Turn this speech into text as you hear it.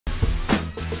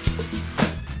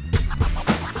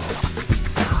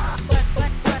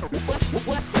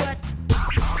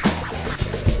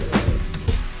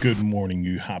Good morning,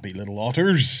 you happy little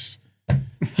otters.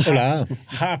 Hola.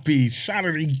 Happy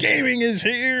Saturday gaming is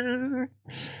here.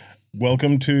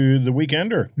 Welcome to the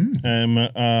Weekender.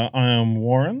 I am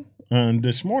Warren, and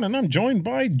this morning I'm joined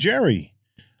by Gerry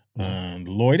and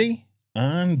Lloydie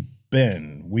and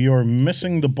Ben. We are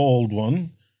missing the bald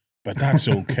one, but that's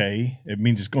okay. It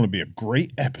means it's going to be a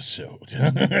great episode.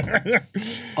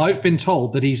 I've been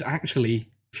told that he's actually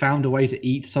found a way to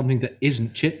eat something that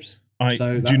isn't chips.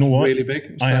 So that's do you know what? Really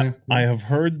big. I have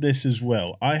heard this as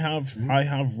well. I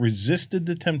have resisted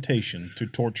the temptation to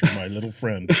torture my little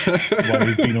friend while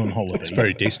we've been on holiday. It's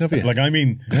very decent of you. Like, I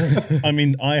mean,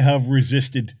 I have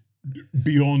resisted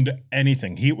beyond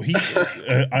anything.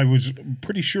 I was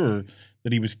pretty sure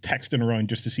that he was texting around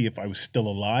just to see if I was still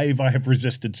alive. I have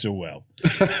resisted so well.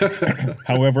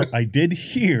 However, I did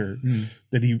hear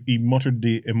that he muttered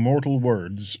the immortal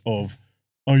words of,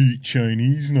 "I eat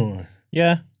Chinese now."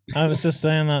 Yeah. I was just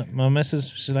saying that my missus,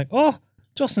 she's like, "Oh,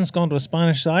 Justin's gone to a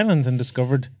Spanish island and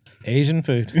discovered Asian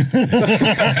food."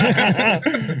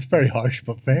 It's very harsh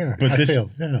but fair.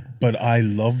 But I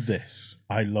love this.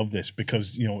 I love this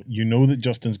because you know that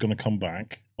Justin's going to come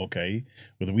back, okay,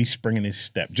 with a wee spring in his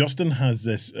step. Justin has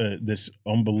this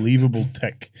unbelievable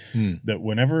tick that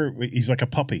whenever he's like a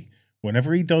puppy,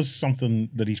 whenever he does something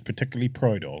that he's particularly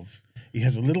proud of, he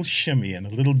has a little shimmy and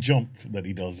a little jump that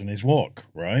he does in his walk,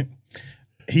 right?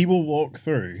 He will walk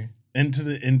through into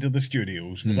the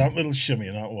studios with that little shimmy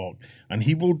and that walk, and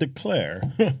he will declare,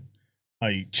 "I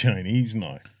eat Chinese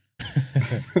now."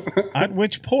 At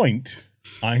which point,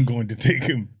 I'm going to take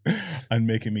him and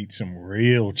make him eat some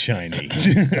real Chinese.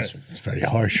 It's very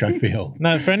harsh, I feel.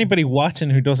 Now, for anybody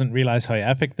watching who doesn't realize how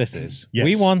epic this is, Yes.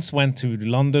 we once went to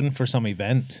London for some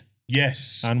event.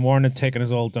 Yes. And Warren had taken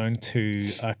us all down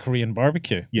to a Korean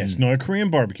barbecue. Yes. Now, a Korean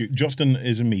barbecue. Justin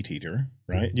is a meat eater,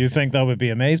 right? You think that would be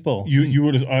amazeballs? You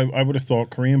would. I would have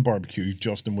thought Korean barbecue.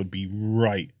 Justin would be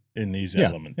right in his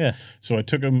element. Yeah. So I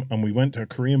took him and we went to a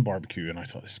Korean barbecue, and I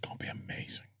thought this is going to be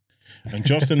amazing. And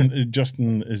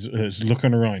Justin is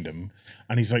looking around him,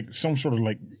 and he's like some sort of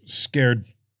like scared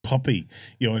puppy,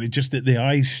 and it just the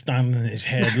eyes standing in his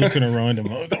head looking around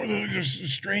him. "Oh,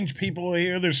 there's strange people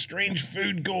here, there's strange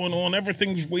food going on,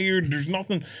 everything's weird, there's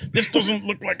nothing, this doesn't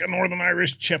look like a Northern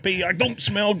Irish chippy, I don't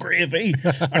smell gravy,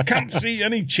 I can't see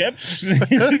any chips."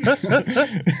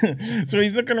 So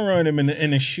he's looking around him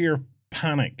in a sheer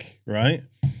panic, right?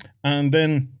 And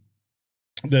then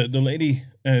the lady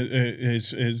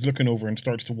is looking over and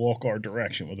starts to walk our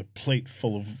direction with a plate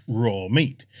full of raw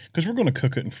meat because we're going to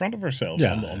cook it in front of ourselves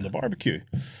on the barbecue.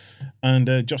 And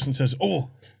Justin says,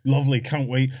 "Oh, lovely, can't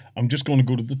wait. I'm just going to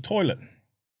go to the toilet."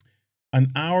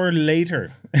 An hour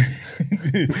later,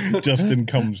 Justin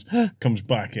comes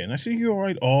back in. I say, "You all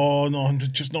right?" "Oh, no, I'm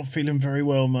just not feeling very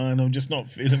well, man. I'm just not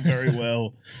feeling very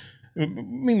well."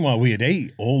 Meanwhile, we had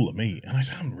ate all the meat, and I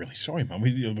said, "I'm really sorry, man.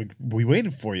 We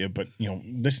waited for you, but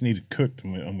this needed cooked,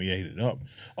 and we ate it up."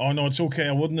 "Oh no, it's okay.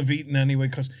 I wouldn't have eaten anyway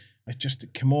because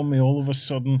it came on me all of a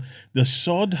sudden. The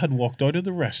sod had walked out of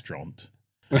the restaurant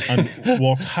and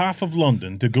walked half of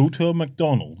London to go to a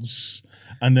McDonald's,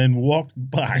 and then walked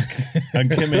back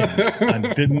and came in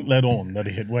and didn't let on that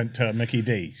he had went to Mickey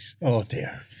D's." Oh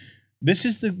dear. This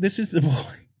is the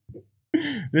boy.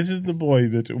 This is the boy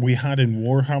that we had in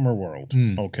Warhammer World,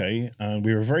 okay? And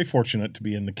we were very fortunate to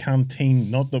be in the canteen,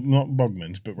 not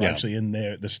Bugman's, but we're actually in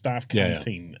the staff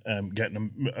canteen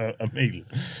getting a meal.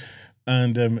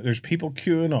 And there's people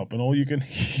queuing up, and all you can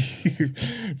hear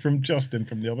from Justin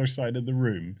from the other side of the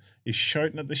room is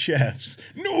shouting at the chefs,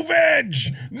 "No veg!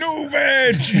 No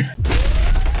veg!"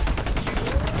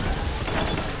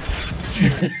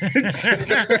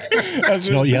 It's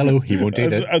not yellow, he won't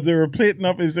eat it. As they were plating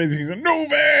up his days, he's like, "No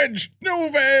veg! No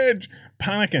veg!"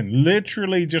 Panicking,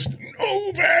 literally just,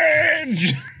 "No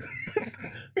veg!"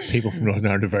 People from Northern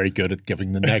Ireland are very good at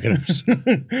giving the negatives.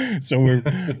 So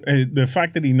the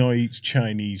fact that he now eats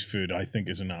Chinese food, I think,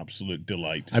 is an absolute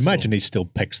delight. I imagine he still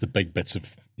picks the big bits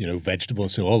of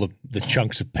vegetables, so all the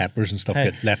chunks of peppers and stuff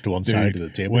get left to one side of the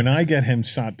table. When I get him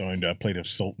sat down to a plate of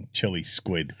salt and chili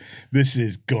squid, this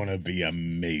is gonna be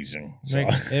amazing. So.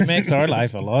 It makes our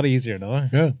life a lot easier now.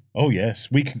 Yeah. Oh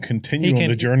yes, we can continue on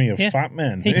the journey of fat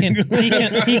men.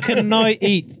 He can now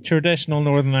eat traditional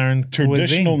Northern Ireland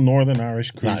cuisine. Northern Irish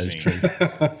cuisine. That is true.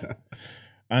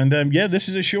 And this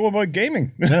is a show about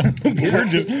gaming.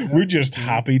 We're just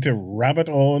happy to rabbit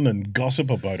on and gossip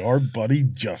about our buddy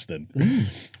Justin.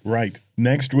 Right,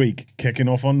 next week, kicking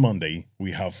off on Monday,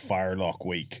 we have Firelock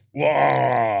Week.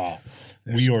 Wow!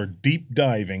 We are deep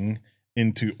diving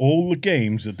into all the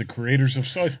games that the creators of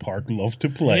South Park love to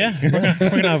play. Yeah, we're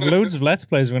gonna have loads of Let's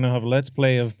Plays. We're gonna have a Let's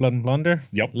Play of Blood and Plunder.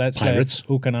 Yep. Let's Pirates. Play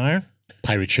of Oak and Iron.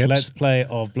 Pirate ships. Let's Play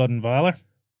of Blood and Valor.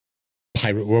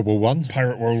 Pirate World War One.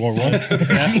 Pirate World War One.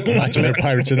 Imagine there are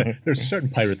pirates in it. There's a certain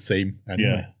pirate theme.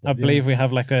 Anyway. Yeah. I believe we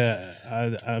have like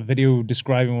a video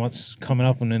describing what's coming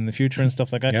up and in the future and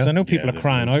stuff like that. Because I know people are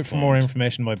crying out for more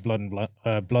information about Blood and Valor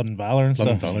and Blood stuff.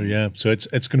 and Valor, yeah. So it's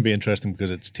going to be interesting because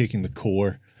it's taking the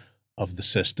core of the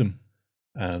system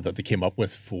that they came up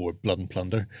with for Blood and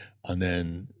Plunder and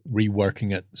then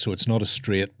reworking it so it's not a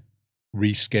straight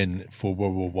reskin for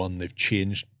World War One. They've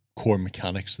changed core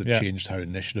mechanics, they've changed how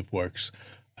initiative works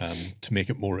to make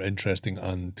it more interesting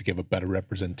and to give a better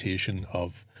representation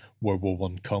of World War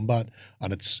One combat.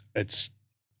 And it's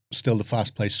still the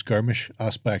fast-paced skirmish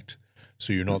aspect,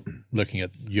 so you're not looking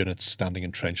at units standing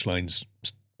in trench lines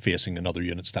facing another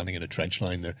unit standing in a trench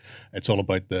line there. It's all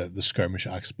about the skirmish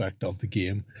aspect of the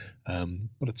game.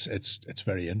 But it's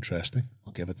very interesting.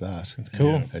 I'll give it that. It's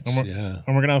cool. Yeah.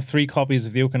 And we're going to have 3 copies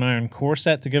of the Oak and Iron core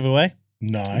set to give away.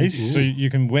 Nice. So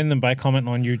you can win them by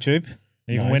commenting on YouTube.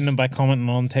 You can win them by commenting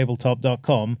on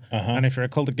tabletop.com. And if you're a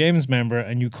Cult of Games member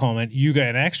and you comment, you get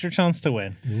an extra chance to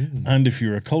win. And if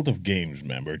you're a Cult of Games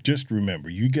member, just remember,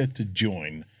 you get to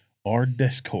join our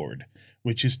Discord,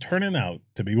 which is turning out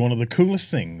to be one of the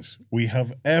coolest things we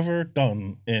have ever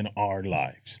done in our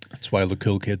lives. That's why the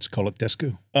cool kids call it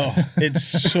disco. Oh,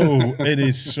 it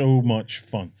is so much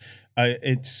fun. I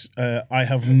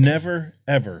have never,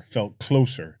 ever felt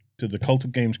closer to the Cult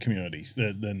of Games communities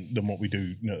than what we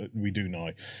do now.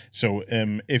 So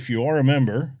if you are a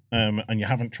member and you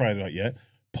haven't tried it out yet,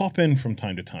 pop in from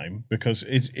time to time because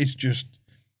it's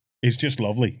just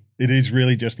lovely. It is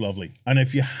really just lovely. And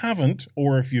if you haven't,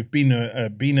 or if you've been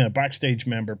a backstage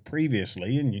member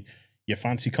previously and you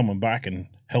fancy coming back and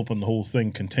helping the whole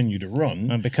thing continue to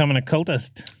run and becoming a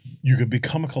cultist, you could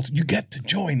become a cultist. You get to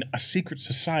join a secret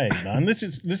society, man. This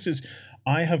is.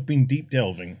 I have been deep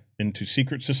delving into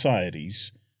secret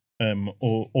societies,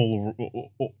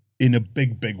 all in a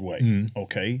big way.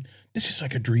 Okay, this is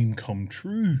like a dream come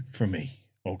true for me.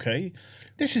 Okay,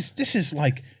 this is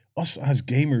like us as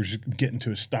gamers getting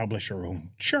to establish our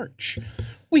own church.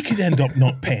 We could end up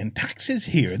not paying taxes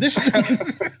here. There's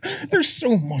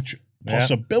so much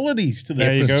possibilities to this.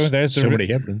 There you go. There's so many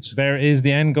aprons. There is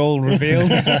the end goal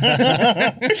revealed.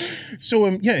 So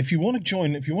if you want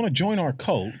to join our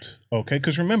cult, okay,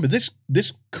 because remember this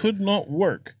could not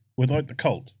work without the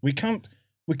cult. We can't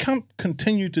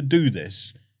continue to do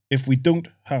this if we don't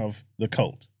have the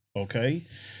cult. Okay,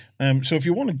 so if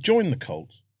you want to join the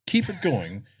cult, keep it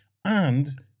going,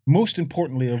 and most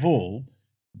importantly of all,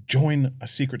 join a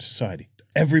secret society.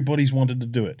 Everybody's wanted to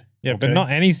do it. Yeah, but not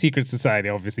any secret society,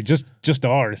 obviously. Just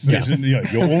ours. Yeah,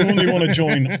 you only want to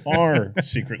join our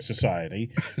secret society.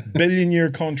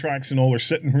 Billion-year contracts and all are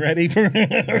sitting ready for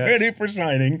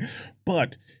signing.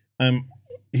 But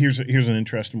here's an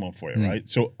interesting one for you, right?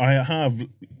 So I have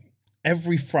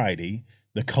every Friday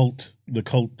the cult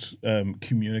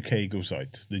communique goes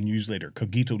out. The newsletter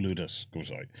Cogito Ludus goes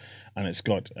out, and it's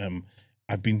got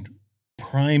I've been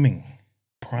priming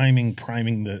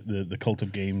the Cult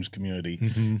of Games community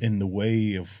in the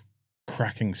way of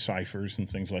cracking ciphers and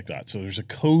things like that. So there's a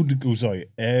code that goes out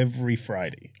every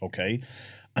Friday, okay?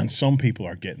 And some people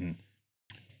are getting,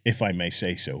 if I may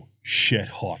say so, shit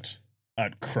hot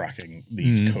at cracking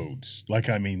these codes. Like,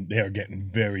 I mean, they are getting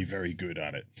very, very good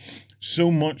at it.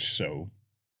 So much so,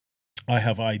 I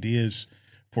have ideas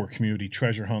for community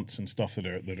treasure hunts and stuff that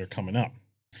are coming up.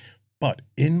 But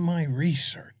in my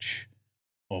research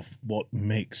of what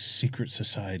makes secret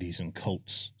societies and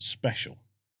cults special,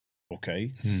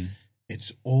 okay?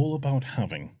 It's all about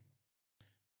having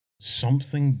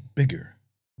something bigger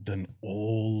than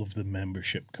all of the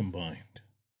membership combined.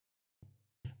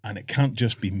 And it can't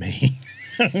just be me.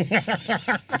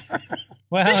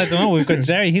 Well, I don't know. We've got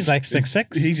Gerry. He's like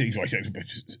 6'6". He's like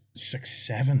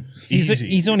 6'7".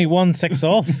 He's only 1 6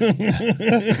 off.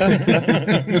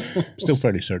 Still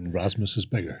fairly certain Rasmus is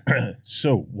bigger.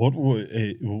 So what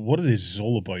it is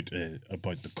all about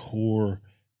the core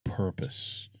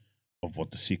purpose of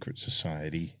what the secret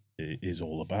society is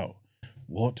all about.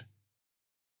 What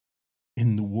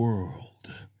in the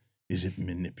world is it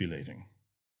manipulating?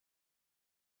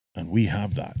 And we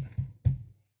have that.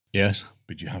 Yes.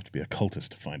 But you have to be a cultist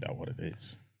to find out what it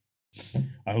is.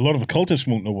 A lot of occultists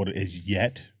won't know what it is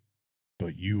yet,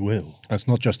 but you will. That's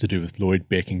not just to do with Lloyd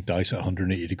baking dice at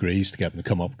 180 degrees to get them to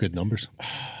come up with good numbers.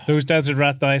 Those desert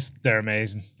rat dice, they're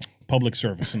amazing. Public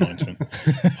service announcement.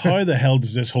 How the hell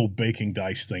does this whole baking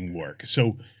dice thing work?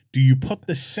 So do you put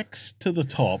the 6 to the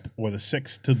top or the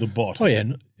 6 to the bottom? Oh, yeah.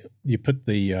 You put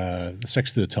the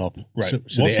 6 to the top. Right.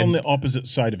 So what's on the opposite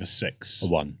side of a 6? A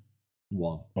 1.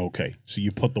 1. Okay, so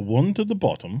you put the 1 to the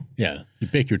bottom. Yeah, you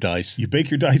bake your dice. You bake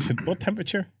your dice at what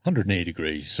temperature? 180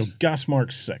 degrees. So gas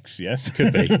mark 6, yes?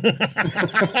 Could be.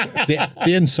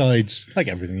 the insides, like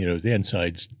everything, the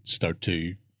insides start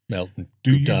to melt and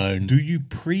go down. Do you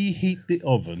preheat the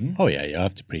oven? Oh, yeah, you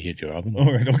have to preheat your oven.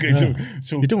 All right, okay. Yeah.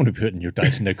 So you don't want to be putting your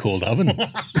dice in a cold oven.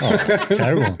 Oh, it's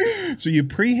terrible. So you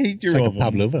preheat your it's like oven. a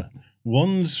pavlova.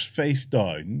 One's face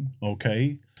down,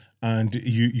 okay? And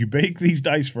you bake these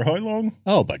dice for how long?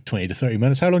 Oh, about 20 to 30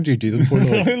 minutes. How long do you do them for?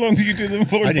 How long do you do them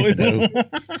for? I need to know.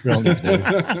 We all need to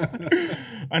know.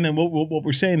 And then what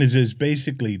we're saying is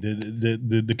basically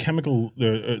the chemical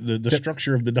the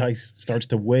structure of the dice starts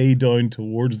to weigh down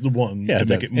towards the 1 to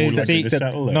make it more likely to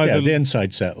settle. The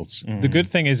inside settles. The good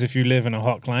thing is if you live in a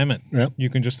hot climate,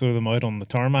 you can just throw them out on the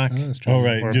tarmac or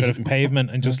a bit of pavement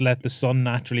and just let the sun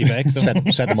naturally bake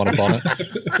them. Set them on a bonnet.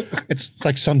 It's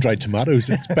like sun-dried tomatoes.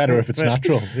 It's better if it's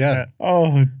natural. Yeah.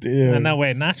 Oh dear. And that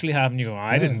way it naturally happened. You go,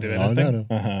 I didn't do anything.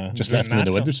 No. Just left them in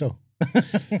the windowsill.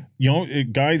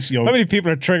 Guys, how many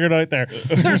people are triggered out there?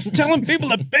 They're telling people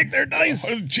to bake their dice.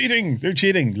 They're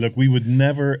cheating. Look, we would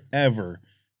never ever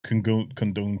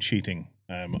condone cheating,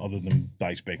 other than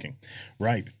dice baking.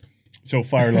 Right. So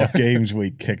Firelock Games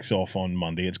Week kicks off on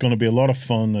Monday. It's going to be a lot of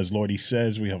fun, as Lordy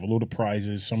says. We have a load of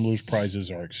prizes. Some of those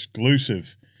prizes are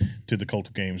exclusive to the Cult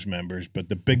of Games members, but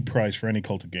the big prize for any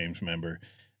Cult of Games member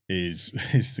is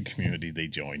the community they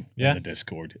join in the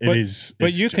Discord.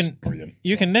 But you can brilliant.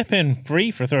 You can nip in free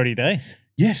for 30 days.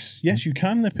 Yes, you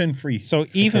can nip in free. So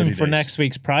even for next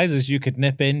week's prizes, you could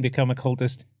nip in, become a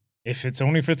cultist. If it's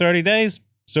only for 30 days,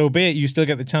 so be it. You still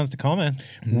get the chance to comment.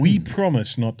 We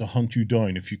promise not to hunt you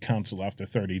down if you cancel after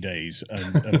 30 days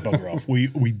and bugger off.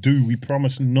 We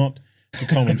promise not to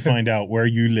come and find out where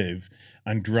you live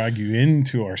and drag you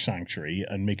into our sanctuary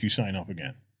and make you sign up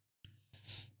again.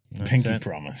 That's Pinky it.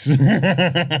 promise.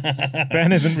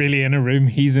 Ben isn't really in a room.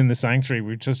 He's in the sanctuary.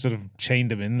 We've just sort of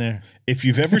chained him in there. If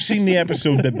you've ever seen the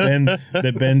episode that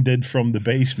Ben did from the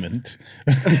basement.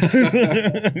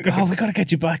 Oh, we got to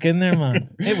get you back in there, man.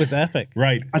 It was epic.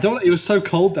 Right. It was so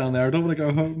cold down there. I don't want to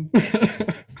go home.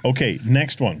 Okay,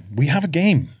 next one. We have a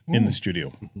game in the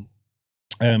studio.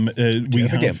 We have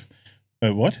a game.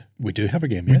 What? We do have a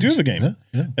game. We do have a game.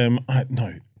 Yeah.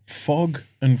 Now, fog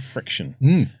and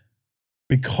friction.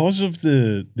 Because of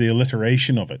the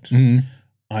alliteration of it,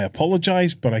 I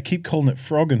apologize, but I keep calling it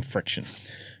frog and friction.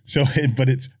 So, but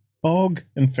it's fog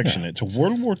and fiction. It's a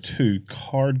World War II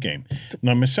card game.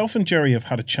 Now, myself and Gerry have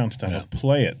had a chance to have a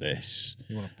play at this.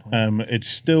 It's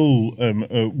still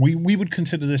we would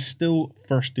consider this still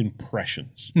first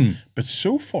impressions, but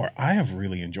so far I have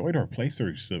really enjoyed our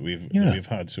playthroughs that we've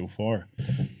had so far.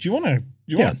 Do you want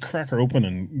to crack her open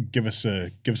and give us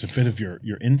a bit of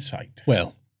your insight?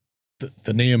 Well,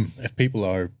 the name, if people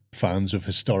are fans of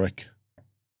historic,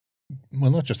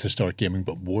 well, not just historic gaming,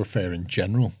 but warfare in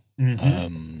general,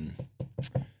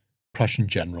 Prussian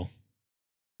general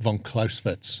von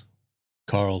Clausewitz,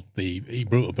 Karl, he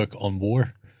wrote a book on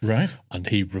war. Right. And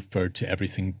he referred to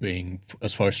everything being,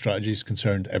 as far as strategy is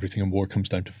concerned, everything in war comes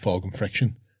down to fog and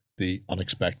friction, the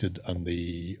unexpected and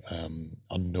the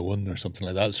unknown or something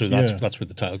like that. So that's where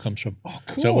the title comes from. Oh,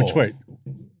 cool. So where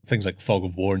things like fog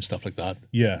of war and stuff like that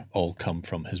all come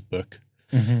from his book.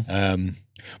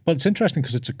 But it's interesting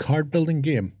because it's a card building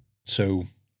game. So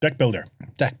deck builder.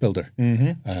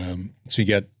 So you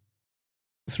get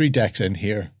 3 decks in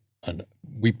here, and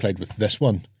we played with this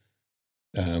one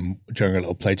during our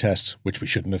little play tests, which we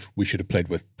shouldn't have. We should have played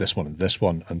with this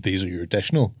one, and these are your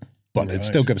additional. But it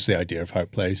still gives us the idea of how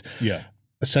it plays. Yeah.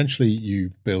 Essentially,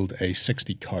 you build a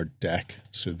 60 card deck.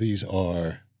 So those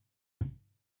are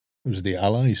the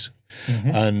allies,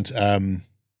 and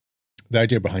the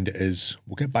idea behind it is,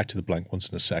 we'll get back to the blank ones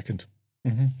in a second.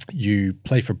 You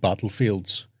play for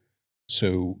battlefields.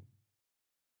 So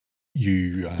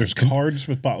there's cards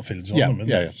with battlefields on them.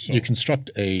 Yeah. So you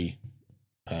construct a.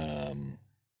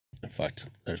 In fact,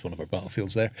 there's one of our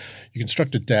battlefields there. You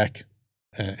construct a deck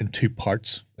in 2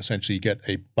 parts. Essentially, you get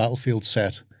a battlefield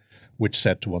set, which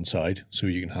set to one side, so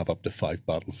you can have up to 5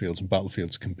 battlefields. And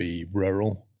battlefields can be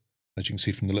rural, as you can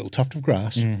see from the little tuft of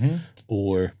grass,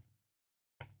 or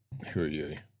here are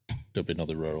you. There'll be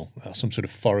another rural, some sort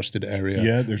of forested area.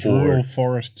 Yeah, there's rural,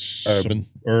 forests,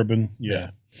 urban.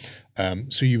 Yeah.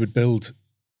 So you would build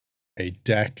a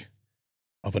deck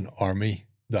of an army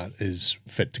that is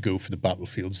fit to go for the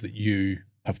battlefields that you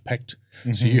have picked.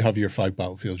 So you have your 5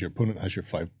 battlefields. Your opponent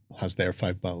has their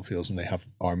 5 battlefields, and they have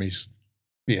armies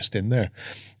based in there.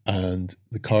 And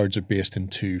the cards are based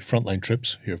into frontline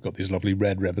troops who have got these lovely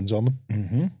red ribbons on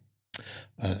them.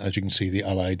 As you can see, the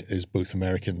Allied is both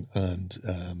American and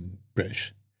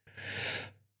British.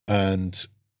 And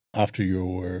after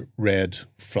your red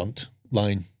front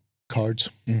line cards,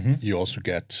 you also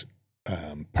get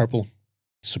purple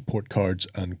support cards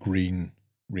and green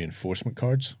reinforcement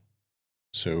cards.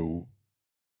 So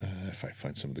if I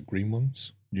find some of the green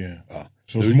ones. Yeah.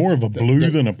 So it's more of a blue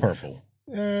than a purple.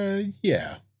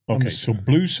 Yeah. Okay, so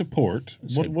blue support.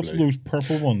 What's those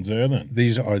purple ones there then?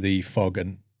 These are the fog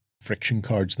and friction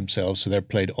cards themselves. So they're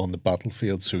played on the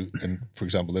battlefield. So, for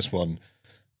example, this one,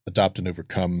 adapt and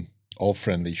overcome. All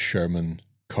friendly Sherman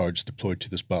cards deployed to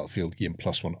this battlefield gain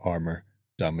 +1 armor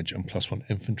damage and +1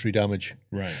 infantry damage.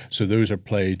 Right. So those are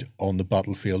played on the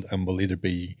battlefield and will either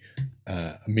be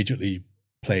immediately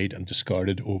played and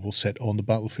discarded or will sit on the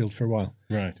battlefield for a while.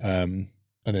 Right. And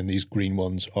then these green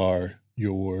ones are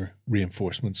your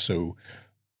reinforcements. So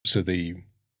the,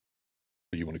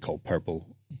 what you want to call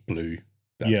purple, blue.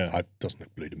 That doesn't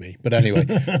look blue to me. But anyway,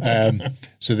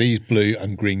 so these blue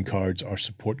and green cards are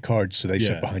support cards. So they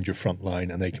sit behind your front line,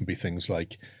 and they can be things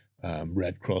like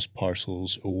Red Cross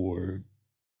parcels or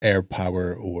air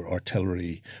power or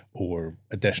artillery or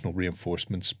additional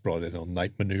reinforcements brought in on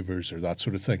night maneuvers or that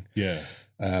sort of thing. Yeah.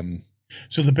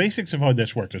 So the basics of how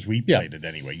this worked as we played it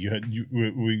anyway.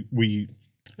 We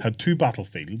had 2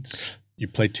 battlefields. You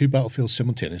played 2 battlefields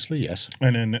simultaneously, yes.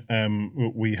 And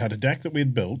then we had a deck that we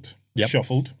had built,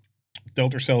 shuffled,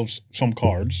 dealt ourselves some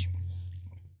cards,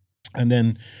 and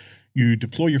then you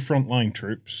deploy your frontline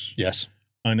troops. Yes.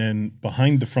 And then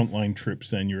behind the frontline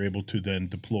troops, then you're able to then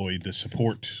deploy the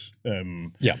support.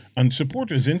 And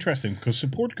support is interesting because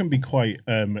support can be quite,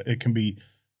 it can be,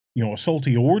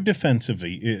 assaulty or defensive.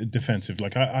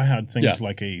 Like I had things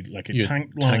like a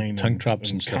tank line, tank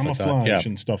traps and stuff camouflage like that.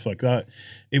 And stuff like that.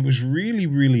 It was really,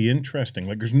 really interesting.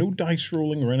 Like there's no dice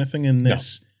rolling or anything in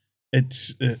this. No.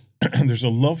 It's there's a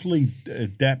lovely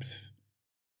depth.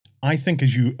 I think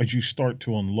as you start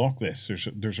to unlock this,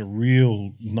 there's a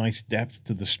real nice depth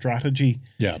to the strategy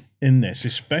in this,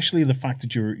 especially the fact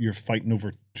that you're fighting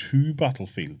over 2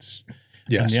 battlefields.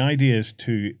 Yes. And the idea is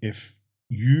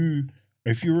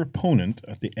if your opponent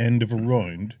at the end of a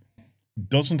round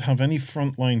doesn't have any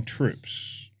frontline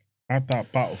troops at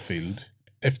that battlefield.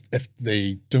 If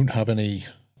they don't have any,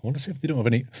 I want to say if they don't have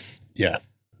any,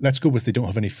 let's go with they don't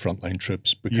have any frontline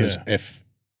troops, because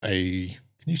can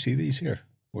you see these here?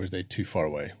 Or are they too far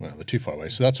away? Well, they're too far away.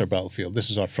 So that's our battlefield. This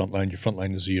is our front line. Your front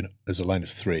line is a line of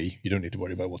 3. You don't need to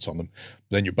worry about what's on them.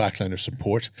 But then your back line are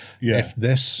support. Yeah. If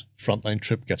this frontline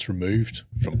trip gets removed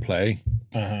from play,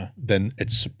 then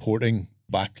its supporting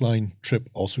backline trip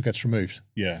also gets removed.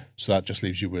 Yeah. So that just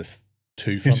leaves you with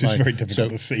 2 frontline. This is very difficult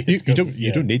to see.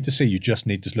 You don't need to see. You just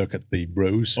need to look at the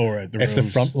rows. All right. If the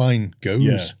front line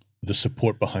goes, the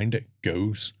support behind it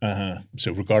goes.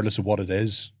 So regardless of what it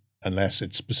is, unless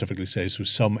it specifically says so,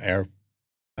 some air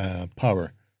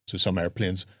power, so some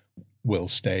airplanes will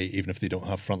stay even if they don't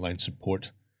have frontline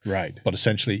support. Right. But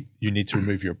essentially, you need to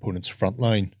remove your opponent's front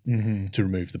line to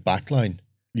remove the back line.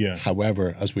 Yeah.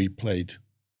 However, as we played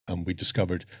and we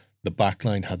discovered, the back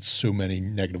line had so many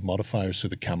negative modifiers, so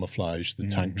the camouflage, the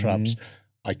tank traps,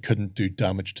 I couldn't do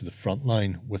damage to the front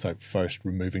line without first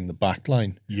removing the back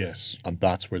line. Yes. And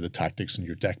that's where the tactics and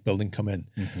your deck building come in.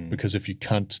 Because if you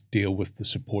can't deal with the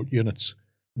support units,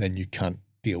 then you can't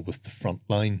deal with the front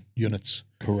line units.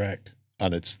 Correct.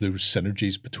 And it's those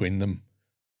synergies between them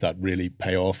that really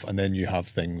pay off. And then you have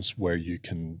things where you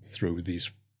can throw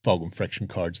these fog and friction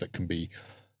cards that can be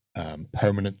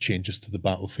permanent changes to the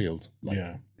battlefield. Like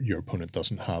your opponent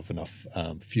doesn't have enough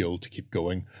fuel to keep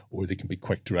going, or they can be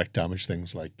quick direct damage,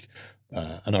 things like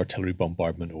an artillery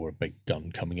bombardment or a big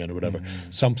gun coming in or whatever.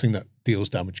 Something that deals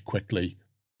damage quickly,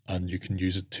 and you can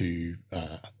use it to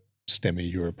stymie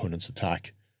your opponent's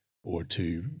attack or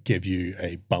to give you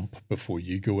a bump before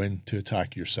you go in to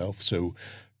attack yourself. So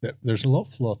there's a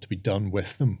lot to be done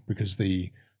with them, because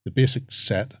the basic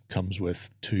set comes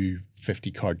with 2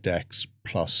 50-card decks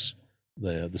plus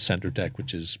the center deck,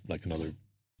 which is like another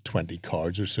 20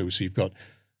 cards or so. So you've got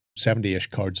 70-ish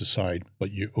cards aside,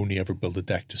 but you only ever build a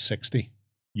deck to 60.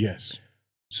 Yes.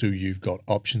 So you've got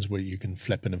options where you can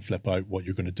flip in and flip out what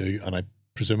you're going to do. And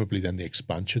presumably then the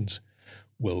expansions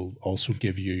will also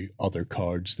give you other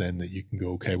cards then that you can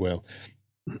go, okay, well,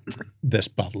 this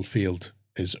battlefield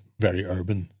is very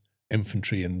urban.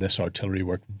 Infantry and this artillery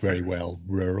work very well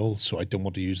rural, so I don't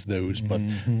want to use those, but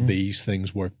these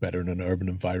things work better in an urban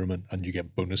environment, and you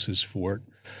get bonuses for it.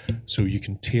 So you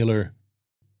can tailor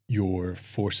your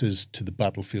forces to the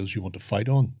battlefields you want to fight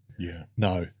on. Yeah.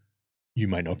 Now, you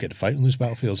might not get to fight on those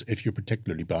battlefields. If you're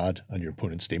particularly bad and your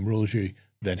opponent steamrolls you,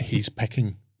 then he's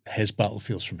picking his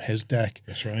battlefields from his deck.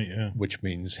 That's right, yeah. Which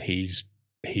means he's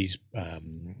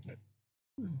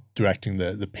directing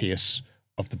the pace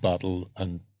of the battle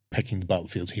and picking the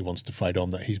battlefields he wants to fight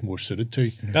on that he's more suited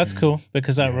to. That's cool,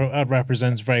 because that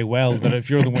represents very well that if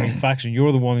you're the winning faction,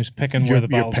 you're the one who's picking where the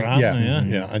battles are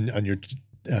happening. And you're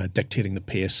dictating the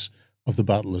pace of the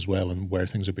battle as well and where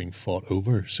things are being fought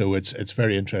over. So it's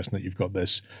very interesting that you've got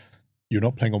this. You're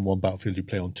not playing on one battlefield, you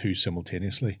play on two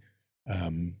simultaneously.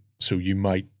 So you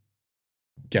might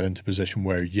get into a position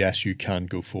where, yes, you can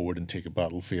go forward and take a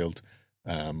battlefield,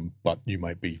 but you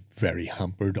might be very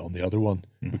hampered on the other one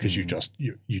because you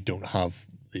don't have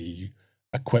the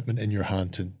equipment in your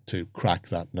hand to crack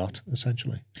that nut,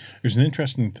 essentially. There's an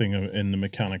interesting thing in the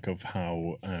mechanic of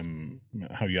how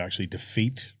you actually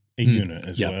defeat a unit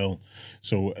as well.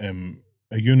 So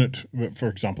a unit, for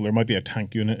example, there might be a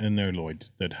tank unit in there, Lloyd,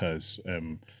 that has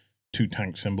 2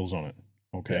 tank symbols on it,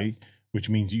 okay? Yeah. Which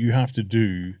means you have to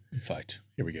do... In fact,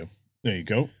 here we go. There you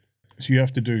go. So you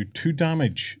have to do 2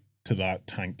 damage to that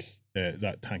tank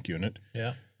unit.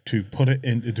 Yeah. To put it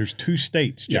in... There's 2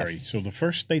 states, Gerry. Yeah. So the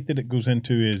first state that it goes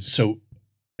into is... So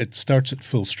it starts at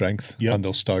full strength, and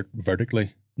they'll start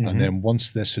vertically. And then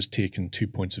once this has taken 2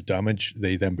 points of damage,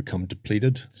 they then become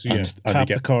depleted. So and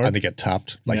they get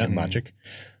tapped like in Magic.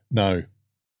 Now,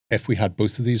 if we had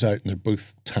both of these out and they're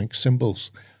both tank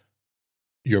symbols,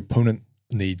 your opponent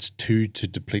needs 2 to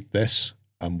deplete this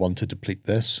and 1 to deplete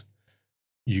this.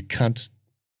 You can't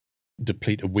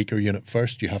deplete a weaker unit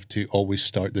first. You have to always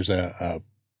start. There's a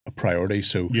priority.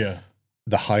 So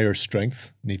the higher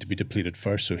strength need to be depleted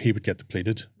first. So he would get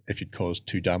depleted if you'd caused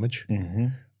 2 damage.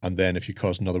 And then if you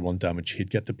caused another 1 damage, he'd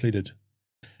get depleted.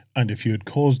 And if you had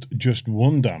caused just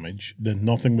 1 damage, then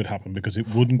nothing would happen because it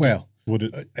wouldn't. Well, would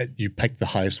it? You pick the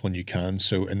highest one you can.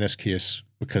 So in this case,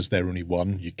 because they're only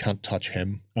 1, you can't touch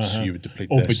him. So you would deplete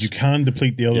this. Oh, but you can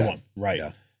deplete the other one. Right.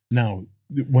 Yeah. Now,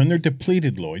 when they're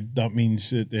depleted, Lloyd, that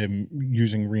means that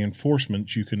using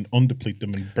reinforcements, you can undeplete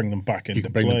them and bring them back into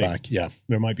play. Bring them back, yeah.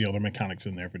 There might be other mechanics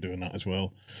in there for doing that as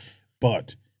well.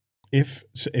 But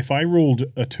if I rolled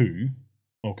a 2...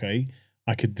 okay,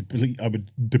 I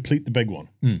would deplete the big one,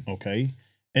 okay?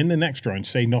 In the next round,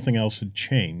 say nothing else had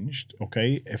changed,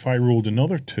 okay? If I rolled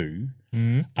another 2,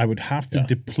 I would have to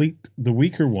deplete the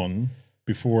weaker one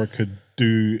before I could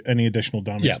do any additional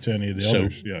damage to any of the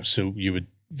others. Yeah. So you would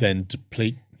then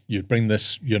deplete, you'd bring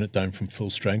this unit down from full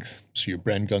strength, so your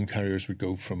Bren gun carriers would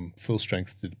go from full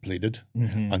strength to depleted,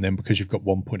 and then because you've got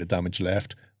 1 point of damage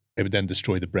left, it would then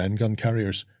destroy the Bren gun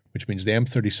carriers, which means the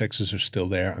M36s are still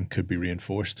there and could be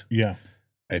reinforced. Yeah.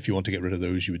 If you want to get rid of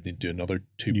those, you would need to do another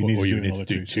 2 points, or you would need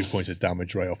to do 2 points of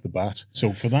damage right off the bat.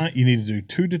 So for that, you need to do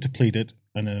 2 to deplete it,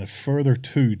 and then a further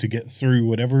 2 to get through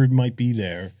whatever it might be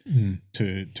there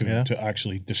to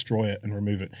actually destroy it and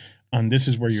remove it. And this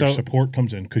is where your support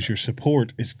comes in, because your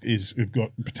support is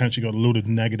potentially got a load of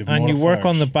negative modifiers. And you work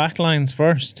on the back lines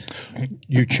first.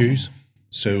 You choose.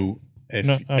 So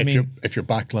if your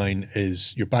backline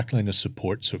is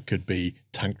support, so it could be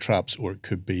tank traps or it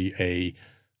could be a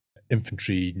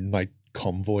infantry night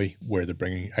convoy where they're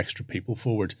bringing extra people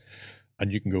forward,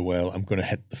 and you can go, well, I'm going to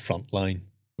hit the front line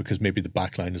because maybe the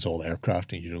back line is all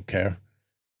aircraft and you don't care.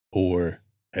 Or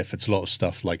if it's a lot of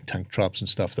stuff like tank traps and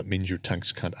stuff, that means your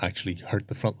tanks can't actually hurt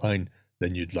the front line,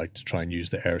 then you'd like to try and use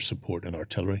the air support and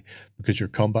artillery, because your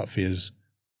combat phase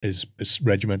is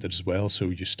regimented as well. So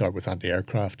you start with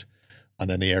anti-aircraft, and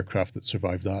any aircraft that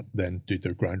survive that then do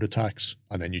their ground attacks,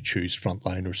 and then you choose front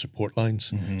line or support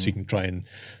lines. So you can try and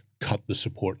cut the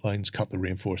support lines, cut the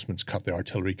reinforcements, cut the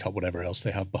artillery, cut whatever else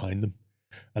they have behind them.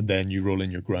 And then you roll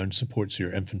in your ground support so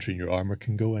your infantry and your armor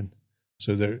can go in.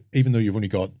 So even though you've only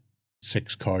got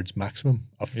 6 cards maximum,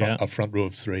 a front row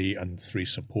of 3 and 3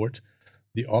 support,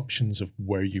 the options of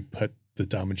where you put the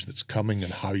damage that's coming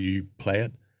and how you play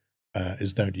it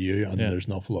is down to you, and there's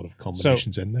an awful lot of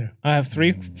combinations in there. I have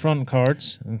 3 front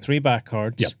cards and 3 back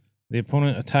cards. Yep. The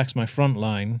opponent attacks my front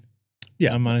line.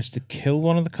 Yeah. I managed to kill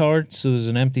one of the cards, so there's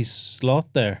an empty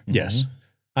slot there. Yes.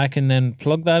 I can then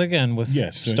plug that again with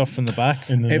stuff from the back.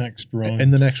 In the next round. In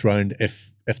the next round,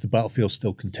 if the battlefield's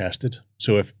still contested,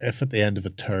 so if at the end of a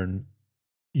turn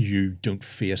you don't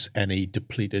face any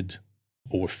depleted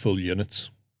or full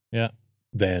units,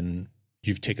 then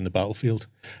you've taken the battlefield.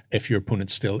 If your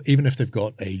opponent's still, even if they've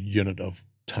got a unit of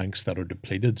tanks that are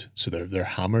depleted, so they're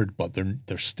hammered, but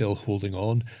they're still holding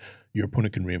on, your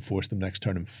opponent can reinforce them next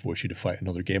turn and force you to fight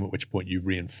another game, at which point you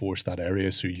reinforce that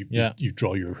area, so you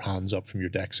draw your hands up from your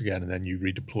decks again, and then you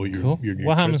redeploy your new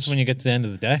What happens troops. when you get to the end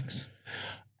of the decks?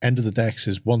 End of the decks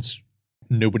is once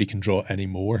nobody can draw any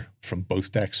more from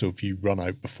both decks, so if you run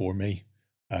out before me,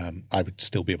 I would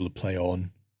still be able to play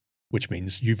on which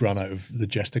means you've run out of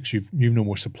logistics. You've no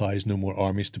more supplies, no more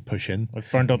armies to push in. I've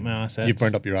burned up my assets. You've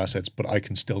burned up your assets, but I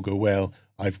can still go, well,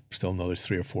 I've still another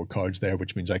 3 or 4 cards there,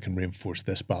 which means I can reinforce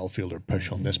this battlefield or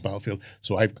push on this battlefield.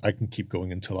 So I can keep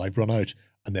going until I've run out.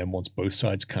 And then once both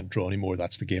sides can't draw anymore,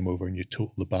 that's the game over and you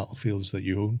total the battlefields that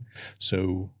you own.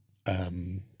 So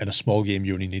in a small game,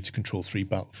 you only need to control 3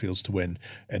 battlefields to win.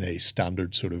 In a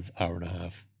standard sort of hour and a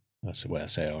half, that's the way I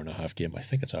say hour and a half game, I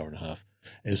think it's hour and a half,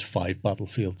 is 5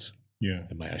 battlefields. Yeah.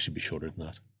 It might actually be shorter than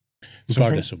that,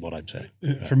 regardless of what I'm saying.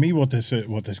 For me, what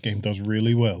this game does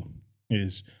really well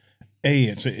is,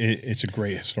 it's a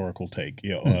great historical take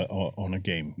on a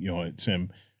game.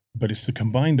 But it's the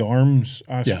combined arms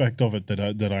aspect of it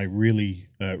that I really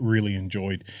really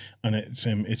enjoyed, and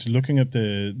it's looking at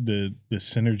the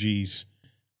synergies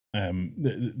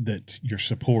that your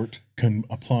support can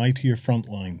apply to your front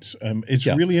lines. It's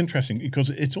really interesting because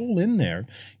it's all in there.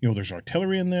 There's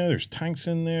artillery in there, there's tanks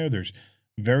in there, there's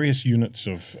various units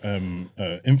of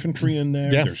infantry in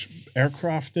there. Yeah. There's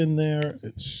aircraft in there.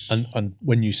 And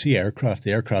when you see aircraft,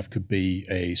 the aircraft could be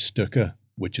a Stuka,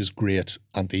 which is great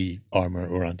anti-armor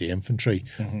or anti-infantry,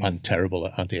 and terrible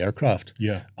at anti-aircraft.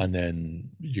 Yeah. And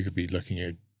then you could be looking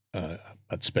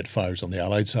at Spitfires on the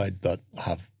Allied side that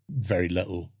have very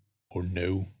little or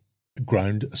no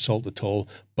ground assault at all,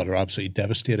 but are absolutely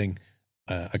devastating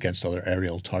against other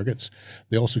aerial targets.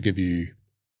 They also give you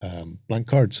blank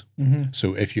cards.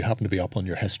 So if you happen to be up on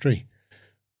your history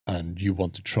and you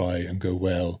want to try and go,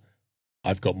 well,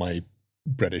 I've got my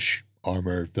British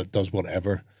armor that does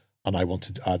whatever, and I want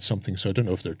to add something. So I don't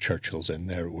know if there are Churchills in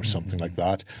there or something like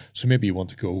that. So maybe you want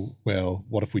to go, well,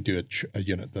 what if we do a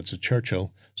unit that's a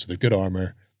Churchill? So they're good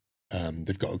armor.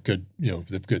 They've got a good,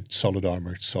 they've good solid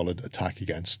armor, solid attack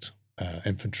against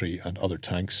infantry and other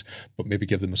tanks, but maybe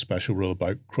give them a special rule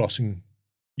about crossing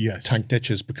tank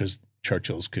ditches, because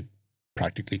Churchills could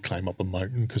practically climb up a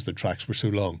mountain because their tracks were so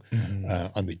long.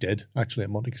 And they did actually at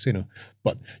Monte Cassino.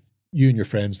 But you and your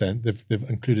friends then, they've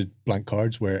included blank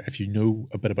cards where if you know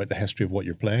a bit about the history of what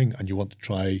you're playing and you want to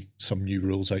try some new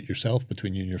rules out yourself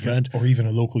between you and your friend. Or even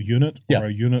a local unit, or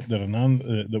a unit that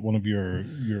that one of your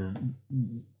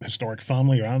historic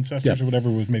family or ancestors or whatever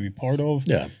was maybe part of.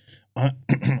 Yeah.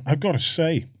 I've got to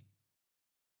say,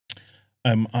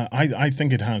 I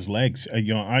think it has legs.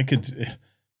 I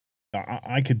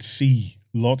could see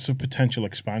lots of potential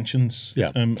expansions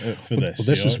for this. Well,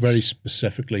 this is very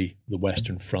specifically the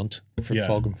Western Front for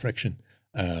Fog and Friction.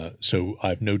 So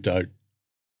I've no doubt,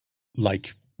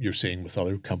 like you're seeing with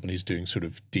other companies doing sort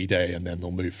of D-Day, and then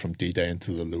they'll move from D-Day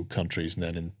into the Low Countries and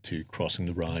then into crossing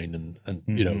the Rhine. And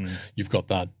you've got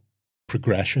that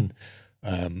progression.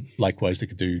 Likewise, they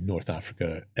could do North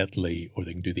Africa, Italy, or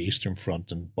they can do the Eastern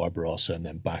Front and Barbarossa and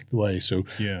then back the way. So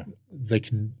they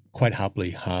can quite happily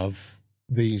have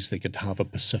these. They could have a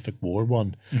Pacific War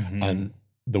one. And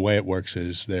the way it works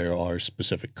is there are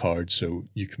specific cards. So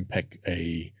you can pick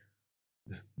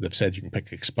they've said you can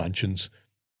pick expansions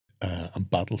and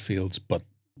battlefields, but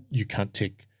you can't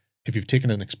take, if you've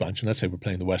taken an expansion, let's say we're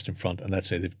playing the Western Front, and let's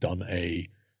say they've done a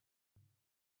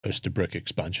Osterbrook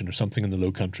expansion or something in the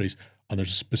Low Countries, and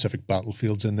there's specific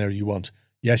battlefields in there you want.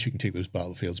 Yes, you can take those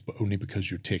battlefields, but only because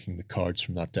you're taking the cards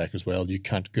from that deck as well. You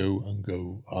can't go,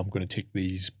 I'm going to take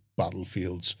these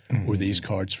battlefields or these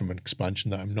cards from an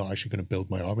expansion that I'm not actually going to build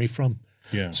my army from.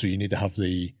 Yeah. So you need to have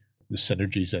the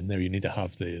synergies in there. You need to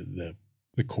have the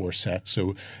core set.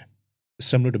 So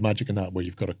similar to Magic in that, where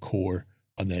you've got a core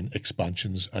and then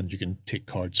expansions, and you can take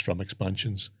cards from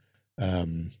expansions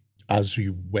as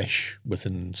you wish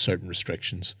within certain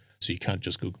restrictions. So you can't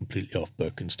just go completely off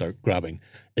book and start grabbing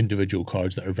individual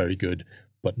cards that are very good,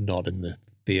 but not in the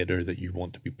theater that you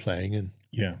want to be playing in.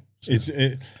 Yeah.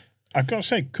 So. I've got to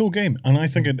say, cool game, and I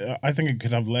think it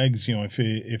could have legs.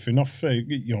 If enough,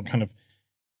 kind of.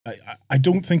 I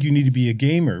don't think you need to be a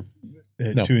gamer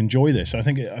to enjoy this. I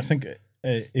think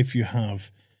if you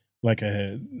have like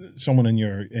someone in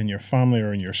your family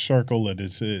or in your circle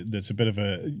that's a bit of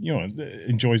a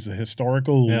enjoys the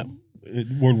historical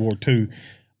World War II,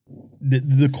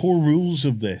 the core rules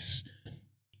of this.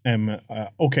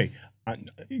 Okay,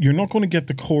 you're not going to get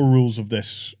the core rules of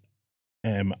this.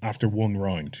 After one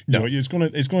round, no, it's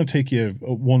gonna take you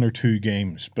 1 or 2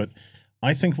 games. But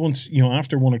I think once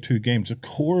after 1 or 2 games, the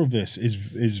core of this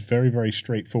is very, very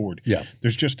straightforward. Yeah,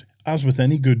 there's just, as with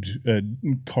any good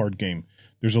card game,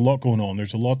 there's a lot going on.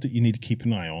 There's a lot that you need to keep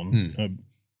an eye on.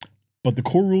 But the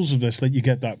core rules of this let you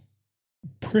get that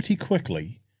pretty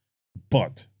quickly.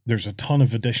 But there's a ton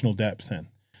of additional depth in.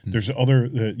 There's other,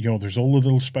 there's all the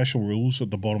little special rules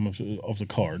at the bottom of the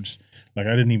cards. Like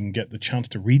I didn't even get the chance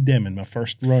to read them in my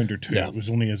first round or two. Yeah. It was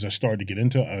only as I started to get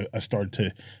into it, I started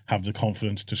to have the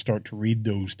confidence to start to read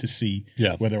those to see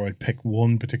whether I'd pick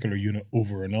one particular unit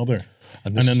over another.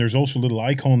 And then there's also little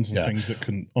icons and things that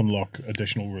can unlock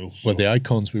additional rules. Well, the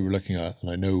icons we were looking at,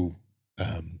 and I know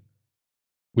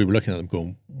we were looking at them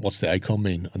going, what's the icon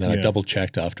mean? And then I double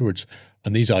checked afterwards.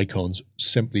 And these icons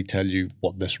simply tell you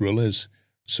what this rule is.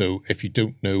 So if you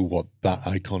don't know what that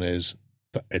icon is,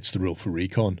 it's the rule for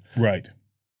recon. Right.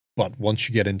 But once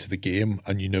you get into the game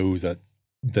and you know that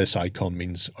this icon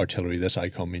means artillery, this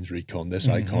icon means recon, this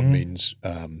icon means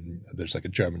there's like a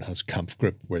German has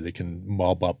Kampfgruppe where they can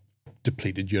mob up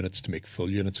depleted units to make full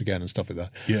units again and stuff like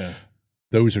that. Yeah.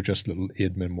 Those are just little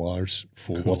aid memoirs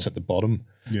for what's at the bottom.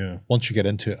 Yeah. Once you get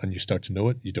into it and you start to know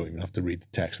it, you don't even have to read the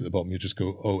text at the bottom. You just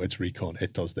go, oh, it's recon.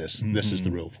 It does this. This is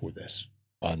the rule for this.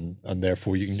 And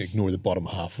therefore you can ignore the bottom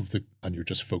half of and you're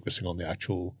just focusing on the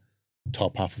actual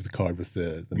top half of the card with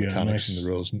the mechanics and the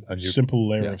rules. And you're, simple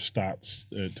layer of stats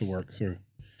to work through.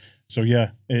 So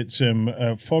yeah, it's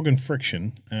Fog and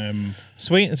Friction.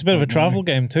 Sweet. It's a bit of a travel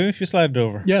game too if you slide it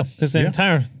over. Yeah. Because the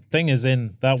entire thing is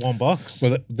in that one box.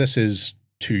 Well, this is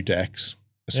 2 decks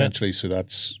essentially, so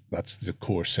that's the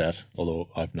core set, although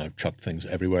I've now chucked things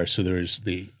everywhere. So there's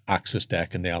the Axis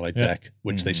deck and the Allied deck,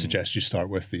 which they suggest you start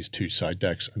with, these 2 side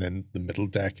decks, and then the middle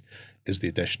deck is the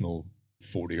additional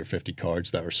 40 or 50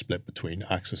 cards that are split between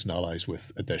Axis and Allies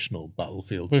with additional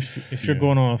battlefields. If you're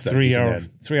going on a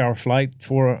 3-hour flight,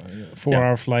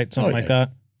 4-hour flight, something like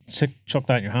that, chuck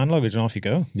that in your hand luggage and off you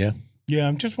go. Yeah. Yeah,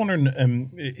 I'm just wondering,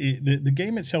 the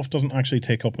game itself doesn't actually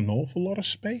take up an awful lot of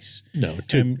space. No,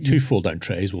 two fold-down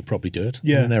trays will probably do it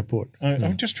in an airport.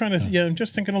 I'm just trying to, I'm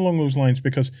just thinking along those lines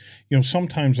because,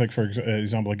 sometimes, like, for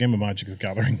example, a game of Magic the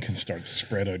Gathering can start to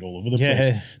spread out all over the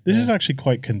place. This is actually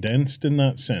quite condensed in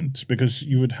that sense because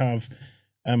you would have...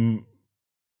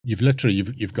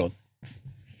 You've got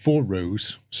 4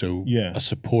 rows, so a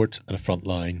support and a front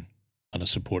line, and a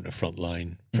support and a front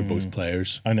line for both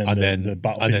players, and then the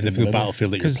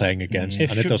battlefield that you're playing against,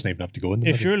 and it doesn't even have to go in the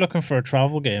middle. If you're looking for a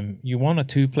travel game, you want a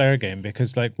 2-player game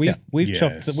because, like, we've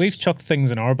chucked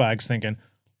things in our bags thinking,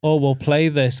 oh, we'll play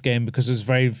this game because there's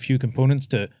very few components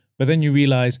to it, but then you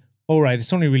realize, oh right,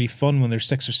 it's only really fun when there's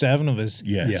 6 or 7 of us,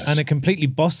 and it completely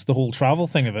busts the whole travel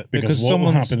thing of it because what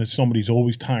will happen is somebody's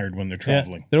always tired when they're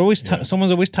traveling. They're always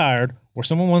someone's always tired, or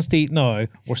someone wants to eat now,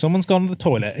 or someone's gone to the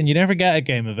toilet, and you never get a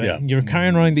game of it. And you're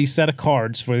carrying around these set of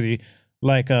cards for the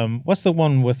what's the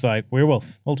one with like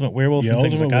Ultimate Werewolf, and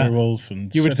things like that. Werewolf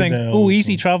and you would think,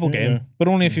 easy travel game, but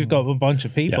only if you've got a bunch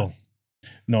of people.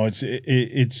 No,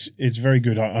 it's very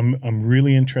good. I'm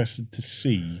really interested to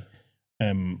see.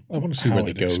 I want to see where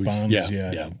they go. Expands,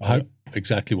 how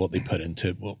exactly what they put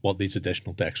into what these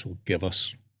additional decks will give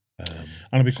us. And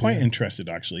I'd be quite interested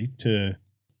actually to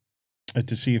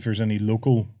see if there's any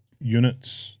local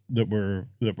units that were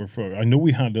for. I know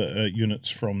we had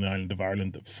units from the island of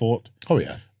Ireland that fought. Oh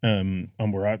yeah, and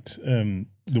we're at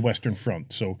the Western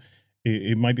Front, so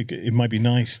it might be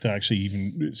nice to actually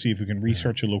even see if we can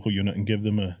research a local unit and give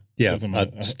them a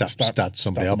stat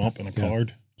somebody up in a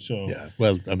card. So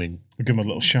well, I mean, we'll give them a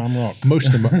little shamrock.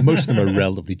 Most of them are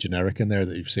relatively generic in there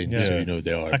that you've seen. So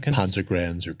they are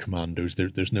Panzergrens or Commandos.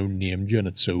 There's no named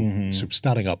unit, so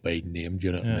starting up a named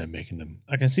unit and then making them.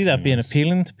 I can see that being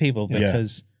appealing to people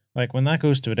because like when that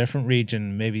goes to a different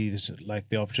region, maybe there's like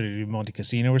the opportunity to do Monte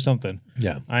Cassino or something.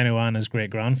 Yeah, I know Anna's great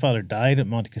grandfather died at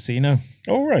Monte Cassino.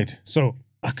 Oh right, so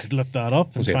I could look that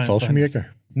up. Was he a Fallschirmjäger?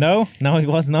 No, he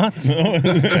was not.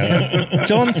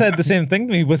 John said the same thing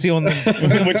to me. Was he on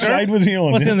which side was he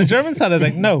on? Was he on the German side? I was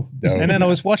like, no. And then I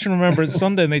was watching Remembrance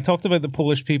Sunday and they talked about the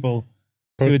Polish people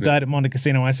who had died at Monte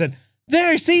Cassino. I said,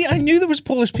 there, see, I knew there was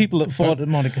Polish people that fought at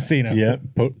Monte Cassino. Yeah,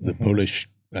 the Polish,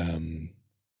 I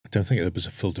don't think it was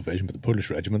a full division, but the Polish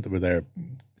regiment that were there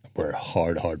were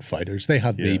hard fighters. They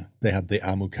had the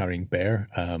ammo carrying bear.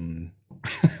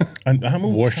 And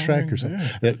Warcradle or something.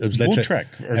 It was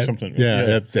Warcradle or something.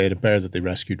 Yeah, they had a bear that they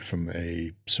rescued from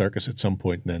a circus at some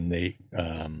point, and then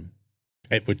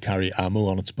it would carry ammo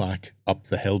on its back up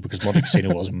the hill because Monte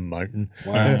Cassino was a mountain.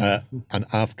 Wow. And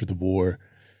after the war,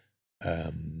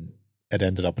 it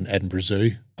ended up in Edinburgh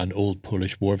Zoo, and old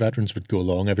Polish war veterans would go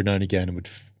along every now and again and would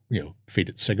feed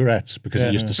it cigarettes because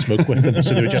it used to smoke with them.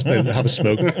 So they would just have a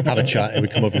smoke, have a chat. It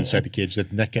would come over inside the cage,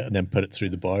 they'd nick it and then put it through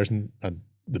the bars, and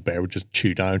the bear would just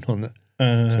chew down on it.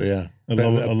 So yeah, I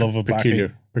love a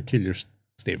peculiar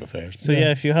state of affairs. So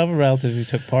yeah, if you have a relative who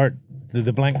took part,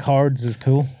 the blank cards is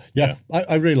cool. Yeah,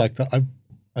 I really like that.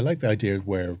 I like the idea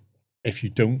where if you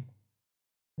don't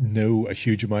know a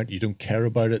huge amount, you don't care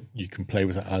about it, you can play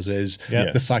with it as is.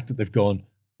 Yeah. The fact that they've gone,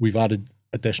 we've added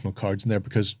additional cards in there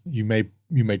because you may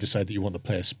decide that you want to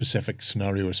play a specific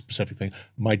scenario or a specific thing.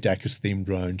 My deck is themed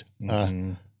around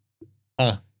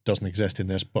doesn't exist in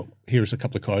this, but here's a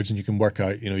couple of cards and you can work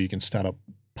out, you can stat up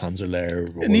Panzer Lair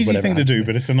or an easy thing to do,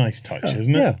 but it's a nice touch,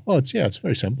 isn't it? Yeah. Oh, it's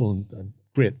very simple and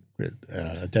great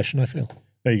addition, I feel.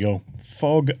 There you go.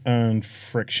 Fog and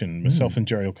Friction. Myself and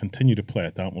Gerry will continue to play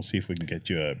at that. We'll see if we can get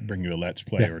you bring you a Let's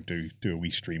Play or do a wee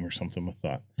stream or something with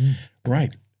that.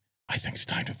 Right. I think it's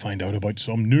time to find out about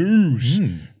some news.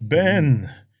 Ben,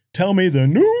 tell me the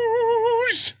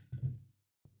news.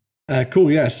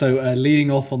 Cool, yeah. So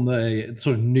leading off on the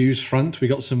sort of news front, we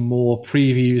got some more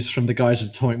previews from the guys at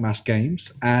Atomic Mass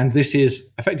Games. And this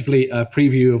is effectively a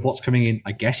preview of what's coming in,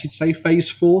 I guess you'd say, Phase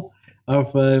 4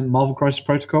 of Marvel Crisis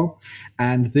Protocol.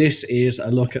 And this is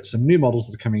a look at some new models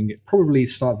that are coming probably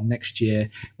start of next year,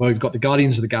 where we've got the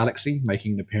Guardians of the Galaxy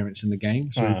making an appearance in the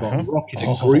game. So we've got Rocket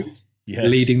and Groot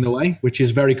leading the way, which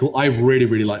is very cool. I really,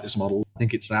 really like this model. I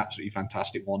think it's an absolutely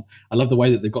fantastic one. I love the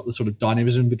way that they've got the sort of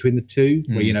dynamism between the two,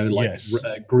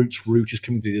 where, Groot's root is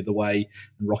coming through the other way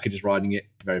and Rocket is riding it.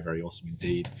 Very, very awesome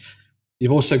indeed.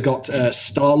 You've also got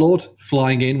Star-Lord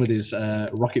flying in with his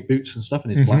rocket boots and stuff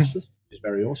and his blasters, which is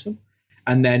very awesome.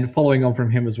 And then following on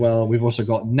from him as well, we've also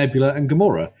got Nebula and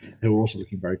Gamora, who are also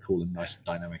looking very cool and nice and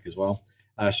dynamic as well.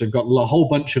 So we've got a whole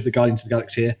bunch of the Guardians of the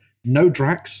Galaxy here. No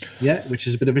Drax yet, which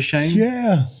is a bit of a shame.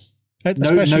 Yeah.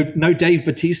 No Dave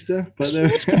Bautista. But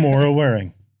what's Gamora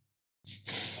wearing?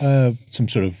 Some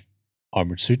sort of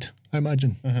armored suit, I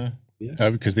imagine.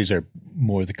 Because these are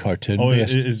more the cartoon. Oh,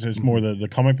 it's more the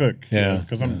comic book. Yeah,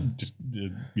 because I'm just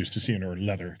used to seeing her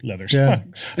leather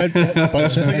slacks. But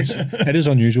it is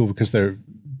unusual because there's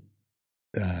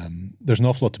an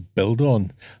awful lot to build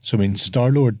on. So I mean,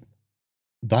 Star-Lord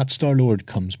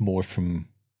comes more from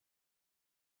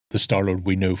the Star-Lord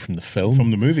we know from the film,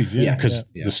 from the movies, because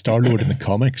the Star-Lord in the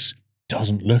comics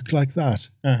doesn't look like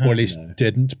that, or at least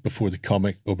didn't before the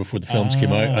comic or before the films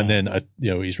came out, and then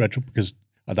he's retro because.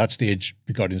 At that stage,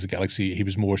 the Guardians of the Galaxy, he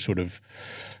was more sort of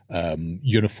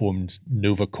uniformed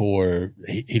Nova Corps.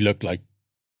 He looked like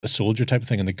a soldier type of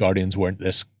thing, and the Guardians weren't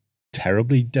this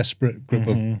terribly desperate group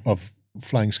of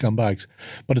flying scumbags.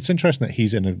 But it's interesting that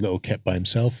he's in a little kit by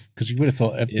himself, because you would have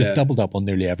thought if they've doubled up on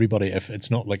nearly everybody, if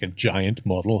it's not like a giant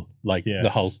model like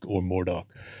the Hulk or Mordok,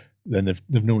 then they've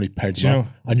normally paired them up.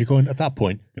 And you're going, at that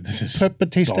point, this is put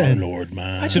Batista Star-Lord,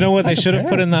 man. Do you know what they should have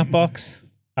put in that box?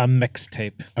 A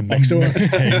mixtape. A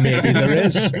mixtape. Maybe there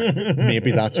is.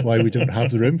 Maybe that's why we don't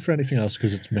have the room for anything else,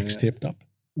 because it's mixtaped up.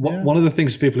 One of the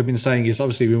things people have been saying is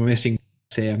obviously we were missing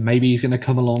here. Maybe he's going to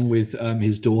come along with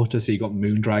his daughter. So you got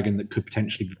Moondragon that could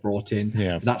potentially be brought in.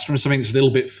 Yeah. That's from something that's a little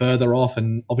bit further off.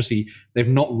 And obviously they've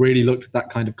not really looked at that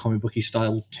kind of comic booky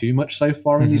style too much so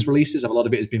far in these releases. A lot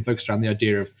of it has been focused around the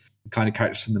idea of the kind of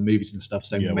characters from the movies and stuff.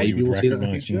 So maybe we'll see that in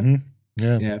the future.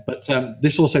 Yeah, but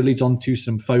this also leads on to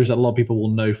some foes that a lot of people will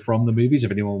know from the movies. If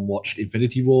anyone watched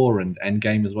Infinity War and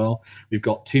Endgame as well, we've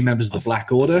got two members of the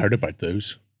Black Order. I've heard about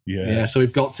those. Yeah. So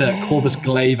we've got Corvus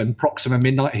Glaive and Proxima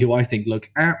Midnight, who I think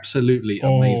look absolutely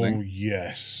amazing. Oh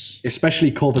yes, especially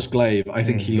Corvus Glaive. I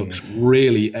think he looks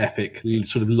really epic,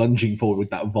 sort of lunging forward with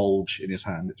that Volge in his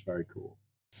hand. It's very cool.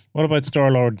 What about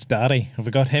Star-Lord's daddy? Have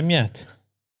we got him yet?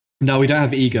 No, we don't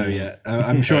have Ego yet.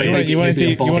 I'm sure he'll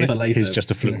be a boss for later. He's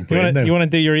just a fluent brain now. You want to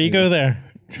do your ego there?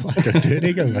 I don't do an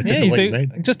ego. I don't know what you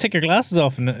mean. Just take your glasses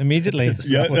off and immediately.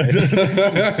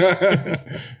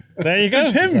 There you go.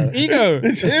 It's him. Ego.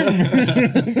 It's him.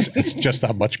 It's just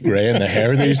that much grey in the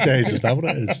hair these days. Is that what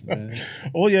it is?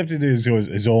 All you have to do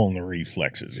is all in the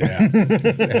reflexes.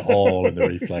 All in the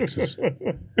reflexes.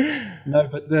 No,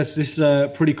 but there's this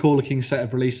pretty cool looking set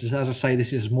of releases. As I say,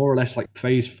 this is more or less like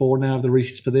phase 4 now of the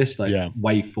releases for this,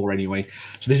 wave 4 anyway.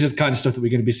 So this is the kind of stuff that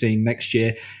we're going to be seeing next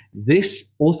year. This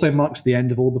also marks the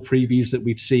end of all the previews that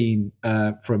we'd seen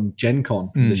from Gen Con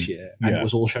this year, and it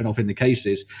was all shown off in the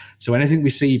cases. So anything we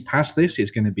see past this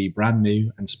is going to be brand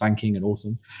new and spanking and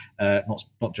awesome.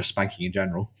 Not just spanking in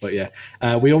general, but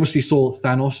we obviously saw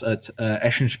Thanos at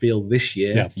Eschenspiel this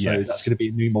year, that's going to be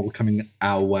a new model coming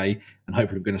our way, and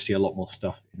hopefully we're going to see a lot more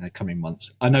stuff in the coming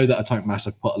months. I know that Atomic Mass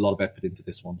have put a lot of effort into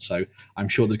this one, so I'm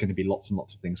sure there's going to be lots and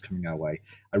lots of things coming our way.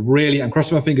 I'm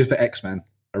crossing my fingers for X-Men.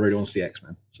 I really want to see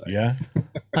X-Men. So. Yeah,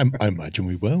 I imagine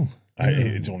we will.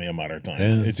 It's only a matter of time.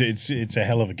 Yeah. It's a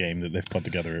hell of a game that they've put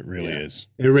together. It really is.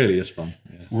 It really is fun.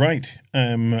 Yeah. Right.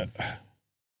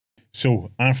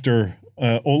 So after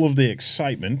all of the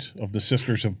excitement of the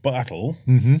Sisters of Battle.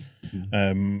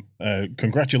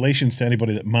 Congratulations to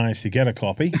anybody that managed to get a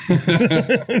copy.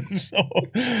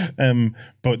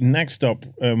 But next up,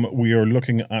 we are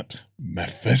looking at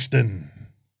Mephiston.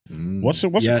 What's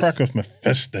the crack of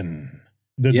Mephiston?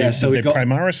 Did they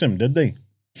Primaris him, did they?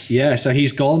 Yeah, so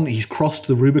he's gone. He's crossed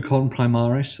the Rubicon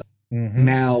Primaris.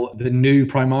 Now the new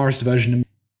Primaris version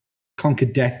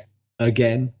conquered death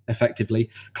again, effectively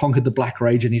conquered the Black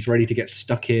Rage, and he's ready to get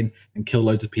stuck in and kill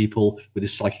loads of people with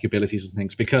his psychic abilities and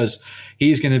things, because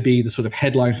he's going to be the sort of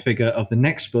headline figure of the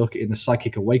next book in the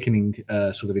Psychic Awakening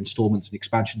sort of installments and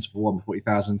expansions for Warhammer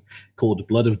 40,000 called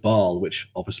Blood of Baal, which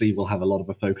obviously will have a lot of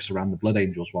a focus around the Blood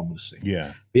Angels one we'll see.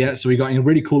 So we got a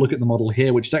really cool look at the model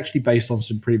here, which is actually based on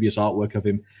some previous artwork of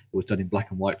him that was done in black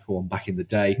and white form back in the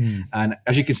day. And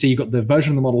as you can see, you've got the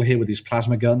version of the model here with his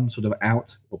plasma gun sort of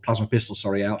out, or plasma pistol,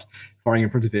 sorry, out, firing in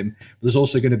front of him. But there's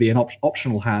also going to be an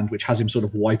optional hand which has him sort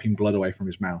of wiping blood away from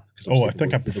his mouth. I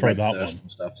think I prefer that one.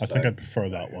 I think I prefer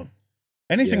that one.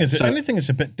 Anything is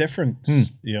a bit different.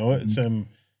 You know, it's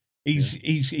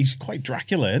he's quite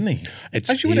Dracula, isn't he?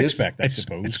 As you would expect, I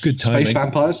suppose. It's good timing. Space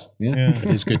vampires. Yeah. It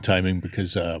is good timing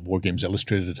because Wargames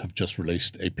Illustrated have just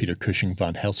released a Peter Cushing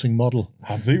Van Helsing model.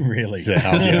 Have they really? They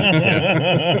have,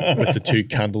 yeah. With the two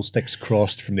candlesticks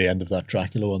crossed from the end of that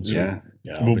Dracula one. So,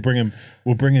 we'll bring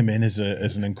him in as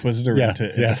an Inquisitor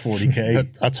into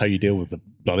 40k. That's how you deal with the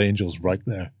Blood Angels right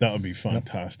there. That would be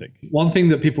fantastic. One thing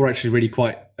that people are actually really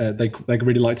quite they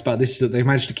really liked about this is that they've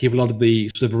managed to keep a lot of the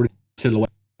sort of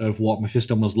silhouette of what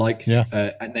Mephiston was like,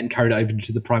 and then carried it over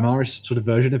into the Primaris sort of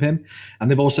version of him.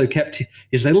 And they've also kept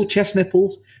his little chest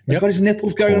nipples. They've got his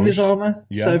nipples going on his armor.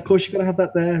 So of course you've got to have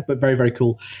that there. But very, very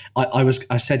cool.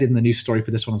 I said in the news story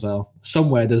for this one as well,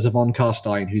 somewhere there's a von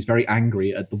Carstein who's very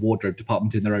angry at the wardrobe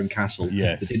department in their own castle.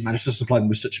 That didn't manage to supply them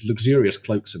with such luxurious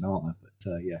cloaks and armor.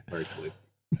 But very cool.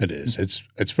 It is.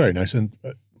 It's very nice. And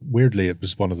weirdly, it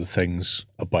was one of the things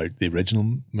about the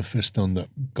original Mephiston that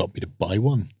got me to buy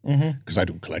one, because I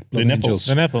don't collect Blood Angels.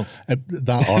 The nipples.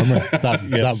 That armor,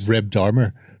 that ribbed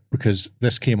armor, because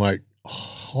this came out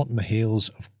hot in the heels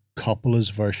of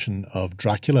Coppola's version of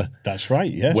Dracula. That's right,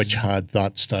 yes. Which had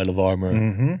that style of armor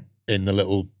in the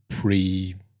little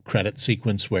pre-credit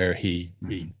sequence where he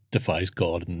defies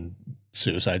God and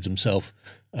suicides himself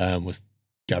with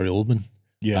Gary Oldman.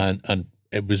 And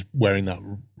it was wearing that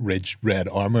ridged red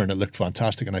armor, and it looked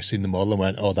fantastic. And I seen the model and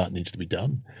went, "Oh, that needs to be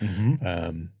done."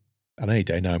 And any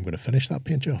day now, I'm going to finish that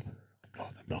paint job. No,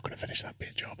 I'm not going to finish that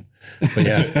paint job. But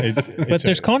yeah, but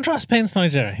there's contrast paints now,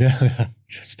 Gerry. Yeah,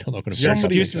 still not going to.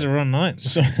 Some uses are run out.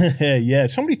 So,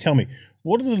 somebody tell me,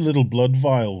 what are the little blood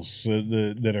vials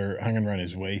that are hanging around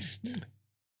his waist?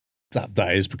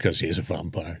 That is because he is a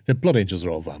vampire. The Blood Angels are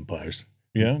all vampires.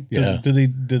 Yeah. Do they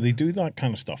do that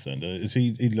kind of stuff then? Is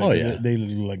he like they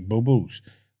look like bobos?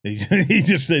 He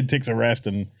just takes a rest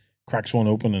and cracks one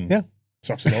open and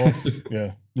sucks it off.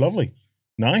 Yeah. Lovely.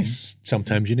 Nice.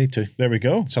 Sometimes you need to. There we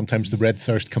go. Sometimes the red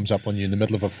thirst comes up on you in the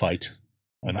middle of a fight,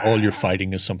 and all you're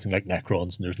fighting is something like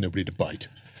Necrons, and there's nobody to bite.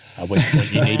 At which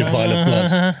point you need a vial of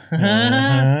blood.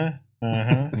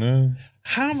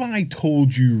 Have I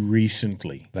told you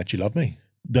recently that you love me?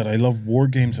 That I love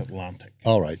Wargames Atlantic.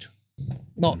 All right.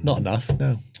 Not enough,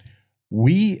 no.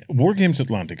 Wargames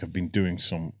Atlantic have been doing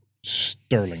some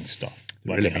sterling stuff.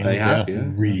 Really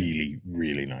Really,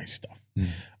 really nice stuff.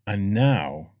 And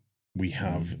now we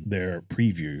have their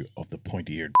preview of the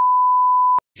pointy-eared.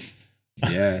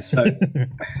 Yeah, so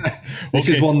this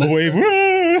is one that...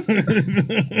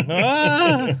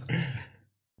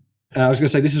 I was going to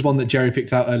say, this is one that Gerry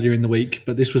picked out earlier in the week,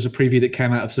 but this was a preview that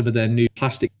came out of some of their new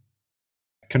plastic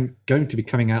going to be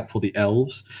coming out for the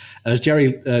elves. As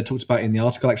Gerry talked about in the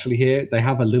article actually here, they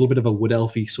have a little bit of a wood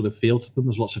elfy sort of feel to them.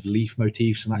 There's lots of leaf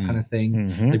motifs and that kind of thing.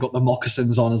 They've got the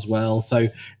moccasins on as well. So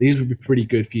these would be pretty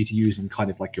good for you to use in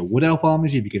kind of like your wood elf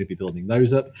armies. You'd be going to be building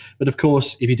those up. But of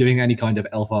course, if you're doing any kind of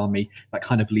elf army, that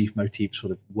kind of leaf motif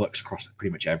sort of works across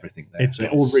pretty much everything there.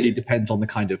 It all really depends on the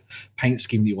kind of paint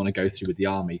scheme that you want to go through with the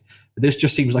army. But this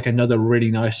just seems like another really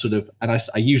nice sort of, and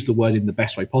I use the word in the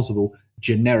best way possible,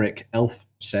 generic elf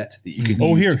set that you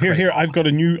can here I've got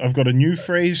a new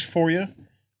phrase for you.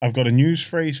 I've got a new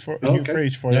phrase for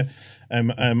you.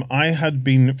 I had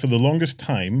been for the longest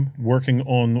time working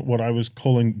on what I was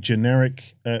calling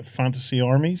generic fantasy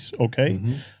armies.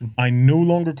 I no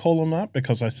longer call them that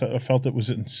because I felt it was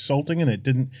insulting and it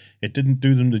didn't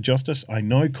do them the justice. I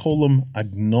now call them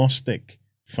agnostic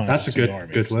fantasy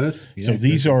armies. That's a good word. Yeah, so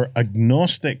these are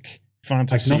agnostic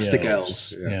fantasy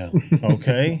elves. Yeah.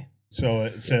 Okay. So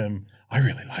it's I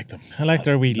really like them. I like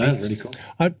their wee leaves. Really cool.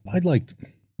 I'd like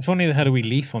If only they had a wee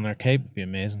leaf on their cape, it'd be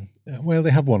amazing. Well,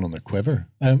 they have one on their quiver.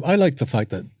 I like the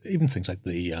fact that even things like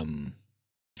the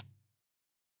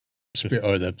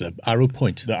the arrow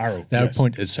point. The arrow. The arrow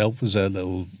point itself is a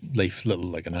little leaf,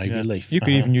 like an ivy leaf. You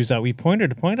could even use that wee pointer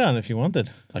to point at if you wanted.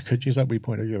 I could use that wee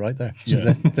pointer. You're right there. So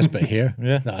this bit here,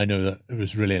 that I know that it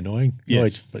was really annoying. Yes.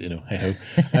 Right, but hey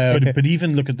ho. But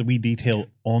even look at the wee detail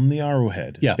on the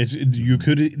arrowhead. Yeah. You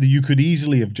could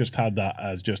easily have just had that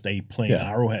as just a plain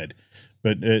arrowhead.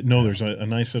 But no, there's a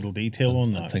nice little detail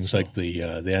on that. Things like the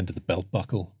end of the belt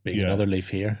buckle being another leaf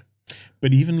here.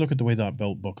 But even look at the way that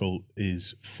belt buckle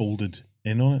is folded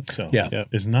in on itself. Yeah.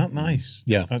 Isn't that nice?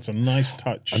 Yeah. That's a nice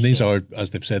touch. And these are,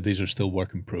 as they've said, these are still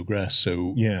work in progress.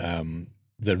 So these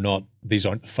aren't the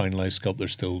finalized sculpt.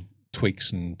 There's still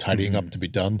tweaks and tidying up to be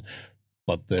done.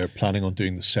 But they're planning on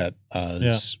doing the set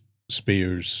as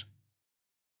spears,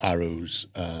 arrows,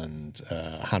 and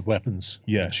hand weapons.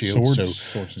 Yeah, and shields.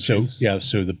 Swords and shields.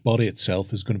 So the body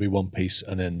itself is going to be one piece,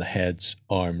 and then the heads,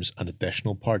 arms, and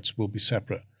additional parts will be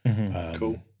separate.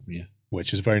 Cool. Yeah.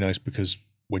 Which is very nice because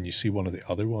when you see one of the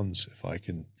other ones, if I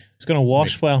can... It's going to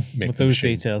wash well make with the those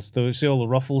machine. details. So see all the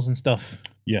ruffles and stuff.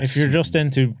 Yes. If you're just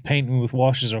into painting with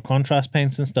washes or contrast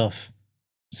paints and stuff,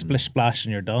 splish splash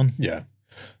and you're done. Yeah.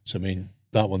 So, I mean,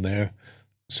 that one there.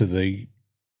 So the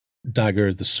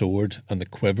dagger, the sword, and the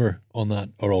quiver on that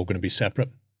are all going to be separate.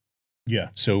 Yeah.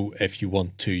 So if you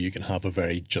want to, you can have a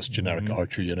very just generic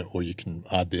archer unit, or you can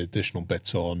add the additional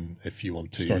bits on if you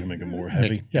want to. Start to make it more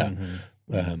heavy.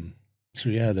 So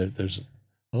yeah, there's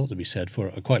a lot to be said for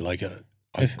it. I quite like it.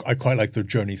 I quite like their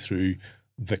journey through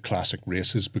the classic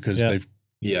races because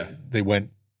they went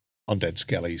Undead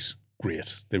Skellies.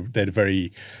 Great. They had a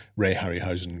very Ray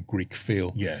Harryhausen Greek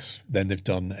feel. Yes. Then they've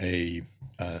done a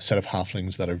set of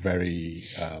halflings that are very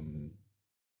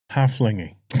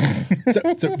halflingy.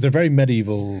 they're very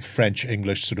medieval French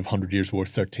English, sort of 100 Years War,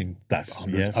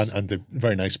 1300, yes. and the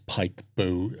very nice pike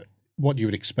bow. What you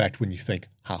would expect when you think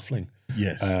halfling.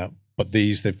 Yes. But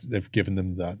these they've given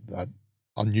them that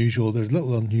unusual. There's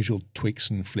little unusual tweaks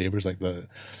and flavors, like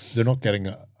they're not getting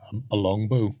a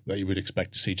longbow that you would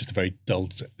expect to see. Just a very dull.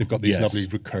 They've got these lovely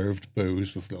recurved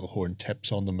bows with little horn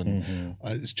tips on them, and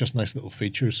it's just nice little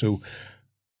features. So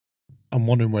I'm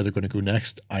wondering where they're going to go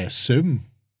next. I assume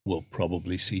we'll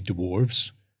probably see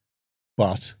dwarves,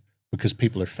 but because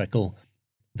people are fickle,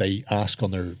 they ask on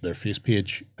their face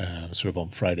page, sort of on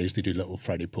Fridays, they do little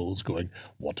Friday polls going,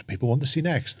 what do people want to see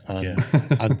next?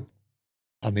 And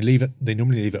and they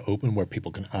normally leave it open where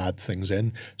people can add things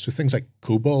in. So things like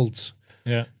kobolds,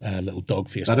 little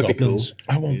dog-faced goblins.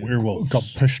 Cool. I want werewolves. Got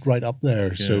pushed right up there.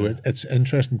 Yeah. So it's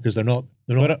interesting because they're not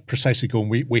precisely going,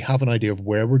 we have an idea of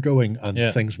where we're going and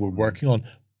things we're working on,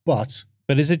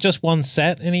 But is it just one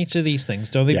set in each of these things?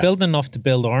 Do they build enough to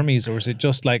build armies, or is it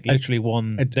just like literally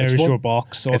one? There's your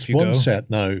box. Off you go. It's one set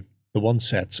now. The one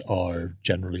sets are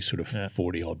generally sort of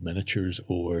 40 odd miniatures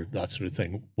or that sort of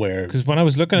thing. Where because when I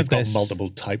was looking at this, got multiple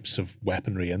types of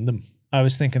weaponry in them. I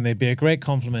was thinking they'd be a great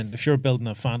complement if you're building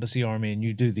a fantasy army and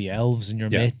you do the elves and your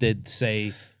mate did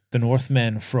say the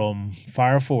Northmen from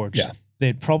Fireforge. Yeah.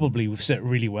 They'd probably sit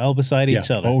really well beside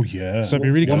each other. Oh yeah. So it'd be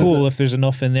really cool if there's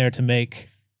enough in there to make.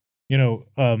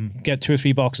 Get 2 or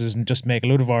 3 boxes and just make a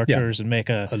load of archers and make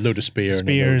a load of spears and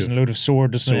a load of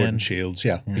sword and shields.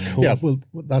 Yeah, cool. Yeah. Well,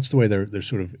 that's the way they're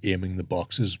sort of aiming the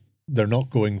boxes. They're not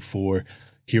going for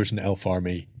here's an elf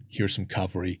army, here's some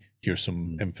cavalry, here's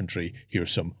some infantry,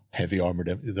 here's some heavy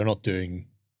armored. They're not doing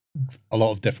a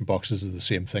lot of different boxes of the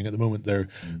same thing at the moment. They're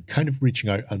kind of reaching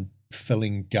out and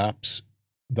filling gaps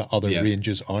that other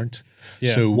ranges aren't.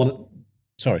 Yeah. So,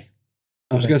 sorry.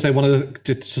 I was going to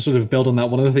say to sort of build on that,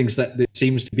 one of the things that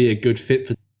seems to be a good fit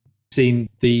for seeing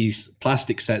these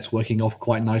plastic sets working off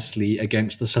quite nicely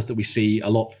against the stuff that we see a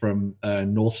lot from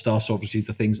North Star. So obviously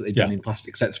the things that they've done in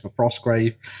plastic sets for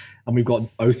Frostgrave, and we've got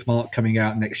Oathmark coming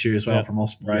out next year as well from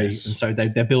Osprey. Yes. And so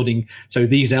they're building. So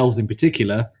these elves in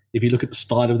particular, if you look at the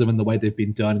style of them and the way they've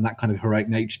been done and that kind of heroic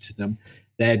nature to them,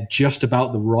 they're just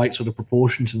about the right sort of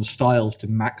proportions and styles to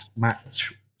match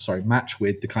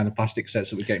with the kind of plastic sets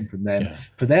that we're getting from them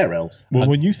for their elves. Well,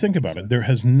 when you think about it, there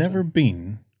has never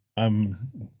been,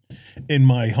 in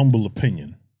my humble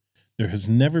opinion, there has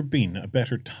never been a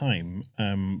better time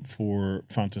for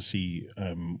fantasy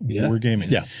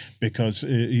wargaming. Yeah. Because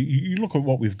you look at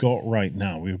what we've got right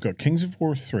now. We've got Kings of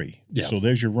War 3. Yeah. So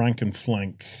there's your rank and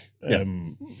flank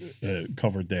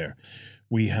covered there.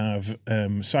 We have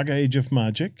Saga Age of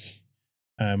Magic,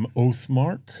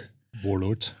 Oathmark,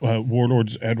 Warlords,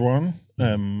 Edwan,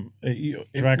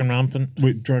 Dragon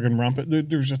Rampant. Dragon Rampant.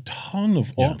 There's a ton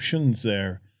of options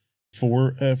there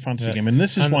for fantasy game, and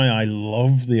this is why I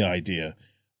love the idea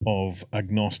of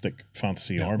agnostic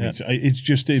fantasy armies. It's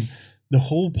just the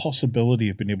whole possibility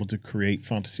of being able to create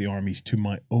fantasy armies to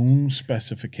my own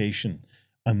specification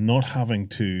and not having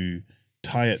to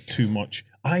tie it too much.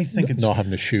 I think it's not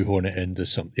having to shoehorn it into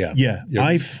something. Yeah. Yeah.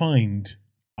 I find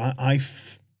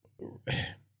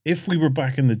if we were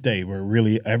back in the day where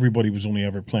really everybody was only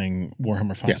ever playing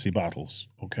Warhammer Fantasy Battles,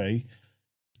 okay,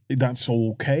 that's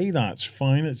okay, that's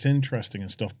fine, it's interesting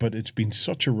and stuff, but it's been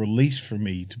such a release for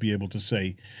me to be able to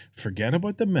say, forget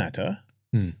about the meta,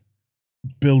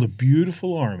 build a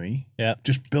beautiful army,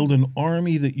 just build an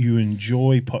army that you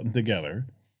enjoy putting together,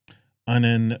 and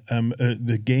then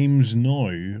the games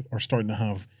now are starting to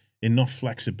have enough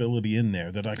flexibility in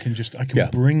there that I can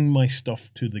bring my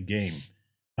stuff to the game.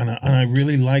 And I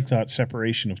really like that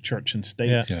separation of church and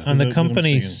state. Yeah. And the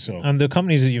companies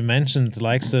that you mentioned, the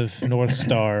likes of North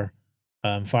Star,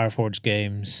 Fireforge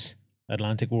Games,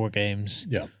 Atlantic War Games,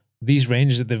 these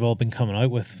ranges that they've all been coming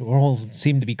out with all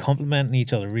seem to be complementing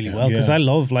each other really well. Because I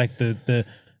love like the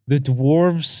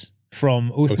dwarves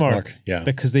from Oathmark,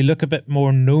 because they look a bit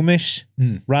more gnomish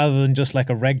rather than just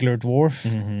like a regular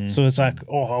dwarf. So it's like,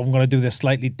 I'm going to do this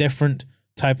slightly different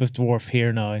type of dwarf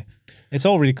here now. It's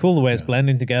all really cool the way it's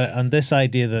blending together, and this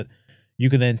idea that you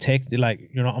can then take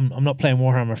I'm not playing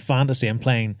Warhammer Fantasy, I'm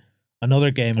playing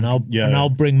another game, and I'll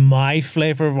bring my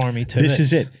flavor of army to this.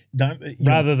 Is it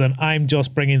rather than I'm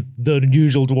just bringing the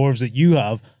usual dwarves that you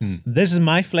have. This is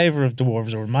my flavor of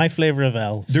dwarves or my flavor of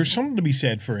elves. There's something to be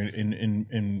said for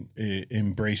in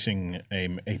embracing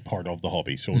a part of the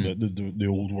hobby. So the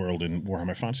old world in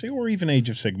Warhammer Fantasy, or even Age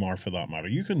of Sigmar for that matter,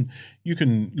 you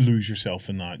can lose yourself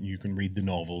in that, and you can read the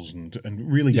novels and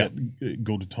really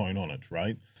go to town on it,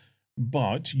 right?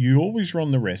 But you always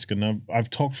run the risk, and I've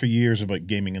talked for years about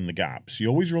gaming in the gaps. You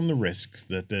always run the risk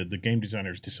that the game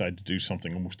designers decide to do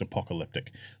something almost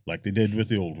apocalyptic, like they did with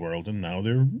the old world, and now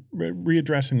they're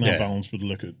readdressing that balance with a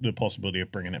look at the possibility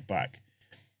of bringing it back.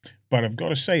 But I've got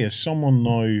to say, as someone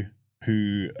now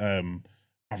who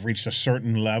I've reached a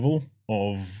certain level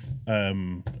of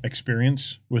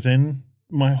experience within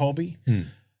my hobby,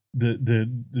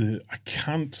 I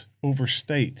can't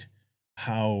overstate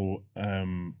how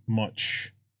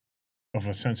much of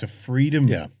a sense of freedom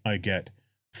I get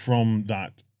from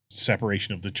that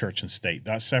separation of the church and state,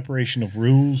 that separation of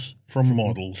rules from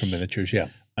models, from miniatures.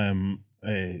 I'm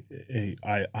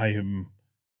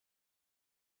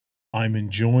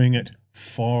enjoying it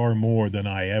far more than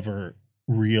I ever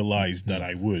realized that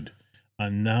I would,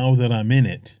 and now that I'm in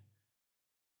it,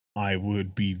 I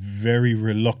would be very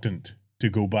reluctant to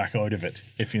go back out of it,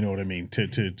 if you know what I mean,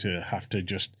 to have to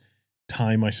just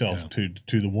tie myself to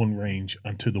the one range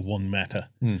and to the one meta.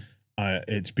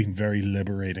 It's been very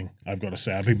liberating, I've got to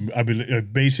say. I've been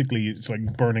basically, it's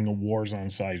like burning a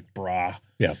Warzone sized bra.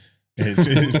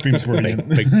 It's been brilliant.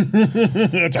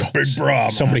 That's a big bra.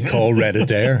 Somebody call Reddit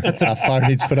there. Fire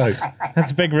needs put out.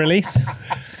 That's a big release.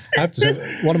 I have to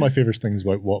say, one of my favorite things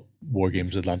about what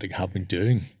Wargames Atlantic have been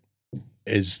doing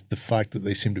is the fact that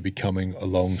they seem to be coming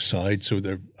alongside. So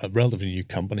they're a relatively new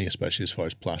company, especially as far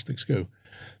as plastics go.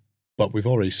 But we've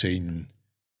already seen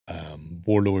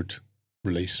Warlord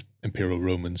release Imperial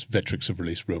Romans, Victrix have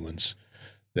released Romans,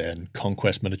 then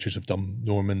Conquest Miniatures have done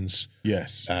Normans.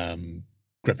 Yes.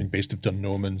 Gripping Beast have done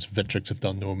Normans, Victrix have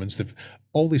done Normans.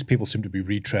 All these people seem to be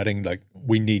retreading, like,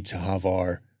 we need to have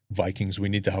our Vikings, we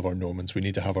need to have our Normans, we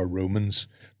need to have our Romans,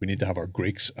 we need to have our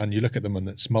Greeks. And you look at them and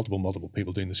it's multiple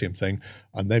people doing the same thing.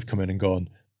 And they've come in and gone,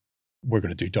 we're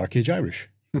going to do Dark Age Irish.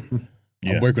 And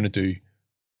we're going to do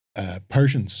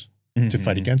Persians to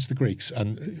fight against the Greeks.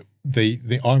 And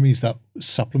the armies that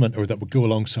supplement or that would go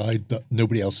alongside that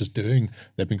nobody else is doing,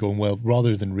 they've been going, well,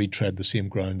 rather than retread the same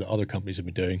ground that other companies have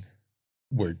been doing,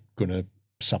 we're going to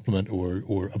supplement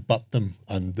or abut them.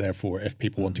 And therefore, if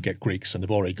people want to get Greeks and they've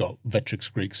already got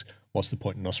Victrix Greeks, what's the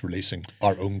point in us releasing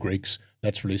our own Greeks?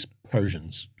 Let's release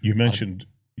Persians. You mentioned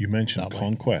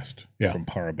Conquest from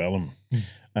Parabellum.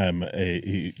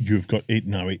 You've got it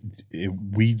now.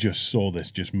 We just saw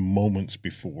this just moments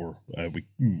before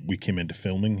we came into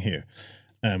filming here,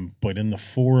 but in the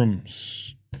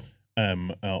forums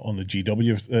on the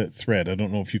GW thread, I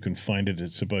don't know if you can find it.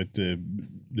 It's about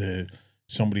the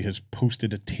somebody has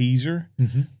posted a teaser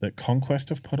that Conquest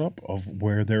have put up of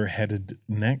where they're headed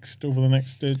next over the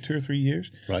next 2 or 3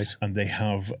 years. Right, and they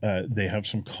have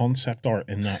some concept art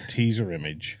in that teaser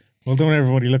image. Well, don't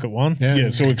everybody look at once?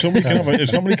 Yeah. So if somebody can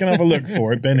have a look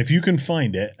for it, Ben, if you can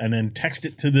find it and then text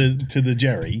it to the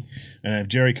Gerry, and if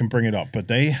Gerry can bring it up. But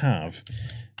they have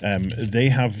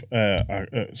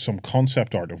some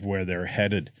concept art of where they're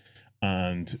headed,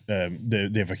 and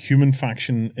they have a human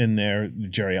faction in there.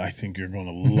 Gerry, I think you're going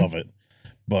to love it.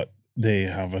 But they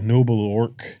have a noble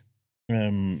orc, that'd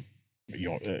in be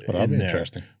there,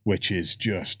 interesting. which is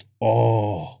just,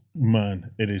 oh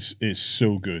man, it is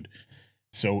so good.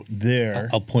 So there,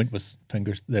 I'll point with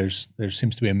fingers. There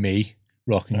seems to be a me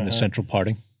rocking the central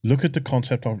parting. look at the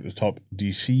concept art at the top. Do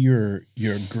you see your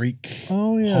Greek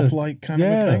yeah. hoplite kind of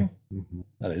a thing?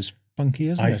 That is funky,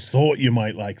 isn't I it? thought you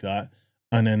might like that.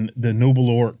 And then the noble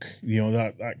orc,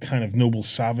 that kind of noble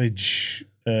savage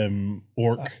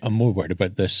orc. I'm more worried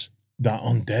about this. That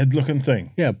undead looking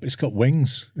thing. Yeah, but it's got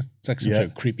wings. It's like some sort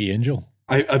of creepy angel.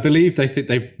 I believe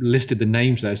they've listed the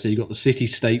names there. So you've got the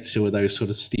city-states, who are those sort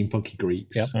of steampunky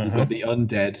Greeks. Yep. You've got the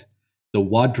undead, the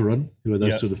Wadrun, who are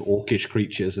those sort of orcish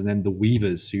creatures, and then the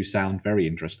Weavers, who sound very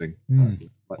interesting.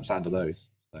 Like the sound of those.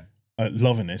 So.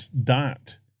 Loving this.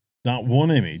 That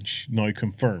one image now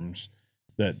confirms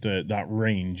that that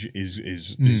range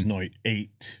is now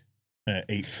eight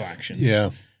factions.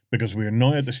 Yeah. Because we are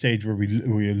now at the stage where we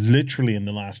are literally in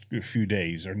the last few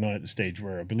days are now at the stage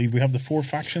where I believe we have the 4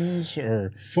 factions,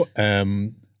 or I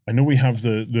know we have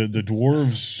the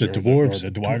dwarves. The dwarves, the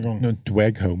Dwagon. No,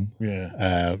 Dweghome.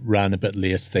 Yeah. Ran a bit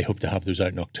late. They hope to have those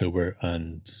out in October,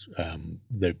 and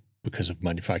they, because of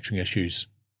manufacturing issues,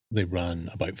 they ran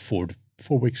about 4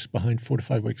 weeks behind, 4 to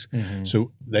 5 weeks.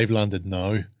 So they've landed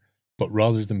now, but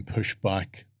rather than push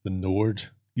back the Nord,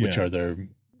 which are their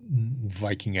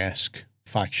Viking-esque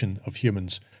faction of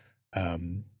humans,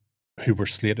 who were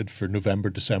slated for November,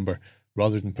 December,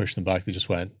 rather than push them back, they just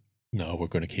went, no, we're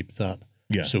going to keep that.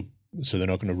 Yeah. So they're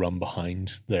not going to run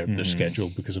behind their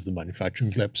schedule because of the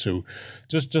manufacturing clip. So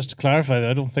just to clarify,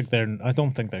 I don't think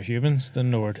they're humans, the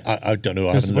Nord. I don't know.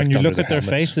 Because when you look at their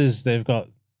helmets. faces, they've got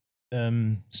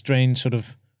strange sort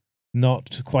of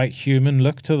not quite human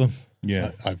look to them.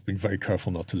 Yeah. I've been very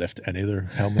careful not to lift any of their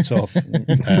helmets off,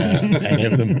 any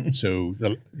of them. So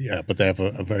but they have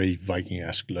a very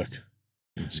Viking-esque look.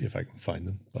 Let's see if I can find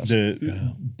them.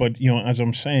 But as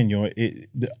I'm saying,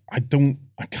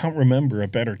 I can't remember a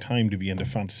better time to be into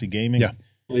fantasy gaming. Yeah.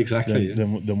 Exactly.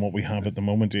 Than what we have at the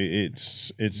moment.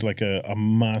 It's like a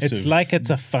massive. It's like it's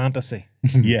a fantasy.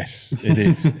 Yes, it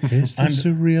is. Is this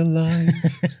a real life?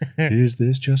 Is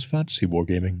this just fantasy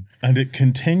wargaming? And it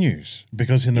continues,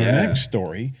 because in our next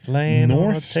story, Playing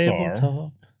North Star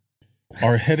Tabletop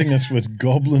are hitting us with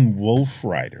Goblin Wolf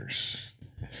Riders.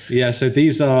 Yeah, so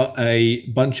these are a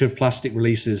bunch of plastic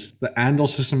releases and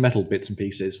also some metal bits and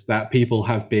pieces that people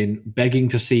have been begging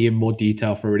to see in more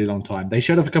detail for a really long time. They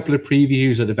showed off a couple of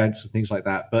previews at events and things like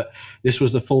that, but this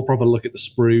was the full proper look at the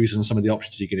sprues and some of the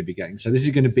options you're going to be getting. So this is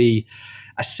going to be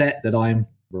a set that I'm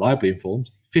reliably informed,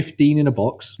 15 in a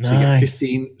box. So you get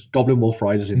 15 Goblin Wolf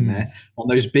Riders in there on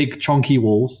those big chunky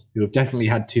walls who have definitely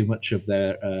had too much of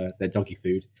their doggy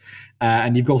food.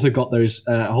 And you've also got those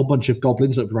a whole bunch of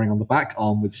goblins that are running on the back,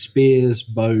 armed with spears,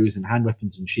 bows, and hand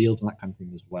weapons and shields and that kind of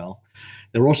thing as well.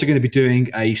 They're also going to be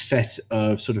doing a set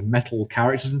of sort of metal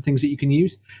characters and things that you can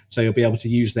use. So you'll be able to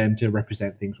use them to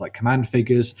represent things like command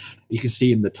figures. You can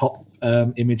see in the top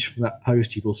image from that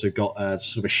post, you've also got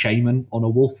sort of a shaman on a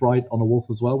wolf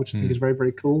as well, which I think is very,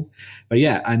 very cool. But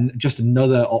yeah, and just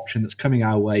another option that's coming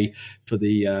our way for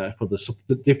the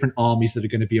different armies that are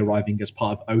going to be arriving as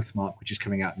part of Oathmark, which is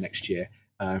coming out next year.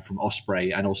 From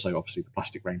Osprey, and also obviously the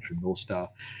plastic range from North Star.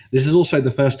 This is also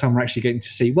the first time we're actually getting to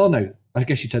see, well, no, I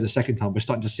guess you'd say the second time, we're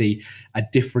starting to see a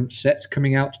different set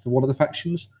coming out for one of the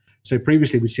factions. So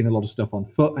previously we'd seen a lot of stuff on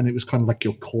foot, and it was kind of like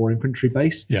your core infantry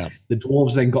base. Yeah. The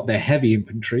dwarves then got their heavy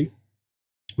infantry,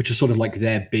 which is sort of like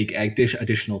their big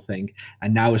additional thing.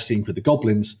 And now we're seeing for the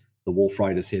goblins, the Wolf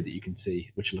Riders here that you can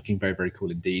see, which are looking very, very cool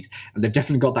indeed. And they've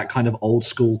definitely got that kind of old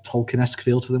school Tolkien-esque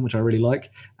feel to them, which I really like.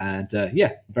 And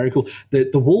yeah, very cool. The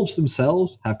wolves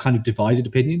themselves have kind of divided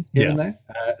opinion here and there.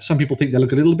 Some people think they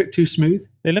look a little bit too smooth.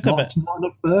 They look not a bit. Not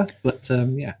enough fur, but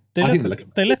yeah.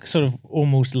 They look sort of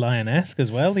almost lion-esque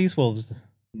as well, these wolves.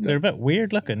 They're a bit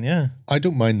weird looking, yeah. I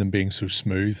don't mind them being so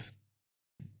smooth,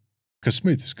 because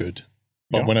smooth is good.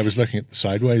 But when I was looking at the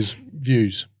sideways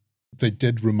views, they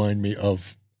did remind me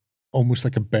of almost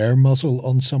like a bear muzzle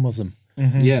on some of them.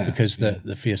 Mm-hmm. Yeah. Because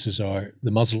the faces are,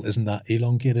 the muzzle isn't that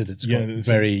elongated. It's got a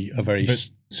very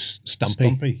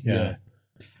stumpy. Yeah.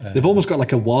 They've almost got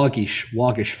like a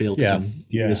wargish feel to them.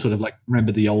 Yeah. You're sort of like,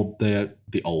 remember the old, the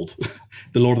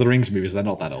Lord of the Rings movies. They're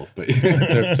not that old, but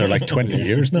they're like 20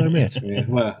 years now, mate. Yeah.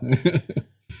 Well,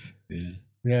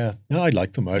 yeah. No, I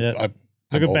like them.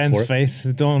 Look at Ben's face.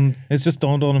 It's just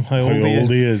dawned on him how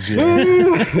old he is.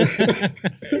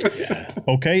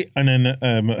 Okay, and then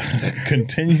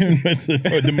continuing with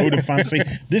the mode of fantasy.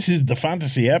 This is the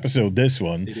fantasy episode, this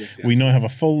one. We now have a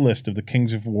full list of the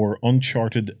Kings of War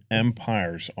Uncharted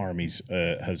Empires armies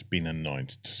has been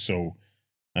announced. So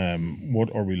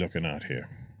What are we looking at here?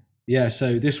 Yeah,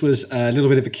 so this was a little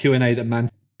bit of a Q&A that Man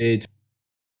did,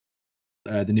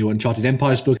 the new Uncharted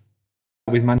Empires book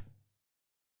with Man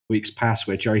weeks past,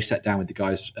 where Gerry sat down with the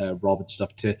guys, Rob and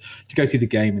stuff, to go through the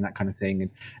game and that kind of thing. And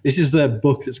this is the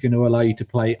book that's going to allow you to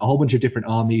play a whole bunch of different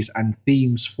armies and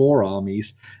themes for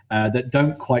armies that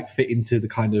don't quite fit into the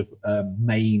kind of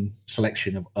main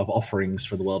selection of offerings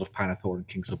for the world of Panathor and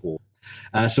Kings of War.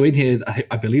 So in here,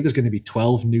 I believe there's going to be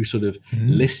 12 new sort of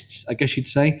lists, I guess you'd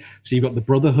say. So you've got the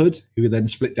Brotherhood, who are then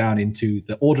split down into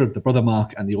the Order of the Brother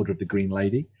Mark and the Order of the Green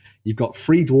Lady. You've got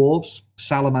Free Dwarves,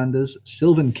 Salamanders,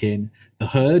 Sylvan Kin, the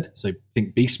Herd, so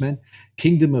think Beastmen,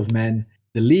 Kingdom of Men,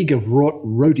 the League of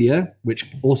Rhodia, which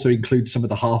also includes some of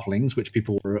the Halflings, which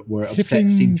people were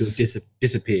upset seem to have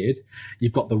disappeared.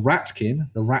 You've got the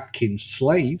Ratkin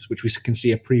Slaves, which we can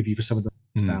see a preview for some of the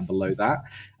down below that,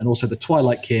 and also the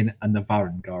Twilight Kin and the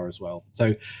Varangar as well.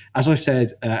 So, as I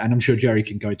said, and I'm sure Gerry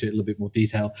can go into it in a little bit more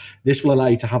detail, this will allow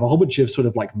you to have a whole bunch of sort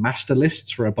of like master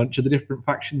lists for a bunch of the different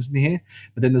factions in here,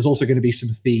 but then there's also going to be some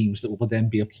themes that will then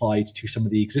be applied to some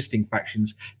of the existing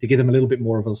factions to give them a little bit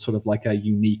more of a sort of like a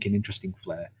unique and interesting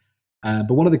flair.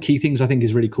 But one of the key things I think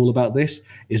is really cool about this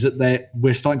is that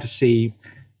we're starting to see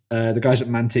the guys at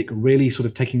Mantic really sort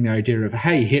of taking the idea of,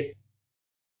 hey, here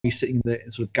sitting there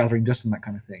sort of gathering dust and that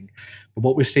kind of thing. But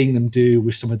what we're seeing them do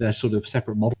with some of their sort of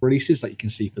separate model releases, like you can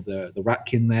see for the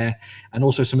Ratkin there, and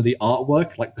also some of the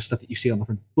artwork, like the stuff that you see on the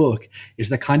front book, is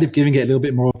they're kind of giving it a little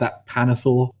bit more of that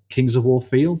Panathor Kings of War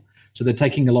feel. So they're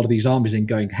taking a lot of these armies and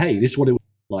going, hey, this is what it would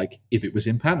look like if it was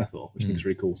in Panathor, which I think is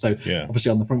really cool. So obviously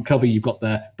on the front cover, you've got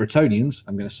the Bretonnians,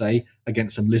 I'm going to say,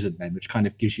 against some lizard men, which kind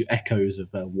of gives you echoes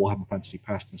of Warhammer Fantasy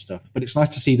Past and stuff. But it's nice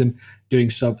to see them doing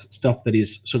stuff that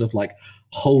is sort of like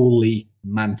wholly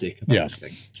Mantic about this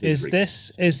thing.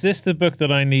 Is this the book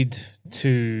that I need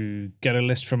to get a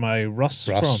list for my Russ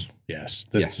from? Yes.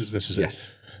 This is it.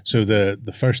 So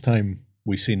the first time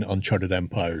we seen Uncharted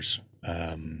Empires,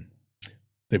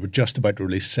 they were just about to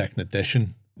release second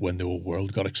edition when the whole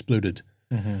world got exploded.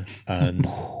 And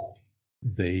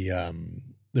there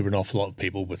were an awful lot of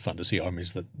people with fantasy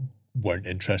armies that weren't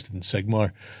interested in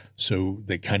Sigmar, so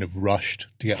they kind of rushed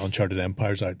to get Uncharted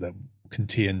Empires out that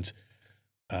contained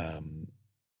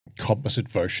composite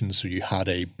versions. So you had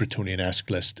a Bretonnian-esque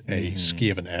list, a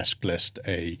Skaven-esque list,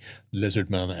 a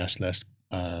Lizardman-esque list,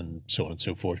 and so on and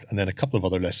so forth. And then a couple of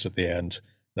other lists at the end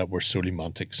that were solely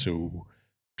Mantic, so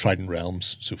Trident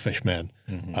Realms, so Fishmen,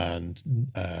 and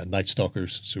Night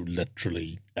Stalkers, so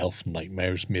literally elf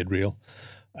nightmares made real.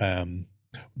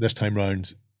 This time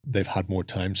round, they've had more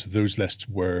time, so those lists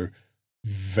were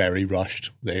very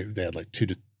rushed. They had like two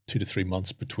to 3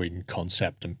 months between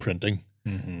concept and printing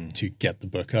to get the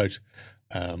book out.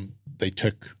 They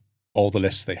took all the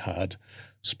lists they had,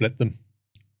 split them.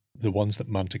 The ones that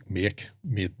Mantic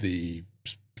made the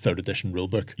third edition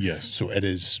rulebook. Yes. So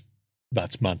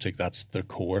that's Mantic, that's their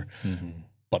core.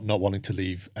 But not wanting to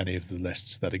leave any of the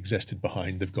lists that existed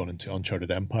behind, they've gone into Uncharted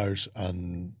Empires,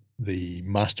 and the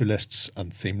master lists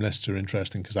and theme lists are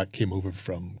interesting because that came over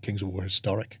from Kings of War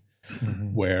Historic,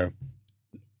 where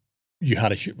you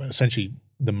had essentially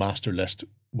the master list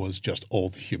was just all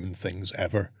the human things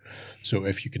ever. So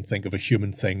if you can think of a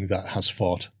human thing that has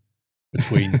fought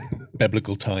between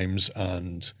biblical times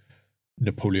and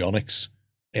Napoleonics,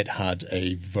 it had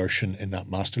a version in that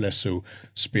master list. So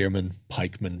spearmen,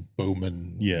 pikemen,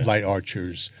 bowmen, light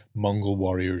archers, Mongol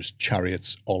warriors,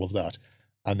 chariots, all of that.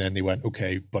 And then they went,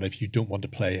 okay, but if you don't want to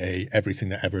play a everything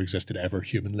that ever existed ever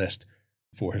human list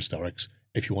for historics,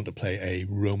 if you want to play a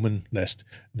Roman list,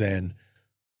 then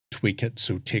tweak it.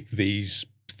 So take these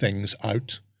things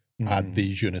out, add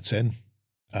these units in.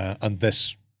 And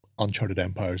this Uncharted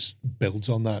Empires builds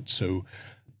on that. So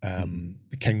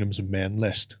the Kingdoms of Men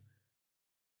list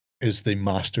is the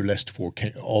master list for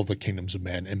all the Kingdoms of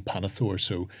Men in Panathor.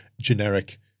 So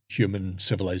generic human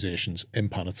civilizations in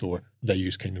Panathor, they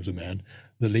use Kingdoms of Men.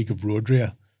 The League of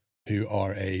Rhodia, who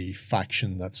are a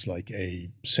faction that's like a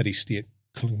city-state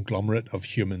conglomerate of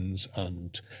humans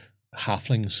and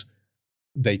halflings,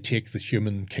 they take the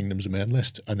human Kingdoms of Men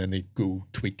list and then they go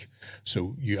tweak.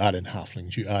 So you add in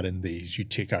halflings, you add in these, you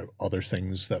take out other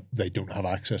things that they don't have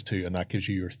access to, and that gives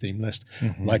you your theme list.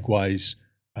 Likewise,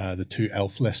 the two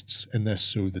elf lists in this,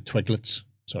 so the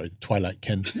the Twilight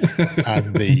Kin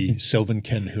and the Sylvan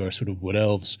Kin, who are sort of wood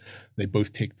elves, they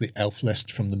both take the elf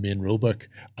list from the main rulebook,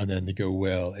 and then they go,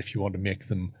 well, if you want to make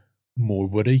them more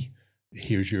woody,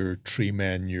 here's your tree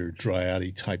men, your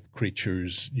dryad type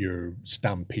creatures, your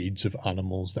stampedes of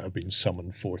animals that have been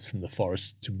summoned forth from the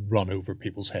forest to run over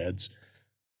people's heads,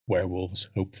 werewolves,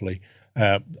 hopefully,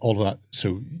 all of that.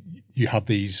 So you have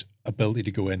these ability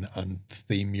to go in and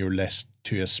theme your list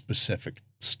to a specific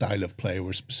style of play or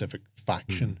a specific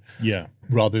faction. Yeah.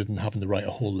 Rather than having to write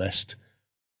a whole list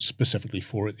specifically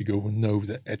for it. You go, no,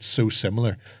 that it's so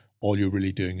similar. All you're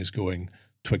really doing is going,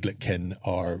 Twigletkin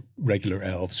are regular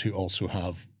elves who also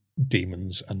have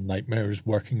demons and nightmares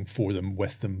working for them,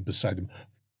 with them, beside them,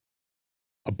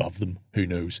 above them, who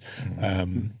knows.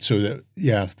 So that,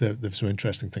 yeah, there's some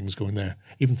interesting things going there.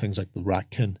 Even things like the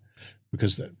Ratkin,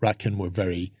 because the Ratkin were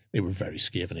very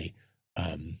scaveny.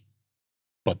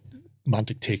 But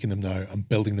Mantic taking them now and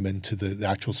building them into the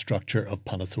actual structure of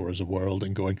Panathor as a world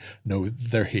and going, no,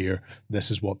 they're here.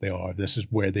 This is what they are. This is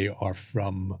where they are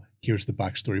from. Here's the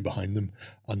backstory behind them.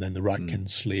 And then the Ratkin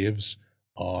slaves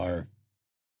are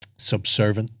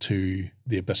subservient to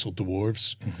the Abyssal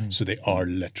Dwarves. So they are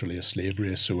literally a slave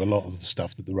race. So a lot of the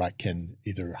stuff that the Ratkin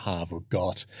either have or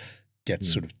got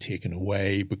gets sort of taken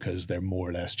away because they're more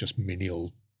or less just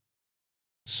menial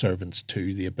servants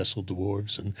to the Abyssal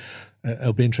Dwarves. And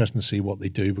it'll be interesting to see what they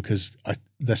do, because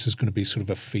this is going to be sort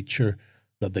of a feature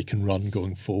that they can run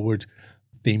going forward.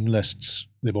 Theme lists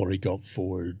they've already got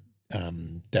for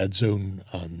Dead Zone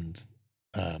and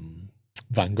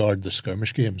Vanguard, the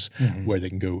skirmish games, where they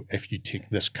can go, if you take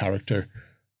this character,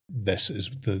 this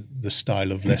is the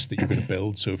style of list that you're going to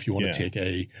build. So if you want to take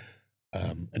a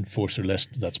enforcer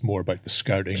list that's more about the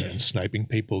scouting and sniping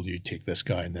people, you take this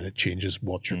guy, and then it changes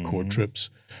what's your core troops.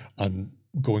 And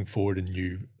going forward in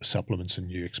new supplements and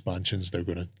new expansions, they're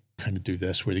going to kind of do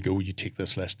this, where they go, you take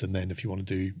this list, and then if you want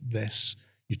to do this,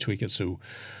 you tweak it. So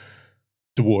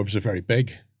dwarves are very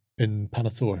big in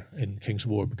Panathor, in Kings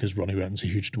of War, because Ronnie Renton's a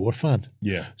huge dwarf fan.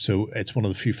 Yeah. So it's one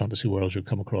of the few fantasy worlds you'll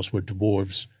come across where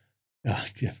dwarves,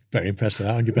 yeah, very impressed with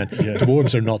that one, Ben.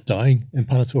 Dwarves are not dying in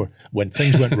Panathor. When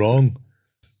things went wrong,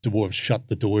 dwarves shut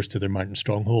the doors to their mountain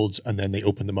strongholds, and then they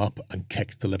opened them up and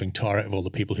kicked the living tar out of all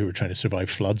the people who were trying to survive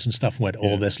floods and stuff, and went,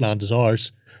 all this land is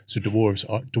ours. So dwarves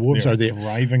are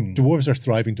thriving. Dwarves are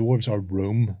thriving. Dwarves are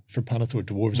Rome for Panathor.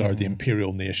 Dwarves are the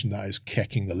imperial nation that is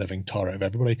kicking the living tar out of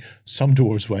everybody. Some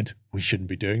dwarves went, we shouldn't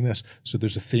be doing this. So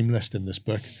there's a theme list in this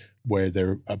book where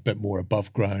they're a bit more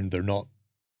above ground. They're not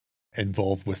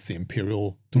involved with the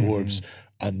imperial dwarves,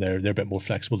 and they're a bit more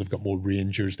flexible. They've got more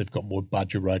rangers, they've got more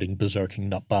badger riding,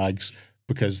 berserking nutbags,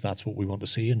 because that's what we want to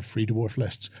see in free dwarf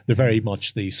lists. They're very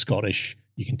much the Scottish,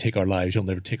 you can take our lives, you'll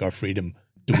never take our freedom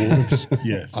dwarves.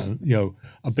 Yes. And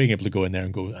and being able to go in there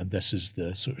and go, and this is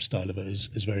the sort of style of it,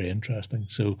 is very interesting.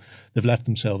 So they've left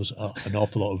themselves an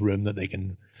awful lot of room that they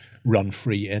can run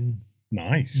free in.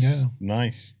 Nice. Yeah.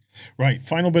 Nice. Right,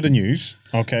 final bit of news.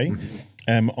 Okay.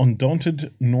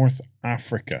 Undaunted North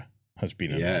Africa has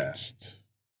been announced.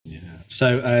 Yeah.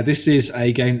 So this is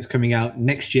a game that's coming out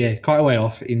next year, quite a way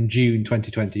off, in June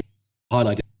 2020.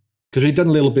 Highlighted because we've done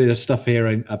a little bit of stuff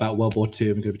here about World War II,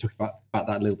 and we're going to be talking about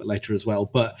that a little bit later as well.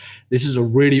 But this is a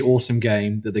really awesome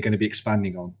game that they're going to be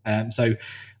expanding on. So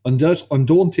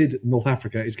Undaunted North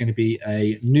Africa is going to be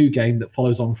a new game that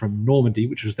follows on from Normandy,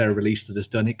 which was their release that has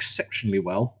done exceptionally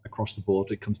well across the board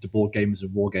when it comes to board gamers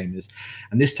and wargamers.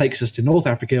 And this takes us to North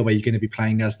Africa, where you're going to be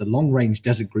playing as the long-range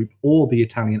desert group or the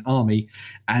Italian army.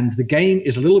 And the game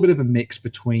is a little bit of a mix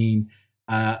between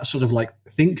sort of like,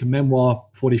 think Memoir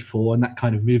 44 and that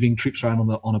kind of moving troops around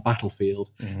on a battlefield.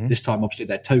 This time, obviously,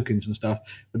 they're tokens and stuff,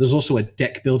 but there's also a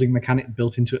deck building mechanic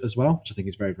built into it as well, which I think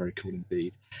is very, very cool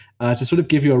indeed. To sort of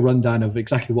give you a rundown of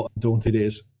exactly what Undaunted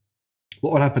is,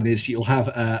 what will happen is you'll have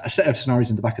a set of scenarios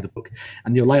in the back of the book,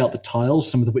 and you'll lay out the tiles,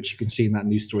 some of which you can see in that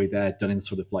news story there, done in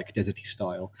sort of like deserty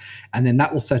style. And then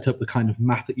that will set up the kind of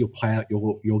map that you'll play out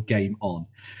your game on.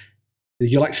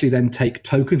 You'll actually then take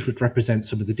tokens which represent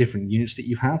some of the different units that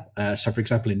you have. So, for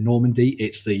example, in Normandy,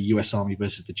 it's the US Army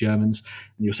versus the Germans,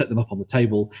 and you'll set them up on the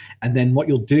table. And then what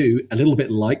you'll do, a little bit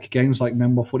like games like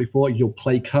Memoir 44, you'll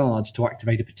play cards to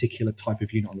activate a particular type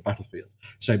of unit on the battlefield.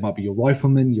 So it might be your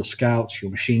riflemen, your scouts,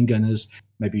 your machine gunners,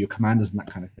 maybe your commanders and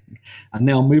that kind of thing. And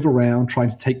they'll move around trying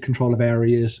to take control of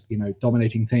areas,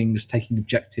 dominating things, taking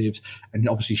objectives, and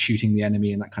obviously shooting the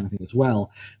enemy and that kind of thing as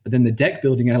well. But then the deck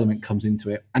building element comes into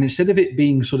it. And instead of it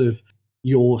being sort of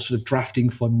you're sort of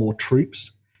drafting for more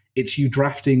troops, it's you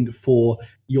drafting for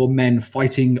your men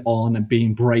fighting on and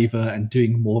being braver and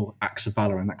doing more acts of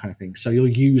valor and that kind of thing. So you'll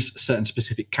use certain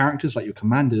specific characters like your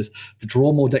commanders to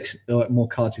draw more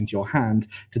cards into your hand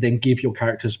to then give your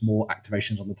characters more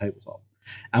activations on the tabletop.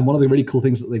 And one of the really cool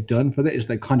things that they've done for that is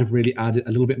they've kind of really added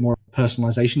a little bit more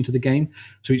personalization to the game.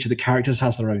 So each of the characters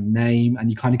has their own name, and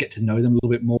you kind of get to know them a little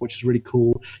bit more, which is really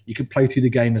cool. You can play through the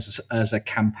game as a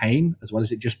campaign, as well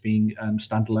as it just being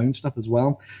standalone stuff as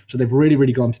well. So they've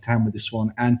really gone to town with this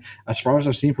one. And as far as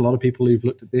I've seen from a lot of people who've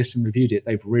looked at this and reviewed it,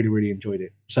 they've really enjoyed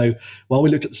it. So while we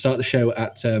looked at the start of the show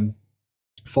at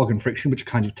Fog and Friction, which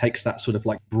kind of takes that sort of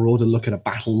like broader look at a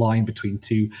battle line between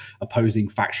two opposing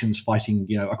factions fighting,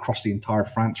 across the entire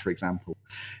France, for example.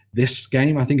 This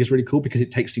game, I think, is really cool because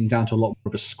it takes things down to a lot more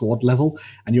of a squad level,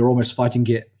 and you're almost fighting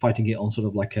it on sort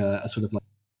of like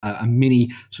a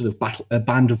mini sort of battle, a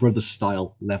Band of Brothers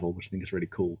style level, which I think is really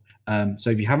cool.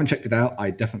 So if you haven't checked it out, I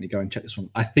definitely go and check this one.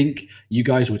 I think you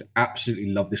guys would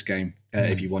absolutely love this game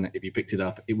if you picked it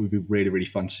up. It would be really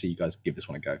fun to see you guys give this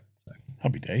one a go. So.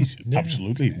 Happy days. Yeah.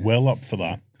 Absolutely. Well up for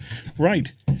that.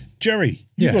 Right. Gerry,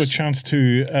 you got a chance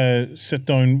to sit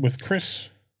down with Chris.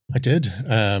 I did.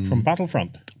 From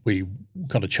Battlefront. We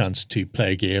got a chance to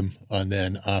play a game, and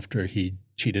then after he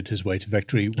cheated his way to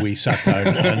victory, we sat down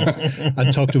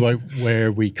and talked about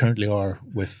where we currently are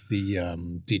with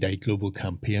the D-Day Global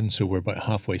campaign. So we're about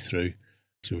halfway through.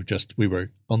 So we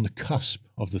were on the cusp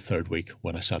of the third week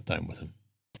when I sat down with him.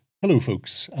 Hello,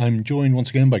 folks. I'm joined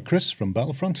once again by Chris from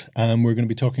Battlefront, and we're going to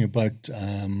be talking about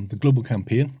the global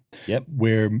campaign. Yep.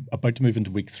 We're about to move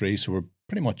into week 3, so we're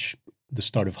pretty much the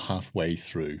start of halfway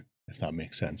through, if that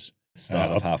makes sense.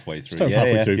 Start of halfway through. Start of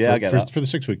halfway through I get that. For the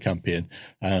 6-week campaign.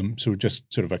 So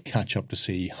just sort of a catch up to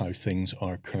see how things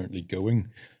are currently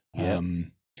going.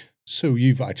 So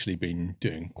you've actually been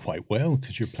doing quite well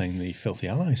because you're playing the Filthy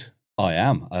Allies. I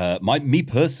am. Me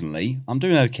personally, I'm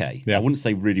doing okay. Yeah. I wouldn't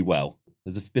say really well.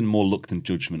 There's been more luck than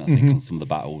judgment, I think, on some of the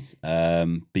battles.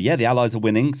 But yeah, the Allies are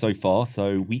winning so far.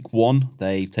 So week 1,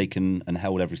 they've taken and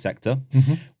held every sector.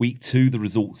 Week 2, the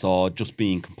results are just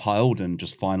being compiled and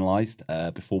just finalised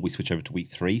before we switch over to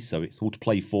week 3. So it's all to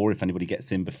play for if anybody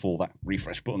gets in before that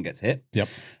refresh button gets hit. Yep.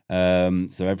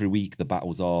 So every week, the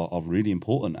battles are really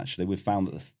important, actually. We've found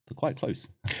that they're quite close.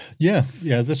 Yeah.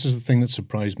 This is the thing that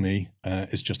surprised me,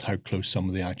 is just how close some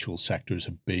of the actual sectors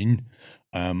have been.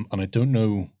 And I don't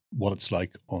know what it's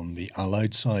like on the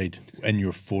Allied side in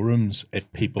your forums,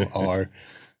 if people are,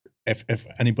 if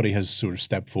anybody has sort of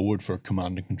stepped forward for a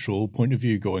command and control point of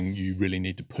view, going, you really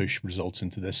need to push results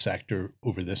into this sector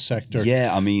over this sector.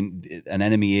 Yeah, I mean, an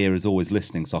enemy ear is always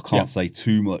listening, so I can't say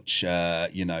too much,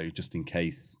 just in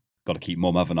case. Got to keep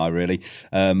mum, haven't I, really?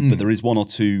 But there is one or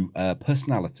two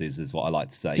personalities, is what I like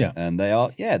to say. Yeah. And they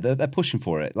are, they're pushing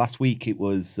for it. Last week it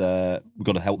was, we've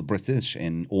got to help the British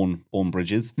in Orne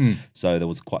Bridges. So there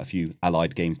was quite a few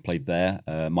Allied games played there.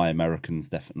 My Americans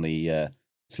definitely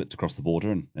slipped across the border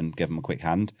and gave them a quick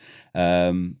hand.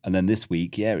 And then this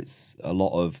week, it's a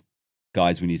lot of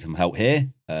guys, we need some help here.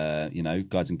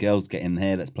 Guys and girls, get in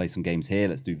here. Let's play some games here.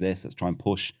 Let's do this. Let's try and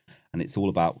push. And it's all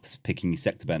about picking your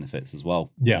sector benefits as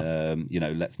well. Yeah.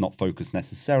 Let's not focus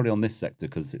necessarily on this sector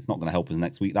because it's not going to help us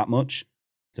next week that much.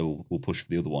 So we'll push for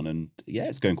the other one. And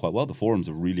it's going quite well. The forums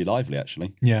are really lively,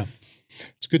 actually. Yeah.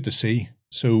 It's good to see.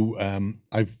 So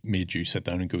I've made you sit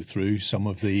down and go through some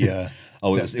of the...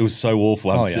 it was so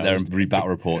awful. I had to sit there and read battle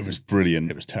reports. It was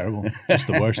brilliant. It was terrible. Just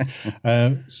the worst.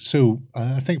 So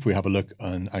I think if we have a look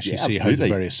and actually see how the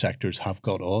various sectors have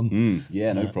got on.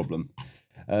 No problem.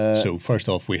 So first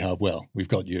off, we've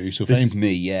got you. So this is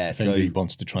me, If anybody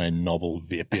wants to try and nobble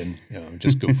vaping,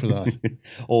 just go for that.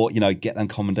 Or, get them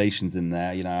commendations in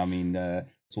there.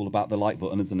 It's all about the like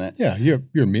button, isn't it? Yeah,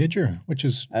 you're major, which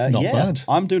is not bad.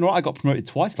 I'm doing all right. I got promoted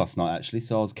twice last night, actually.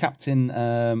 So I was captain,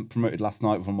 promoted last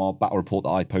night from our battle report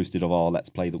that I posted of our Let's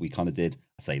Play that we kind of did.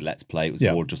 I say Let's Play. It was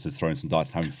more just as throwing some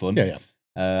dice, having fun. Yeah.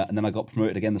 And then I got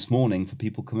promoted again this morning for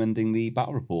people commending the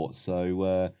battle report.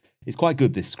 So it's quite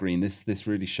good, this screen. This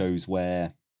really shows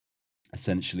where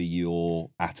essentially you're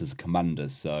at as a commander.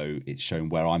 So it's showing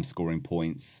where I'm scoring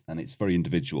points, and it's very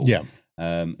individual. Yeah.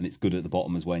 And it's good at the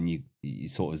bottom as when you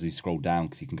sort of, as you scroll down,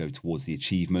 because you can go towards the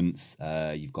achievements.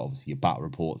 You've got obviously your battle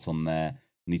reports on there,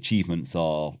 and the achievements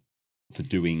are for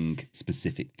doing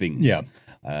specific things. Yeah.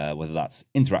 Whether that's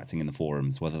interacting in the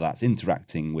forums, whether that's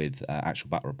interacting with actual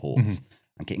battle reports.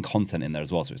 And getting content in there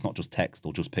as well, so it's not just text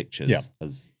or just pictures,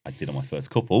 as I did on my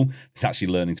first couple. It's actually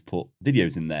learning to put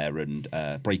videos in there and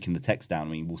breaking the text down.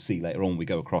 I mean, we'll see later on when we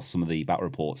go across some of the battle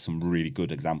reports, some really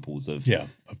good examples of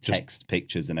text,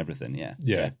 pictures, and everything.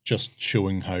 Yeah, just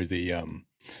showing how the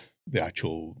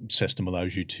actual system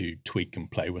allows you to tweak and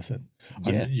play with it.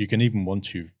 And you can even,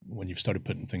 when you've started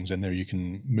putting things in there, you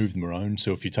can move them around.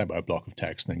 So if you type out a block of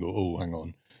text and then go, oh, hang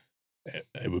on,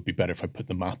 it would be better if I put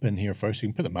the map in here first. You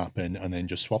can put the map in and then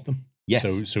just swap them.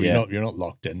 Yes. So you're not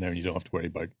locked in there, and you don't have to worry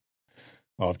about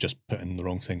oh, I've just put in the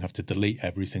wrong thing. I have to delete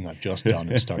everything I've just done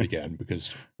and start again,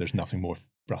 because there's nothing more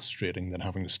frustrating than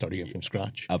having to start again from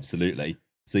scratch. Absolutely.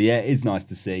 So yeah, it is nice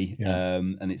to see. Yeah.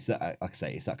 And it's that, like I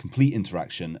say, it's that complete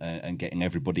interaction and getting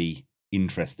everybody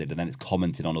interested, and then it's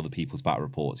commented on other people's battle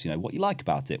reports. You know, what you like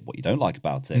about it, what you don't like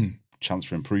about it, chance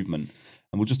for improvement.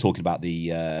 And we're just talking about the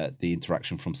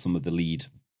interaction from some of the lead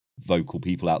vocal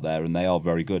people out there, and they are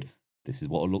very good. This is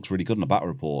what looks really good in a battle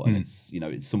report, and it's, you know,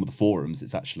 it's some of the forums.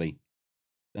 It's actually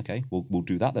okay. We'll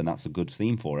do that then. That's a good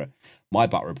theme for it. My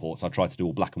battle reports, I try to do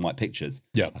all black and white pictures.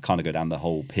 Yeah, I kind of go down the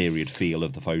whole period feel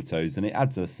of the photos, and it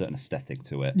adds a certain aesthetic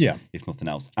to it. Yeah, if nothing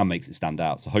else, and makes it stand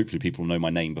out. So hopefully people know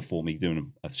my name before me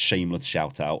doing a shameless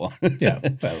shout out. Yeah,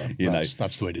 well,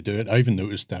 that's the way to do it. I even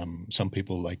noticed some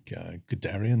people like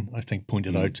Gerry, I think,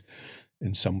 pointed out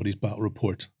in somebody's battle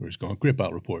report, where he's going, great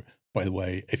battle report. By the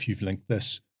way, if you've linked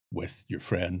this with your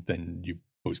friend, then you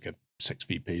always get 6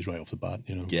 VPs right off the bat,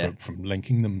 you know, from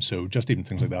linking them. So just even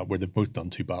things like that, where they've both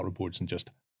done 2 battle reports and just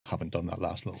haven't done that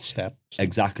last little step. So.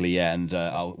 Exactly, yeah. And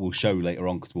we'll show later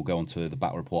on, because we'll go on to the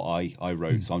battle report I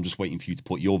wrote. So I'm just waiting for you to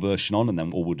put your version on, and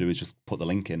then all we'll do is just put the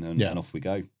link in, and off we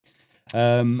go.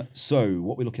 So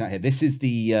what we're looking at here, this is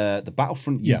the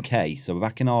Battlefront UK. So we're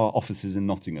back in our offices in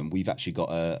Nottingham. We've actually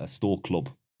got a store club.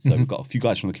 So we've got a few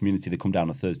guys from the community that come down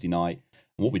on Thursday night.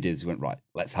 And what we did is we went, right,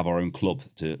 let's have our own club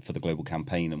for the global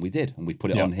campaign. And we did. And we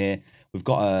put it on here. We've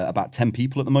got about 10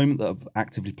 people at the moment that are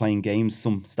actively playing games.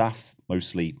 Some staffs,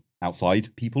 mostly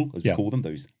outside people, as we call them,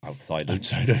 those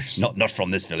outsiders. Not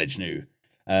from this village, no.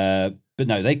 But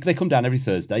no, they come down every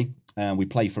Thursday, and we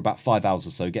play for about 5 hours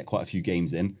or so, get quite a few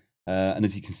games in. And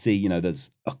as you can see, you know, there's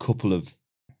a couple of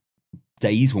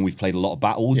days when we've played a lot of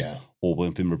battles or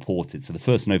we've been reported. So the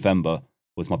 1st of November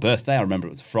was my birthday. I remember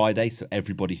it was a Friday, so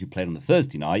everybody who played on the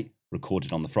Thursday night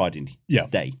recorded on the Friday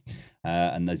day.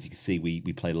 And as you can see, we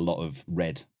played a lot of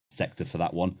red sector for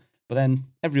that one. But then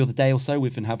every other day or so,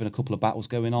 we've been having a couple of battles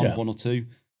going on, 1 or 2.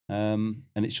 And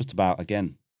it's just about,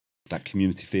 again, that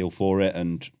community feel for it.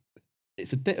 And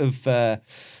it's a bit of,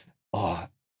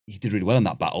 you did really well in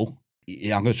that battle.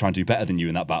 Yeah, I'm going to try and do better than you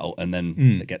in that battle. And then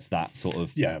it gets that sort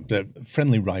of... Yeah, the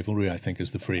friendly rivalry, I think,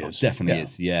 is the phrase. It definitely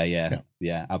is.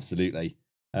 Yeah, absolutely.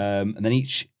 And then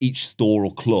each store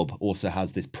or club also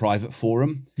has this private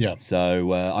forum. Yeah.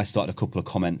 So I started a couple of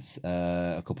comments,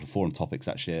 a couple of forum topics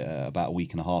actually about a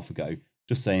week and a half ago,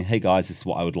 just saying, hey guys, this is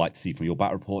what I would like to see from your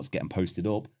battle reports, get them posted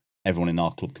up. Everyone in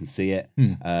our club can see it.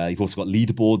 You've also got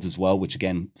leaderboards as well, which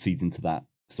again feeds into that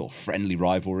sort of friendly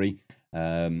rivalry.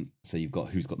 So you've got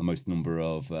who's got the most number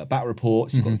of battle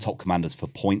reports. You've got the top commanders for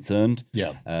points earned. Yeah.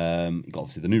 You've got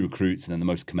obviously the new recruits, and then the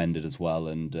most commended as well.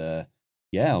 And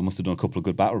I must have done a couple of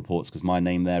good battle reports, because my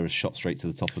name there is shot straight to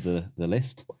the top of the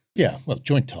list. Yeah, well,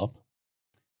 joint top.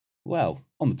 Well,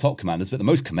 on the top commanders, but the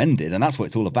most commended, and that's what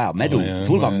it's all about. Medals. It's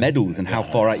all about medals and how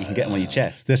far out you can get them on your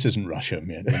chest. This isn't Russia,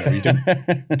 man.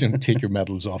 You don't take your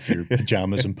medals off your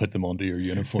pajamas and put them onto your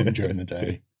uniform during the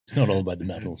day. It's not all about the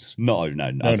medals. No,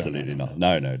 absolutely not.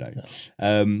 No.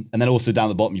 And then also down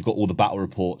the bottom, you've got all the battle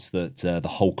reports that the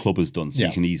whole club has done. So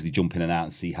you can easily jump in and out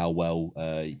and see how well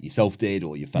yourself did,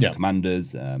 or your fellow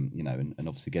commanders, and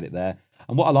obviously get it there.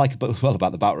 And what I like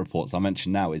about the battle reports I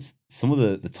mentioned now is some of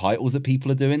the titles that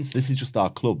people are doing. So this is just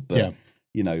our club, but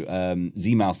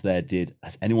Z-Mouse there did,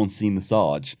 has anyone seen the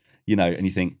Sarge? And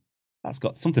you think, that's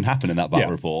got something happened in that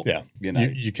battle report. Yeah.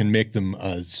 You can make them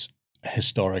as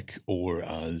historic or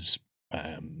as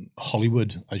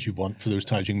Hollywood as you want for those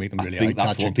titles. You can make them really eye-catching.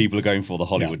 That's what people are going for, the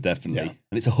Hollywood, definitely.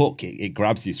 And it's a hook. It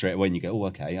grabs you straight away, and you go, oh,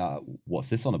 okay, what's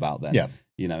this on about then? Yeah.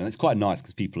 And it's quite nice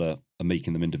because people are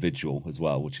making them individual as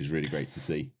well, which is really great to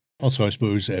see. Also, I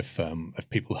suppose if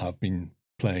people have been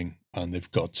playing and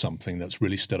they've got something that's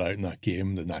really stood out in that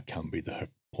game, then that can be the hook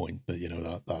point, that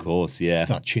that of course,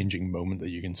 that changing moment that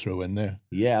you can throw in there.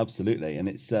 Yeah, absolutely. And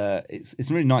it's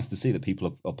really nice to see that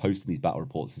people are posting these battle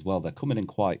reports as well. They're coming in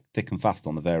quite thick and fast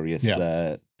on the various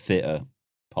theatre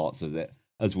parts of it,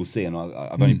 as we'll see. And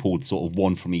I've only pulled sort of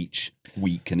one from each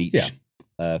week and each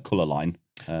colour line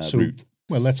route.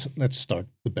 Well, let's start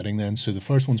the bidding then. So the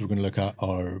first ones we're going to look at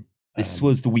are... This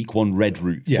was the week 1 red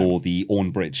route for the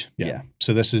Orne Bridge. Yeah.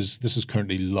 So this is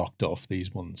currently locked off,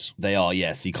 these ones. They are,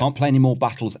 So you can't play any more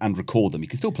battles and record them. You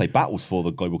can still play battles for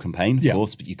the global campaign, of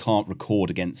course, but you can't record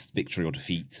against victory or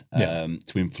defeat to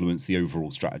influence the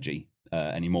overall strategy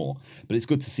anymore. But it's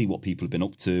good to see what people have been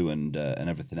up to and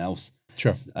everything else.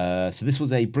 Sure. So this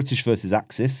was a British versus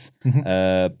Axis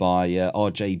by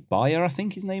R.J. Bayer, I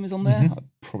think his name is on there.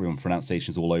 Probably on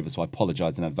pronunciations all over, so I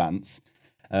apologise in advance.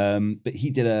 But he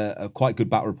did a quite good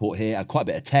battle report here, had quite a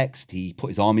bit of text. He put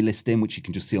his army list in, which you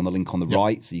can just see on the link on the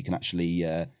right, so you can actually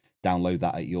download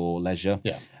that at your leisure.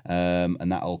 Yeah.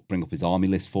 And that'll bring up his army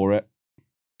list for it.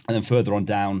 And then further on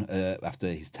down, after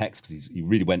his text, because he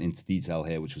really went into detail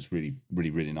here, which was really,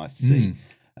 really, really nice to see.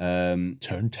 Turn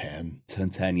 10. Turn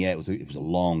 10, yeah, it was a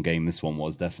long game. This one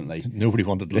was definitely. Nobody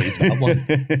wanted to leave that one.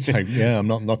 It's like, yeah, I'm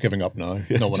not giving up now.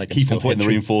 Not when I can keep still on putting the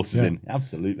hit you. reinforcers in.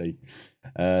 Absolutely.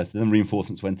 So then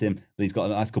reinforcements went in, but he's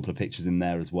got a nice couple of pictures in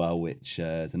there as well, which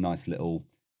is a nice little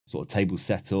sort of table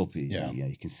setup. Yeah,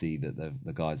 you can see that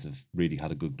the guys have really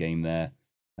had a good game there.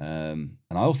 And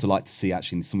I also like to see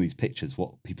actually in some of these pictures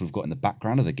what people have got in the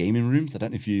background of the gaming rooms. I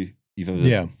don't know if you've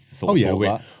ever thought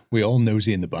that. We're all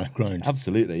nosy in the background.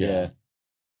 Absolutely, yeah.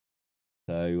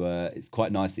 So it's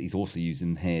quite nice that he's also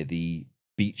using here the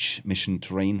beach mission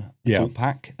terrain assault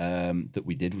pack that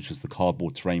we did, which was the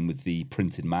cardboard terrain with the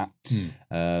printed map,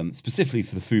 specifically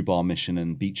for the Fubar mission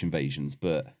and beach invasions.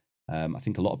 But I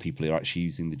think a lot of people are actually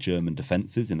using the German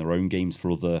defenses in their own games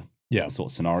for other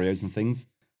sort of scenarios and things.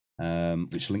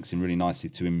 Which links in really nicely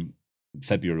to him. In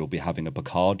February, we'll be having a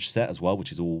Bocage set as well,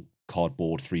 which is all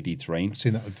cardboard 3D terrain. I've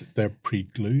seen that they're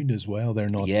pre-glued as well. They're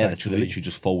not actually... they literally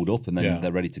just fold up and then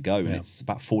they're ready to go. And it's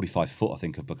about 45 foot, I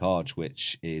think, of Bocage,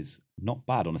 which is not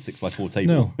bad on a 6x4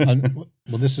 table. No, and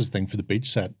well, this is the thing for the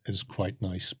beach set is quite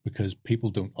nice because people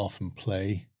don't often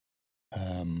play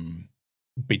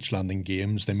beach landing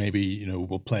games. They maybe,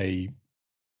 will play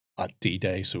at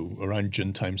D-Day. So around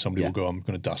June time, somebody will go, I'm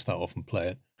going to dust that off and play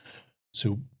it.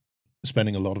 So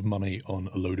spending a lot of money on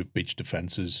a load of beach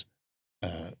defenses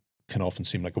can often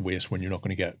seem like a waste when you're not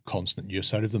going to get constant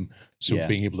use out of them. So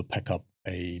being able to pick up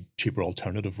a cheaper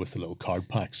alternative with the little card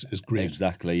packs is great.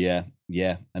 Exactly,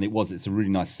 yeah. And it's a really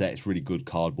nice set. It's really good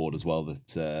cardboard as well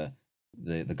that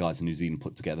the guys in New Zealand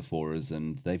put together for us,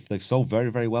 and they've sold very,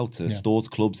 very well to stores,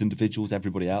 clubs, individuals,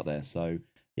 everybody out there. So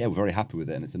yeah, we're very happy with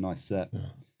it, and it's a nice set. Yeah.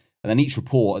 And then each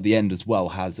report at the end as well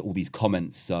has all these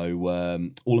comments.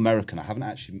 So All American, I haven't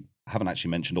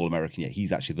actually mentioned All American yet.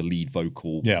 He's actually the lead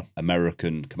vocal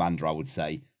American commander, I would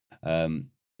say.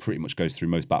 Pretty much goes through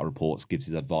most battle reports, gives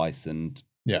his advice, and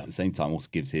at the same time also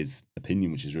gives his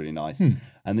opinion, which is really nice.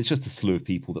 And it's just a slew of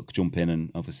people that jump in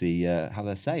and obviously have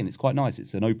their say, and it's quite nice.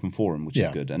 It's an open forum, which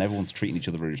is good, and everyone's treating each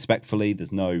other very respectfully.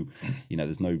 There's no,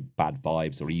 there's no bad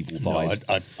vibes or evil vibes.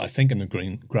 No, I think in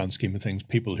the grand scheme of things,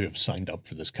 people who have signed up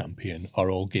for this campaign are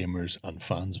all gamers and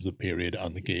fans of the period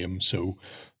and the game. So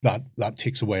that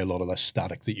takes away a lot of the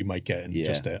static that you might get in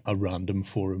just a random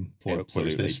forum for it.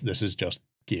 Whereas this is just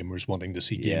gamers wanting to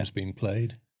see games being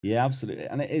played. Yeah, absolutely.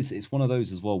 And it's one of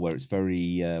those as well where it's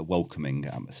very welcoming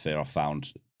atmosphere, I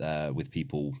found, with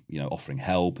people, offering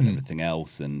help and everything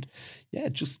else. And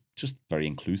just very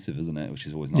inclusive, isn't it? Which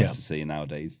is always nice to see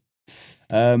nowadays.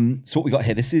 So what we got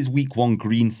here, this is week 1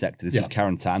 green sector. This is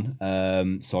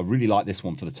Karantan. So I really like this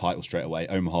one for the title straight away.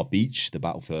 Omaha Beach, the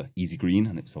battle for easy green.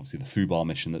 And it was obviously the Fubar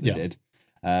mission that they did.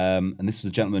 And this was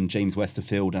a gentleman, James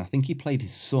Westerfield. And I think he played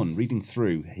his son. Reading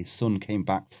through, his son came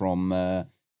back from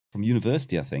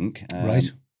university, I think.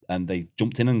 Right. And they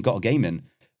jumped in and got a game in.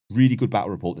 Really good battle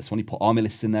report. This one, he put army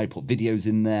lists in there, he put videos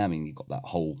in there. I mean, you got that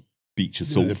whole beach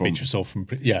assault from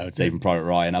Saving Private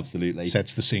Ryan, absolutely.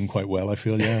 Sets the scene quite well, I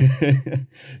feel,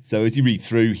 So as you read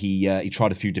through, he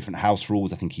tried a few different house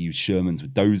rules. I think he used Shermans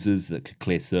with dozers that could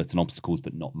clear certain obstacles,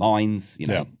 but not mines,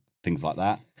 things like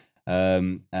that.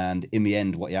 And in the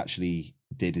end, what he actually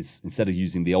did is, instead of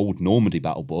using the old Normandy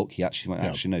battle book, he actually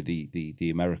went, the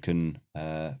American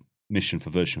mission for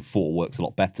version 4 works a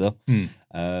lot better.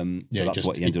 So that's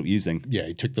what he ended up using. Yeah,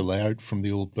 he took the layout from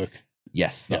the old book.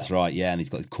 Yes, that's right. Yeah, and he's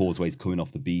got his causeways coming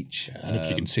off the beach. Yeah, and if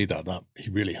you can see that he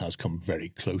really has come very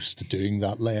close to doing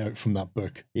that layout from that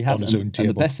book. He has on his own table.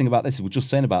 And the best thing about this is we're just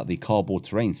saying about the cardboard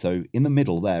terrain. So in the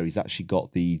middle there, he's actually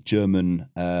got the German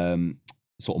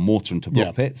sort of mortar and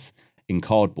rock pits in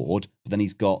cardboard, but then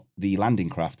he's got the landing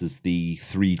craft as the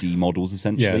 3D models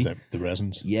essentially. Yeah, the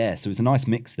resins. Yeah, so it's a nice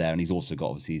mix there, and he's also got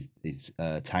obviously his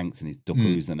tanks and his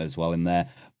Duckoos and as well in there.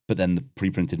 But then the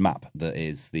pre-printed map that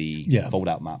is the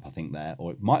fold-out map, I think there,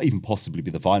 or it might even possibly be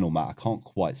the vinyl map. I can't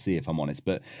quite see if I'm honest,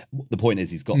 but the point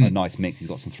is he's got a nice mix. He's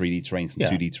got some 3D terrain, some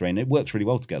 2D terrain. It works really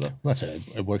well together. That's it.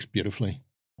 It works beautifully.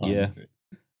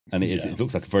 And it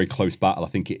looks like a very close battle. I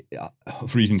think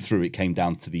reading through, it came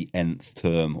down to the nth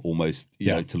term almost,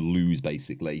 to lose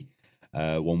basically,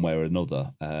 one way or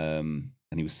another.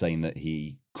 And he was saying that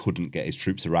he couldn't get his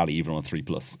troops to rally even on a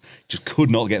 3+. Just could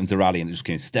not get them to rally, and it just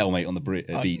became a stalemate on the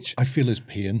beach. I feel his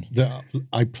pain.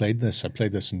 I played this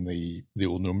in the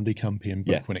old Normandy campaign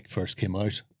book when it first came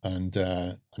out, and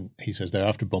he says there,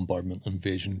 after bombardment and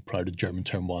invasion, prior to German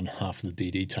turn 1, half of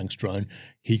the DD tanks drowned.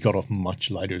 He got off much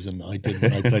lighter than I did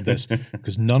when I played this,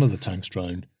 because none of the tanks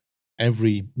drowned.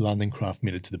 Every landing craft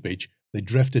made it to the beach. they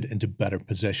drifted into better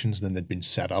positions than they'd been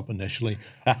set up initially.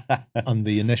 And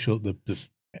the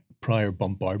prior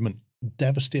bombardment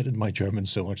devastated my German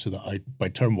so much so that by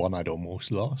turn 1 I'd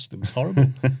almost lost. It was horrible.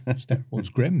 It was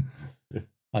grim.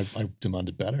 I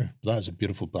demanded better. That is a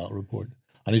beautiful battle report.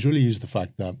 And he's really used the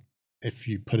fact that if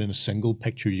you put in a single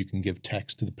picture, you can give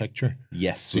text to the picture.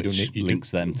 Yes, so which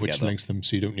links them together. Which links them,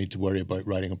 so you don't need to worry about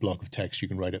writing a block of text. You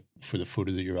can write it for the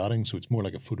photo that you're adding. So it's more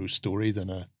like a photo story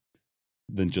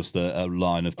than just a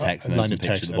line of text and then some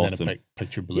picture at the bottom. And a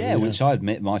picture below. Yeah, which I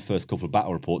admit my first couple of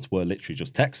battle reports were literally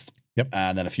just text. Yep.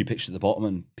 And then a few pictures at the bottom,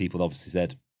 and people obviously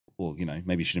said, well,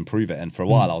 maybe you should improve it. And for a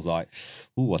while I was like,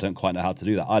 I don't quite know how to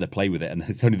do that. I had to play with it. And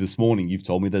it's only this morning you've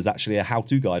told me there's actually a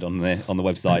how-to guide on the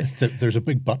website. There's a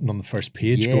big button on the first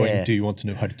page going, do you want to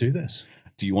know how to do this?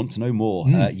 Do you want to know more?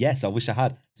 Yes, I wish I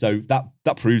had. So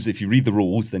that proves if you read the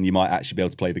rules, then you might actually be able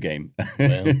to play the game.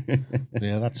 Well,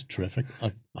 yeah, that's terrific.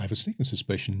 I have a sneaking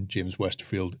suspicion James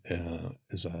Westerfield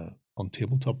is on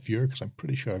tabletop viewer, because I'm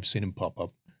pretty sure I've seen him pop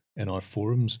up in our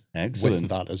forums with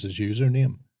that as his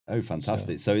username. Oh,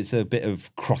 fantastic. So it's a bit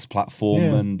of cross-platform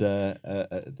and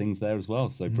things there as well.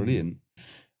 So brilliant.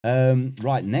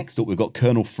 Right, next up, we've got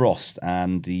Colonel Frost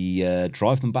and the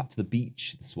Drive Them Back to the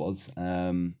Beach. This was.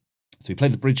 So we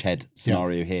played the Bridgehead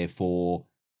scenario here for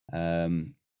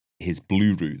his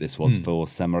blue route. This was for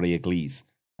Samaria Glees.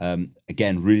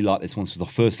 Again, really like this one. This was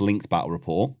the first linked battle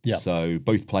report. Yeah. So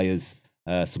both players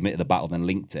submitted the battle, then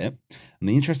linked it. And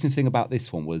the interesting thing about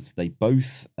this one was they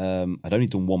both had only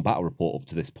done one battle report up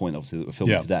to this point, obviously, that we're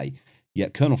filming today.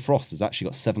 Yet Colonel Frost has actually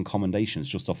got 7 commendations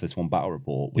just off this one battle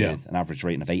report with an average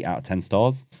rating of 8 out of 10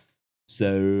 stars.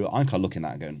 So I'm kind of looking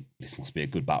at it going, this must be a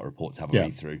good battle report to have a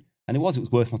read through. And it was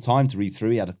worth my time to read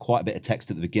through. He had quite a bit of text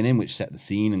at the beginning, which set the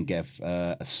scene and gave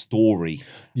a story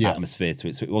atmosphere to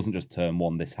it. So it wasn't just turn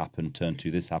 1, this happened, turn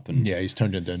 2, this happened. Yeah, he's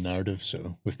turned into a narrative.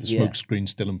 So with the smoke screen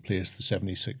still in place, the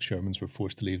 76 Shermans were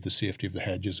forced to leave the safety of the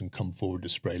hedges and come forward to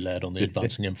spray lead on the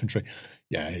advancing infantry.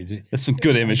 Yeah. There's some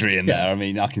good imagery in there. I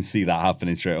mean, I can see that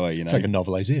happening straight away. It's like a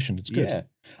novelization. It's good. Yeah. And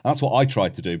that's what I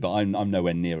tried to do, but I'm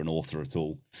nowhere near an author at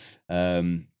all.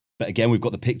 But again, we've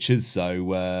got the pictures. So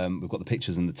we've got the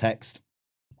pictures and the text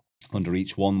under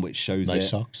each one, which shows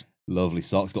nice socks. Lovely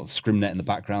socks. Got the scrim net in the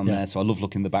background there. So I love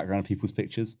looking at the background of people's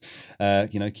pictures.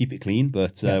 Keep it clean,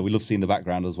 but we love seeing the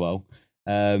background as well.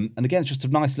 And again, it's just a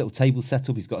nice little table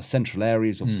setup. He's got a central area.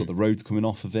 He's obviously got the roads coming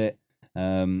off of it.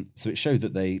 So it showed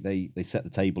that they set the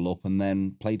table up and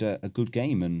then played a good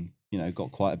game and,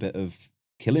 got quite a bit of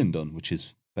killing done, which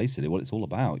is basically what it's all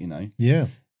about, Yeah.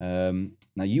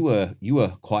 Now you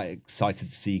were quite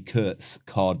excited to see Kurt's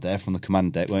card there from the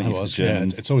command deck, weren't you? I was. Yeah,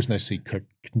 it's always nice to see Kurt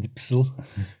Knipsel.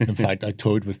 In fact, I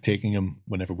toyed with taking him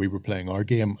whenever we were playing our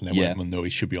game, and then went, well, no, he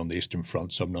should be on the Eastern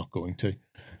Front, so I'm not going to.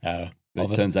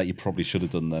 It turns out you probably should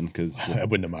have done then, because it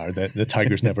wouldn't have mattered. The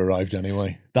Tigers never arrived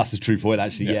anyway. That's a true point,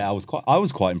 actually. Yeah, I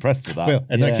was quite impressed with that. Well,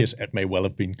 in that case, it may well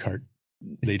have been Kurt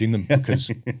leading them,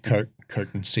 because Kurt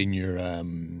and senior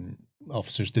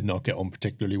officers did not get on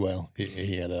particularly well.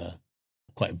 He had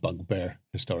quite a bugbear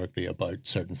historically about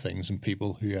certain things and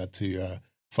people who had to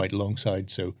fight alongside.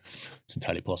 So it's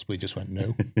entirely possible he just went,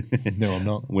 no, I'm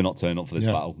not. We're not turning up for this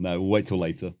battle. No, we'll wait till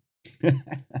later.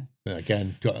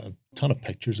 Again, got a ton of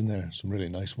pictures in there, some really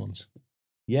nice ones.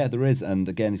 Yeah, there is. And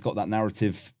again, he's got that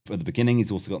narrative at the beginning.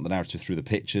 He's also got the narrative through the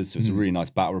pictures. So it's a really nice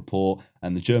battle report.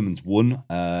 And the Germans won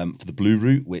for the blue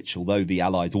route, which although the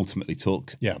Allies ultimately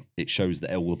took, it shows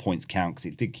that all the points count, because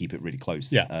it did keep it really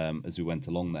close as we went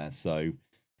along there. So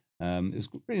it was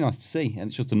really nice to see. And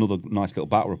it's just another nice little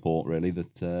battle report, really,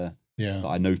 that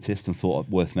I noticed and thought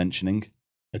worth mentioning.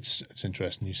 It's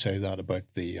interesting you say that about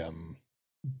the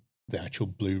actual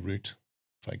blue route.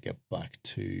 If I get back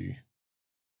to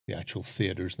the actual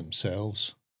theaters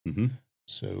themselves.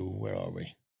 So where are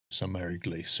we?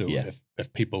 Summarily. So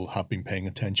if people have been paying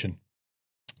attention,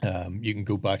 you can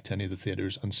go back to any of the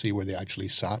theaters and see where they actually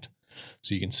sat.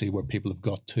 So you can see where people have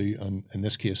got to. And in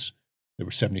this case, there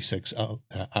were 76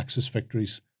 Axis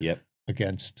victories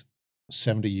against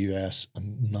 70 US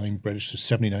and 9 British, so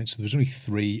 79. So there was only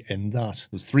 3 in that.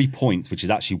 It was 3 points, which is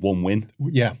actually 1 win.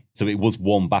 Yeah. So it was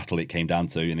 1 battle it came down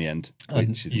to in the end,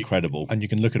 which is incredible. And you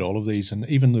can look at all of these, and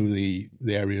even though the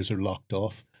areas are locked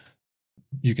off,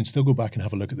 you can still go back and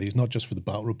have a look at these, not just for the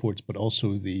battle reports, but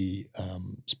also the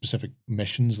specific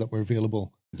missions that were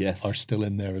available are still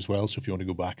in there as well. So if you want to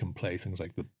go back and play things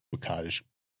like the Bocage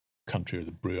country or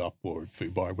the brew up or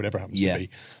Fubar, whatever happens to be,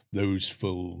 those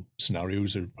full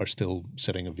scenarios are still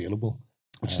sitting available.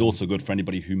 which is also good for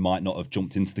anybody who might not have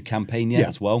jumped into the campaign yet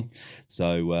as well.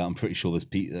 So I'm pretty sure there's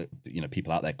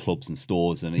people out there, clubs and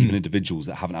stores, and even individuals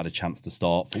that haven't had a chance to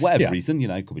start for whatever reason. You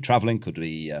know, could be traveling, could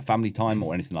be family time,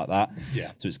 or anything like that.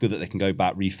 Yeah. So it's good that they can go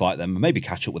back, refight them, and maybe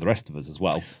catch up with the rest of us as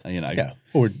well. You know. Yeah.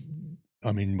 Or,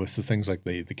 I mean, with the things like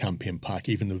the campaign pack,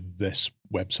 even though this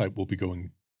website will be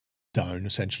going down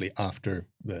essentially after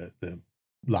the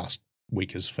last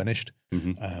week is finished.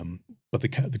 But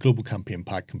the global campaign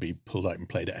pack can be pulled out and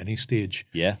played at any stage.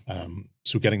 Yeah.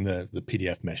 So getting the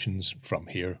PDF missions from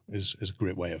here is a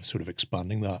great way of sort of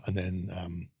expanding that. And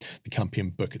then the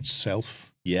campaign book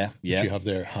itself, which you have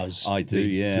there, has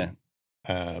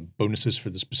bonuses for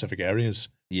the specific areas.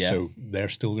 Yeah. So they're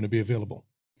still going to be available.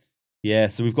 Yeah,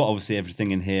 so we've got obviously everything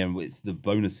in here, and it's the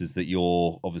bonuses that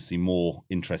you're obviously more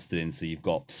interested in. So you've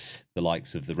got the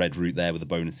likes of the Red Route there with the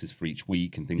bonuses for each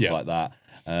week and things like that.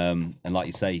 And like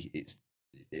you say,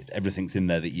 everything's in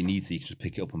there that you need, so you can just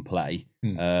pick it up and play.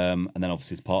 And then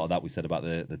obviously as part of that, we said about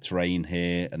the terrain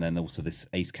here, and then also this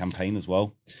Ace campaign as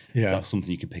well. Yeah, so that's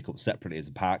something you can pick up separately as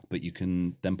a pack, but you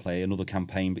can then play another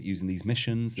campaign but using these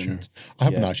missions. And I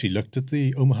haven't actually looked at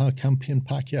the Omaha campaign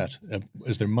pack yet.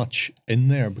 Is there much in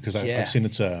there? Because I've seen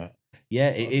it's a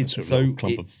it is. So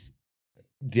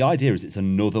the idea is it's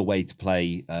another way to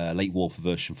play Late War for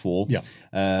version 4. Yeah.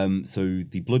 So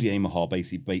the Bloody Omaha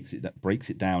basically breaks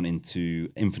it down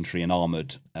into infantry and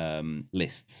armored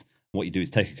lists. What you do is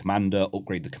take a commander,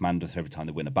 upgrade the commander for every time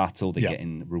they win a battle. They get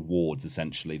in rewards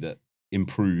essentially that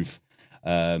improve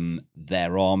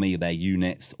their army, their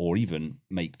units, or even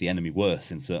make the enemy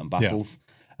worse in certain battles.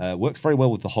 Works very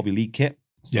well with the Hobby League kit.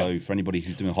 So for anybody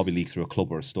who's doing a Hobby League through a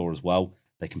club or a store as well,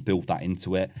 they can build that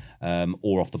into it,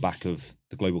 or off the back of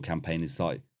the global campaign. Is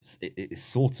like it's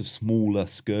sort of smaller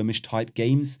skirmish type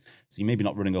games. So you maybe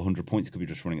not running 100 points; it could be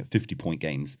just running at 50-point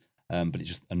games. But it's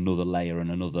just another layer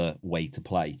and another way to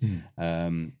play.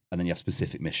 And then you have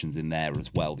specific missions in there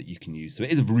as well that you can use. So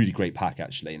it is a really great pack,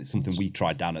 actually. And it's something we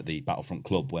tried down at the Battlefront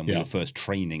Club when we were first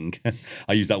training.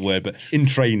 I use that word, but in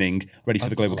training, ready for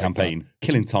the global campaign.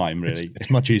 Killing time, really. It's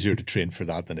much easier to train for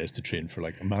that than it is to train for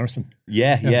like a marathon.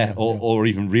 Or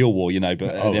even real war, you know.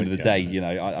 But at the end of the day, you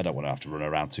know, I don't want to have to run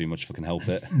around too much if I can help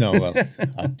it. No, well,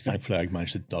 thankfully I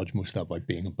managed to dodge most of that by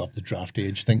being above the draft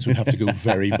age. Things would have to go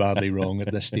very badly wrong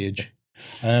at this stage.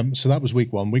 So that was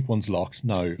week 1. Week 1's locked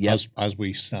now. As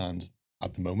we stand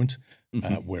at the moment,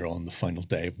 we're on the final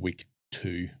day of week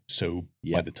 2. So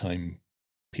by the time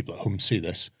people at home see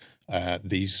this,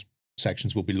 these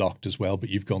sections will be locked as well. But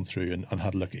you've gone through and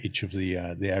had a look at each of the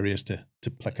areas to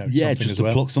pluck out something just as to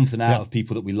well. Pluck something out of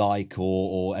people that we like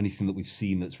or anything that we've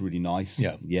seen that's really nice.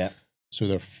 So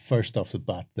the first off the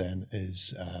bat then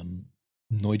is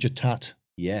Neujatat.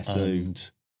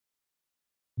 And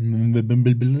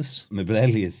Mobilius.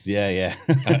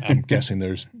 I'm guessing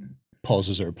there's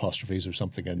pauses or apostrophes or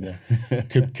something in there.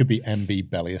 Could be MB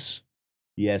Bellius.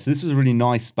 Yeah, so this was a really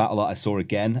nice battle that I saw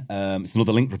again. It's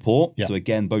another linked report. So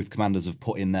again, both commanders have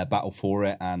put in their battle for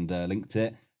it and linked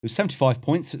it. It was 75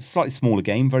 points. So it's a slightly smaller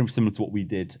game, very similar to what we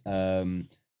did in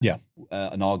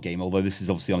our game, although this is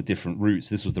obviously on a different route.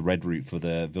 So this was the red route for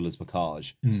the Villas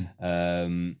Bocage.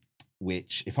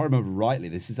 Which, if I remember rightly,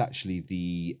 this is actually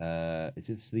the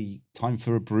Time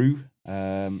for a Brew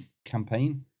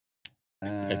campaign?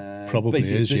 It probably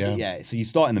is, Yeah, so you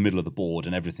start in the middle of the board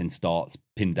and everything starts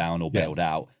pinned down or bailed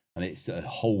out, and it's a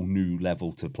whole new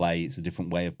level to play. It's a different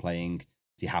way of playing.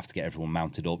 So you have to get everyone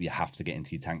mounted up. You have to get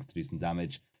into your tanks to do some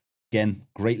damage. Again,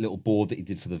 great little board that he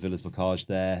did for the Villas Bocage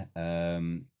there,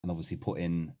 and obviously put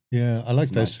in. Yeah, I like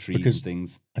this because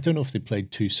things. I don't know if they played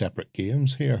 2 separate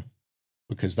games here,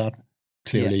 because that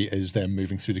clearly is them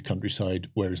moving through the countryside,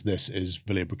 whereas this is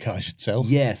Villas Bocage itself.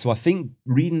 Yeah, so I think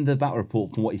reading the battle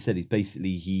report from what he said is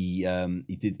basically he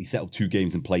set up 2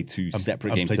 games and played 2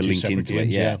 separate games to link into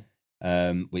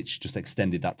it. Which just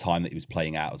extended that time that he was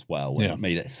playing out as well. And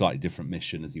made it a slightly different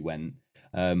mission as he went.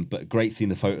 But great seeing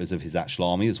the photos of his actual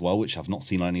army as well, which I've not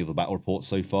seen on any of the battle reports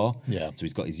so far. Yeah. So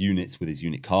he's got his units with his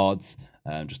unit cards,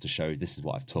 just to show this is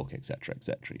what I've took, etc.,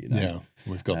 etc. You know. Yeah,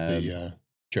 we've got the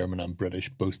German and British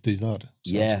both do that.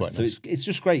 So that's quite nice. It's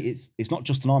just great. It's not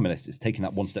just an army list. It's taking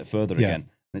that one step further again.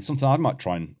 And it's something I might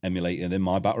try and emulate in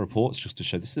my battle reports, just to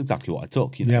show this is exactly what I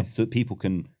took. You know, so that people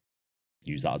can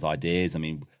use that as ideas. I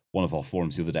mean, one of our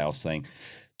forums the other day, I was saying,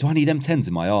 do I need M10s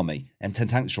in my army? M10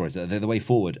 tank destroyers, are they the way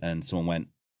forward? And someone went,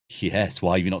 yes,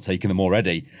 why have you not taken them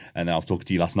already? And then I was talking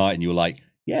to you last night and you were like,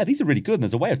 yeah, these are really good. And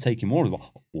there's a way of taking more of them.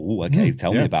 Oh, okay,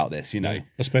 tell me about this, you know. Yeah.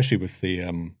 Especially with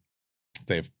the,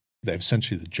 they've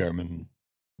essentially the German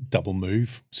double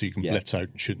move, so you can blitz out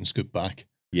and shoot and scoot back.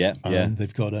 Yeah, and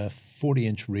they've got a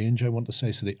 40-inch range, I want to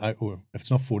say. So or if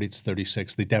it's not 40, it's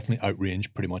 36. They definitely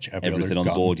outrange pretty much everything on gun.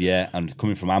 the board. Yeah, and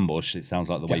coming from ambush, it sounds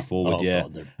like the way forward. Oh, yeah,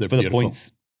 God, they're for the beautiful.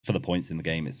 points in the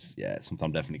game, it's something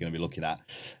I'm definitely going to be looking at.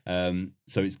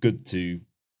 So it's good to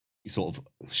sort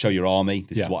of show your army.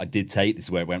 This is what I did take. This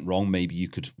is where it went wrong. Maybe you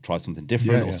could try something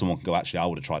different, or someone can go, actually, I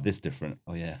would have tried this different.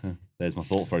 Oh yeah, there's my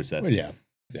thought process. Well, yeah,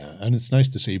 and it's nice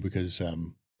to see because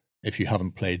if you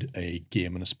haven't played a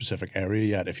game in a specific area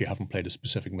yet, if you haven't played a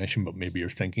specific mission, but maybe you're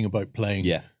thinking about playing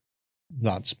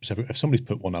that specific, if somebody's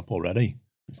put one up already,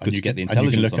 it's good to get the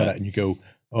intelligence. And you can look at it and you go,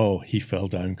 oh, he fell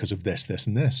down because of this, this,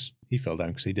 and this. He fell down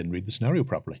because he didn't read the scenario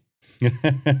properly. Don't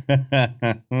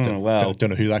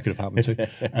know who that could have happened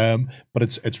to. But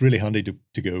it's really handy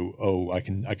to go, oh, I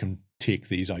can take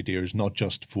these ideas not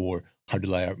just for how to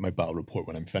lay out my battle report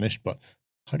when I'm finished, but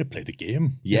how to play the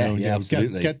game.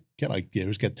 Absolutely. Get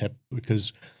ideas, get tips,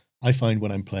 because I find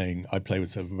when I'm playing, I play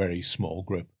with a very small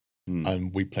group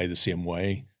and we play the same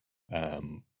way,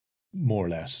 more or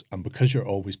less. And because you're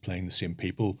always playing the same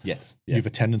people, you have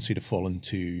a tendency to fall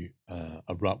into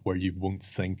a rut where you won't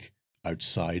think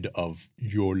outside of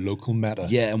your local meta.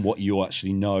 Yeah, and what you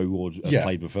actually know or have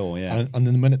played before, And in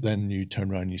the minute then you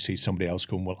turn around and you see somebody else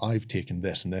going, well, I've taken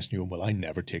this and this, and you're going, well, I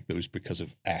never take those because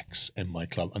of X in my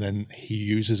club. And then he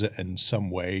uses it in some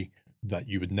way that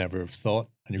you would never have thought.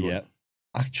 And you're going,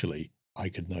 actually, I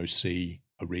could now see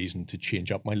a reason to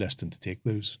change up my list and to take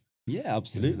those. Yeah,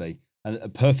 absolutely. And a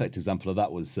perfect example of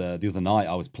that was the other night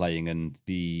I was playing and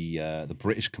the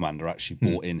British commander actually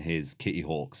brought in his Kitty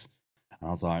Hawks. And I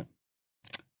was like,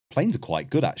 planes are quite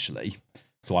good, actually.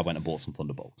 So I went and bought some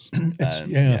Thunderbolts.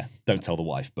 Don't tell the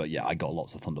wife, but I got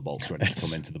lots of Thunderbolts ready to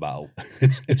come into the battle.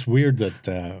 It's weird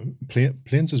that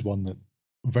planes is one that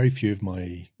very few of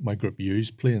my group use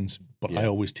planes, but I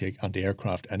always take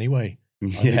anti-aircraft anyway.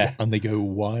 And they go,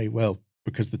 why? Well,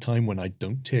 because the time when I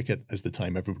don't take it is the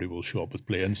time everybody will show up with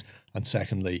planes. And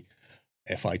secondly,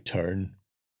 if I turn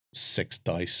 6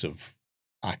 dice of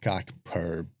ACAC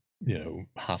per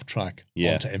half track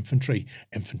onto infantry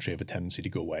have a tendency to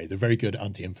go away. They're very good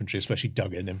anti-infantry, especially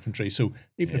dug-in infantry. So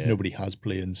even if nobody has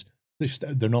planes,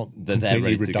 they're not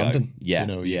completely redundant.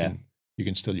 You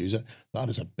can still use it. That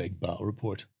is a big battle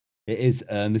report. It is,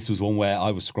 and this was one where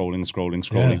I was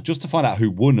scrolling just to find out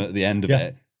who won at the end of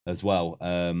it as well,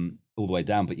 all the way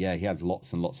down. But he had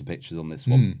lots and lots of pictures on this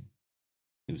one.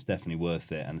 It was definitely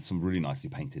worth it, and some really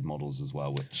nicely painted models as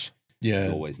well, which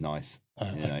is always nice.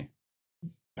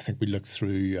 I think we looked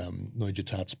through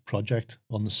Neujatat's project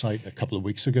on the site a couple of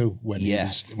weeks ago when he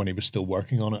was still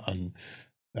working on it, and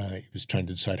he was trying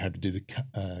to decide how to do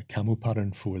the camo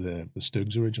pattern for the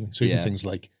Stugs originally. So even things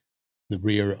like the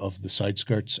rear of the side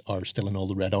skirts are still in all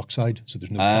the red oxide, so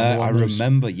there's no camo on those.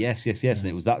 Remember, yes, and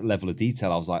it was that level of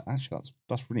detail. I was like, actually,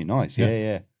 that's really nice.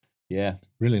 Yeah,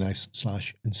 really nice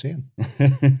 / insane.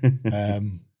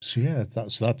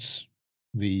 That's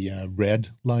the red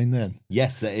line then.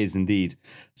 Yes, that is indeed.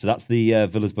 So that's the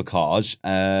Villas Bocage.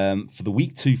 For the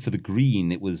week 2 for the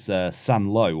green, it was San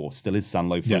Lo, or still is San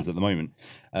Lo for us at the moment.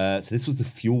 So this was the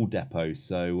fuel depot.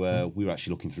 So we were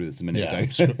actually looking through this a minute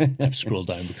ago. I've scrolled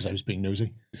down because I was being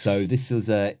nosy. So this was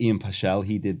Ian Paschel.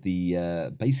 He did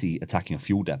the basically attacking a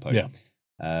fuel depot.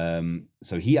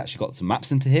 So he actually got some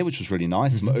maps into here, which was really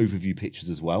nice. Some overview pictures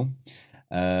as well.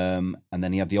 And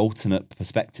then he had the alternate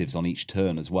perspectives on each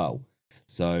turn as well.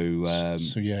 So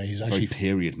he's actually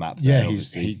period map. There,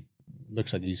 he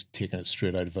looks like he's taken it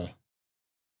straight out of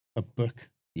a book.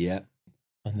 Yeah,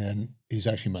 and then he's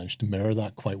actually managed to mirror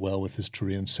that quite well with his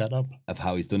terrain setup of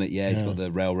how he's done it. Yeah, he's got the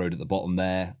railroad at the bottom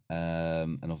there,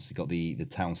 and obviously got the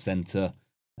town centre,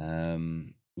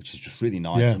 which is just really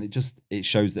nice. And it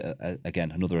shows that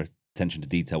again another attention to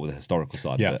detail with the historical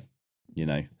side of it.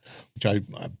 Which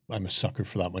I'm a sucker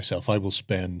for that myself. I will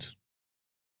spend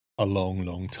a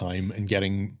long time in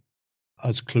getting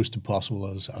as close to possible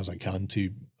as I can to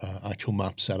actual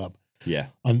map setup.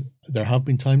 And there have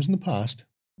been times in the past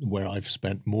where I've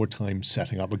spent more time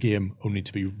setting up a game only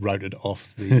to be routed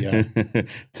off the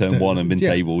turn one and been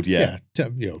tabled.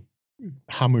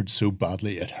 Hammered so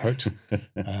badly it hurt.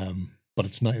 But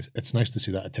it's nice to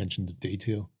see that attention to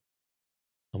detail.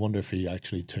 I wonder if he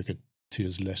actually took it to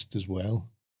his list as well.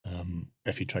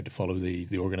 If he tried to follow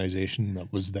the organization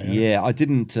that was there. Yeah, I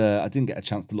didn't get a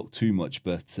chance to look too much,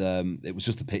 but it was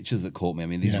just the pictures that caught me. I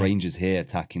mean, these Rangers here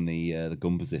attacking the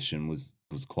gun position was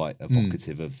quite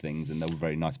evocative of things, and they were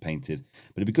very nice painted.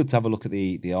 But it'd be good to have a look at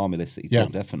the army list that he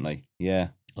took, definitely. Yeah.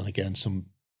 And again, some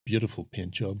beautiful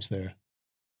paint jobs there.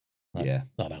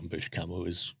 That ambush camo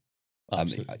is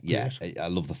absolutely great. I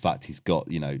love the fact he's got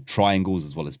triangles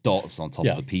as well as dots on top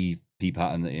of the P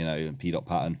pattern, P dot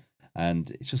pattern. and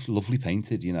it's just lovely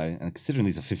painted, you know. And considering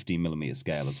these are 15mm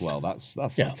scale as well, that's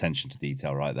attention to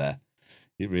detail right there.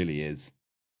 It really is.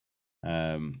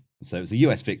 So it was a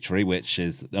US victory, which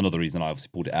is another reason I obviously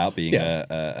pulled it out, being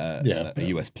a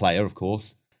US player, of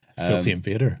course. Filthy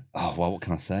invader. Oh well, what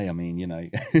can I say? I mean, you know,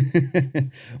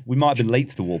 we might have been late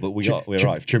to the war, but we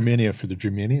arrived. Germania for the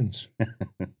Germanians.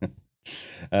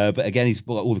 But again, he's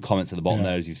got all the comments at the bottom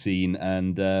there, as you've seen,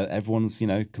 and everyone's, you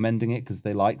know, commending it because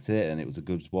they liked it and it was a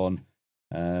good one.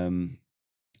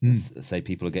 Say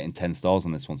people are getting 10 stars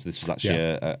on this one, so this was actually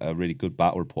a really good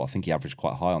battle report. I think he averaged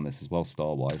quite high on this as well,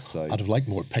 star wise. So I'd have liked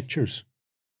more pictures.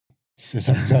 Says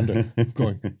Alexander,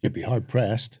 going, you'd be hard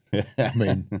pressed. I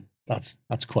mean, that's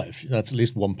quite a few. That's at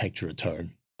least one picture a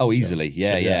turn. Oh, easily,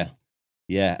 yeah.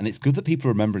 And it's good that people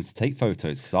are remembering to take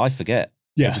photos because I forget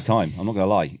every time. I'm not gonna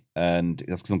lie, and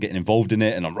that's because I'm getting involved in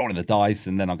it and I'm rolling the dice,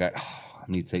 and then I'll go, I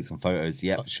need to take some photos.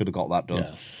 Yeah, should have got that done.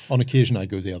 Yeah. On occasion, I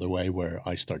go the other way where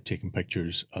I start taking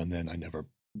pictures and then I never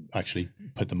actually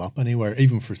put them up anywhere,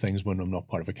 even for things when I'm not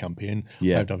part of a campaign. I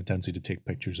have a tendency to take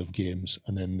pictures of games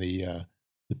and then the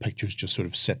pictures just sort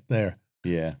of sit there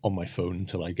on my phone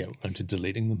until I get around to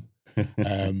deleting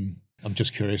them. I'm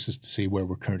just curious as to see where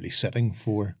we're currently sitting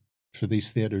for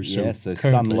these theatres. So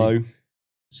San Low.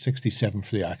 67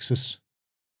 for the Axis.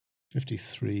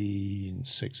 53 and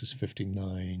 6 is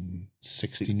 59,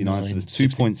 69. So there's 2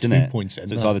 points in it.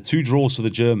 So it's either 2 draws for the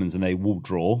Germans and they will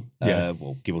draw,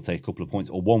 well, give or take a couple of points,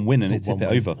 or 1 win and it tip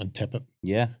it over. And tip it.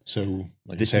 Yeah. So,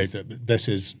 like I said, this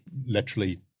is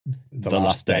literally the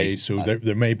last day. So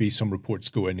there may be some reports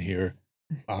go in here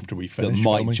after we finish that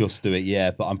might filming. Just do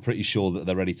it, but I'm pretty sure that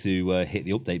they're ready to hit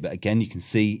the update. But again, you can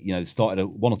see, you know, it started at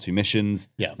 1 or 2 missions,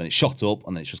 then it shot up,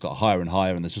 and then it's just got higher and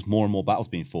higher, and there's just more and more battles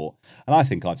being fought. And I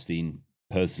think I've seen,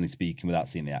 personally speaking, without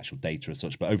seeing the actual data as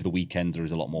such, but over the weekend there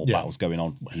is a lot more battles going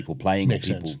on, people playing, Makes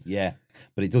people, sense.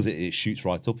 But it shoots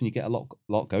right up, and you get a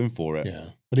lot going for it.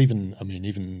 Yeah, but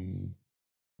even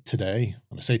today,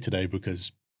 and I say today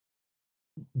because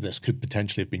this could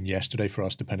potentially have been yesterday for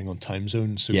us, depending on time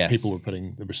zones. So people were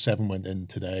there were 7 went in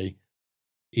today,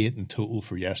 8 in total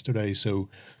for yesterday. So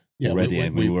already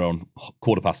we were on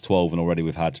 12:15, and already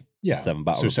we've had 7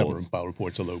 battle reports. 7 battle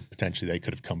reports, although potentially they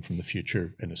could have come from the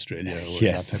future in Australia or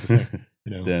that type of thing.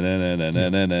 You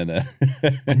know,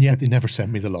 and yet they never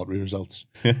sent me the lottery results.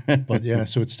 But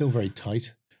so it's still very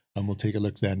tight. And we'll take a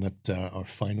look then at our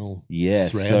final thread,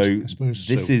 so I suppose.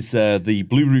 This is the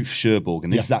Blue Roof Cherbourg,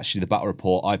 and this is actually the battle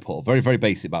report I put. A very, very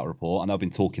basic battle report, and I've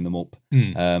been talking them up.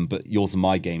 But yours are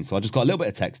my game, so I just got a little bit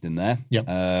of text in there.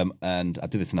 And I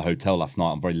did this in the hotel last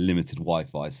night on very limited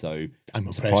Wi-Fi, so I'm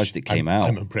surprised it came out.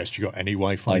 I'm impressed you got any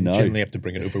Wi-Fi. I know. You generally have to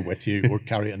bring it over with you or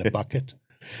carry it in a bucket.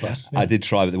 But, I did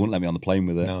try, but they wouldn't let me on the plane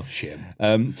with it. No,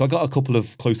 shame. So I got a couple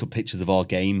of close-up pictures of our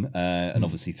game, and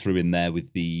obviously threw in there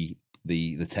with the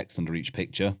text under each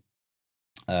picture,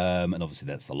 and obviously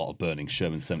there's a lot of burning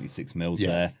Sherman 76 mils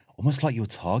there, almost like you were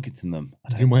targeting them.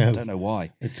 I don't know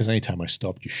why. Because anytime I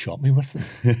stopped, you shot me with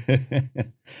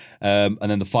them. And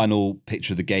then the final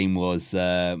picture of the game was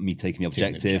me taking the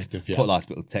objective, put a last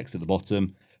bit of text at the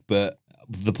bottom. But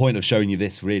the point of showing you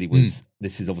this really was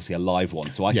this is obviously a live one,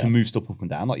 so I can move stuff up and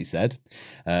down, like you said.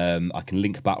 I can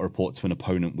link a battle report to an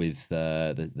opponent with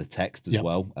the text as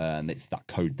well, and it's that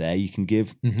code there you can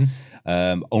give.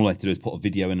 All I have to do is put a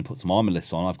video in and put some armor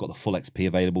lists on. I've got the full XP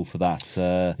available for that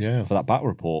for that battle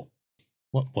report.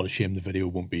 What a shame the video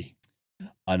won't be.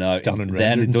 I know, done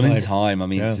in time. I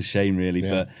mean, it's a shame really,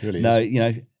 but really no, you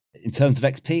know, in terms of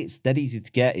XP, it's dead easy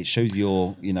to get. It shows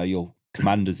your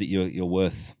commanders that you're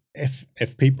worth.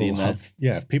 If people have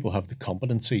the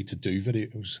competency to do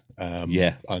videos,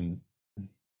 and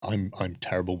I'm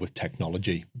terrible with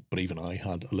technology, but even I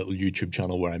had a little YouTube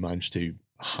channel where I managed to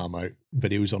ham out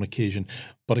videos on occasion.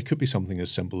 But it could be something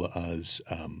as simple as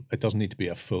it doesn't need to be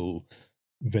a full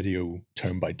video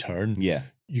turn by turn.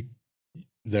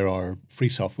 There are free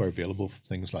software available for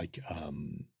things like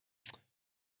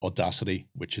Audacity,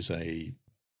 which is a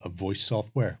voice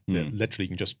software. Literally, you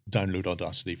can just download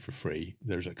Audacity for free.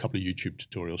 There's a couple of YouTube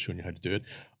tutorials showing you how to do it,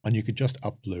 and you could just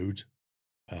upload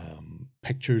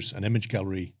pictures and image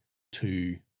gallery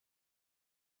to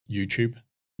YouTube.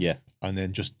 And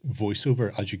then just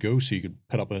voiceover as you go. So you could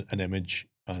put up an image,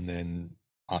 and then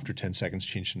after 10 seconds,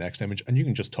 change to the next image, and you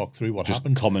can just talk through what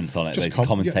happened. Comment on it. Just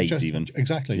commentate even.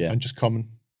 Exactly. And just comment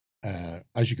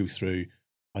as you go through,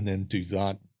 and then do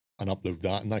that and upload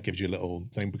that, and that gives you a little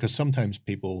thing, because sometimes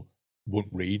people won't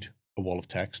read a wall of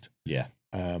text,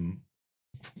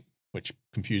 which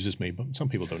confuses me, but some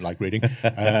people don't like reading.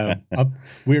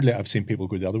 Weirdly, I've seen people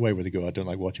go the other way, where they go, I don't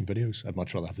like watching videos, I'd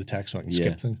much rather have the text so I can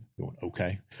skip things. Going,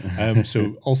 okay.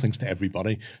 So all things to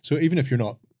everybody. So even if you're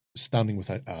not standing with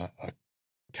a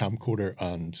camcorder,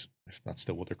 and if that's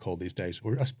still what they're called these days,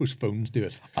 or I suppose phones do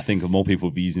it. I think more people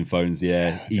will be using phones.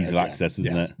 Ease of access,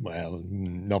 isn't it? Well,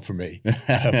 not for me.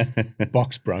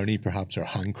 Box brownie, perhaps, or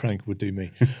hand crank would do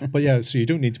me. But yeah, so you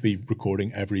don't need to be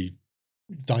recording every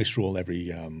dice roll,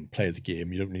 every play of the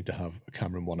game. You don't need to have a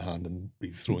camera in one hand and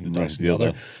be throwing the dice in the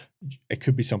other. It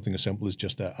could be something as simple as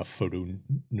just a photo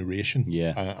narration,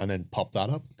 and then pop that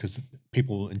up, because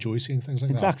people enjoy seeing things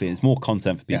like that. Exactly, it's more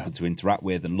content for people to interact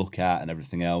with and look at and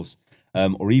everything else.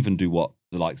 Or even do what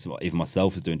the likes of even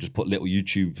myself is doing, just put little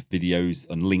YouTube videos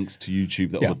and links to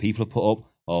YouTube that other people have put up.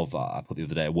 I put the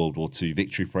other day a World War II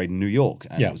victory parade in New York,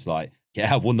 and it was like,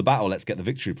 I won the battle, let's get the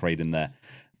victory parade in there.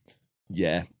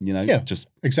 Just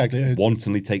exactly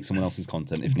wantonly take someone else's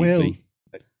content if needs be.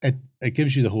 It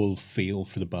gives you the whole feel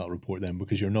for the battle report then,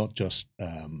 because you're not just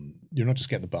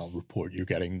getting the battle report, you're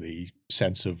getting the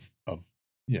sense of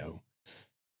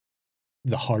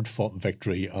the hard fought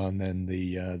victory, and then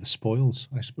the spoils,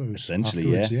 I suppose. Essentially,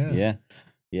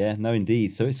 yeah. No,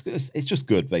 indeed. So it's just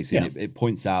good, basically. It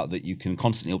points out that you can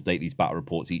constantly update these battle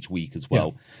reports each week as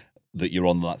well. That you're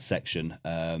on that section.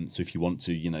 So if you want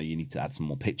to, you need to add some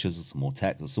more pictures or some more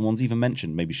text, or someone's even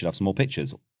mentioned maybe you should have some more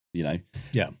pictures.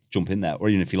 Jump in there. Or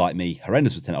even if you're like me,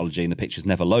 horrendous with technology and the pictures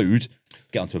never load,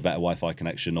 get onto a better Wi-Fi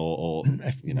connection, or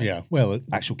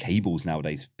actual cables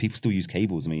nowadays. People still use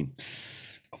cables. I mean.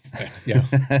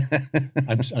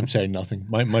 I'm saying nothing.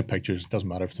 My pictures, doesn't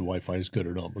matter if the Wi-Fi is good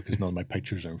or not, because none of my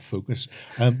pictures are in focus.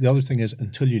 The other thing is,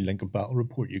 until you link a battle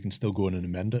report, you can still go in and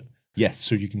amend it. Yes.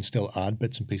 So you can still add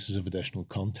bits and pieces of additional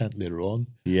content later on.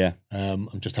 Yeah. I'm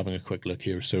just having a quick look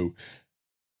here. So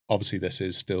obviously this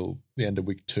is still the end of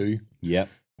week 2. Yeah.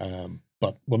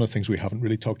 But one of the things we haven't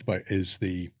really talked about is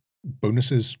the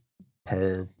bonuses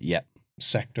per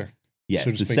sector. Yes,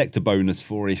 so the sector bonus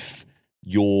for if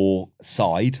your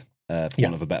side, for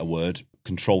want of a better word,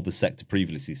 controlled the sector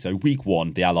previously. So week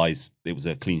 1, the Allies, it was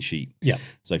a clean sheet. Yeah.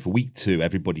 So for week 2,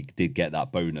 everybody did get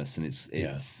that bonus, and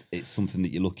it's something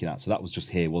that you're looking at. So that was just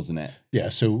here, wasn't it? Yeah.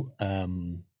 So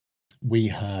we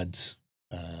had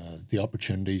the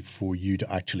opportunity for you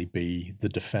to actually be the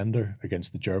defender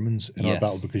against the Germans in our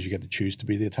battle, because you get to choose to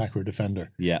be the attacker or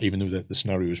defender. Yeah. Even though the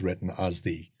scenario is written as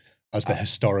the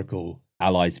historical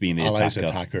Allies being the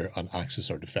attacker and Axis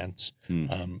or defense.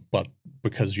 But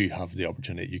because you have the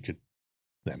opportunity, you could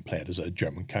then play it as a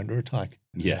German counterattack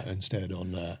instead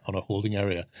on a holding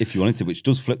area. If you wanted to, which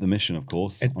does flip the mission, of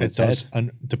course. It does.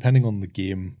 And depending on the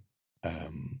game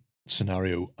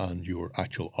scenario and your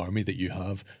actual army that you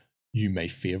have, you may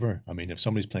favor. I mean, if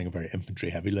somebody's playing a very infantry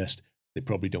heavy list, they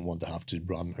probably don't want to have to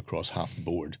run across half the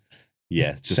board.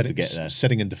 Yeah, just to get there.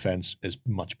 Sitting in defense is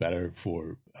much better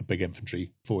for a big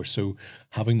infantry force. So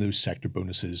having those sector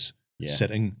bonuses,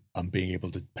 sitting and being able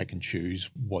to pick and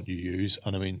choose what you use,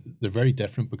 and I mean they're very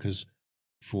different, because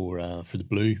for the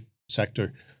blue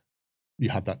sector, you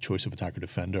had that choice of attacker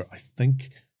defender. I think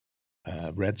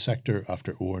red sector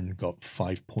after Orn got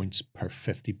 5 points per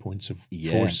 50 points of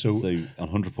force. So on a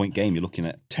 100-point game, you're looking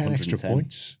at 10 extra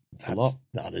points. That's a lot.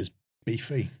 That is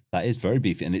beefy. That is very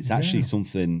beefy, and it's actually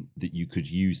something that you could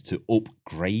use to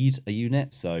upgrade a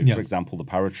unit. So, for example, the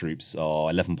paratroops are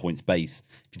 11 points base.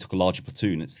 If you took a larger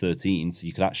platoon, it's 13. So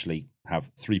you could actually have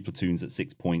 3 platoons at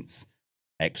 6 points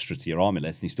extra to your army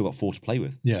list, and you've still got 4 to play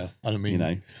with. Yeah, and I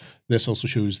mean, this also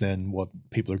shows then what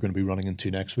people are going to be running into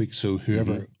next week. So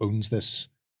whoever owns this,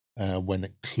 when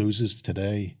it closes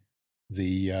today,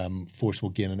 the force will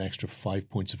gain an extra 5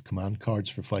 points of command cards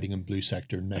for fighting in blue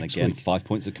sector next week. 5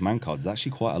 points of command cards is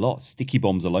actually quite a lot. Sticky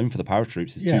bombs alone for the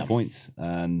paratroops is 2 points,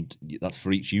 and that's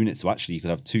for each unit. So actually, you could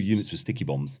have 2 units with sticky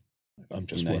bombs. I'm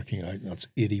just working out. That's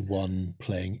 81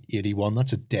 playing 81.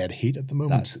 That's a dead heat at the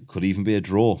moment. That could even be a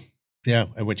draw. Yeah,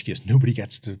 in which case nobody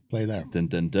gets to play there. Dun,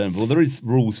 dun, dun. Well, there is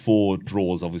rules for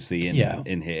draws, obviously,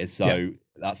 in here. So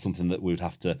that's something that we would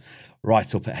have to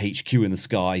write up at HQ in the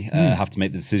sky, have to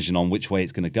make the decision on which way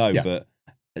it's going to go. Yeah. But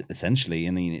essentially,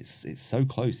 I mean, it's so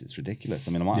close, it's ridiculous.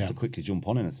 I mean, I might have to quickly jump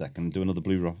on in a second and do another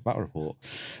Blue Battle Report.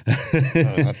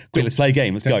 Quick, let's play a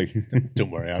game. Let's go. Don't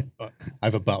worry. I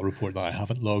have a battle report that I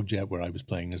haven't logged yet where I was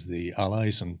playing as the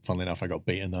Allies, and funnily enough, I got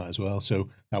beaten that as well. So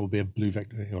that will be a blue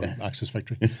victory or Axis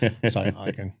victory. So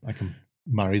I can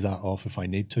marry that off if I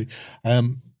need to.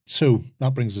 So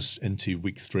that brings us into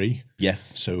week 3.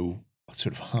 Yes. So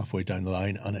sort of halfway down the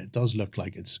line, and it does look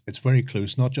like it's very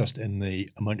close, not just in the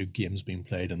amount of games being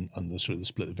played and the sort of the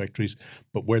split of victories,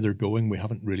 but where they're going. We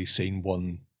haven't really seen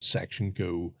one section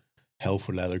go hell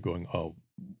for leather, going, oh,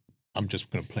 I'm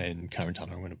just going to play in Carrington,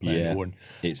 I'm going to play in Warren.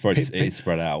 It's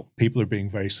spread out. People are being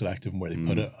very selective in where they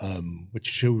put it, which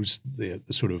shows the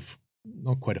sort of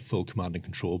not quite a full command and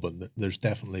control, but there's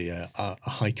definitely a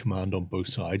high command on both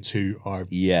sides who are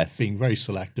being very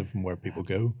selective in where people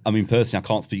go. I mean, personally, I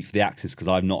can't speak for the Axis because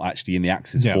I'm not actually in the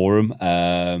Axis forum.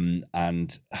 And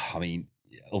I mean,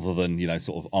 other than, you know,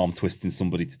 sort of arm twisting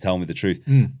somebody to tell me the truth,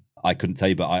 I couldn't tell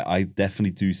you, but I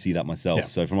definitely do see that myself. Yeah.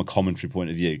 So from a commentary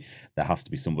point of view, there has to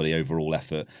be somebody overall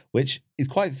effort, which is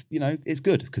quite, you know, it's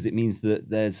good because it means that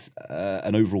there's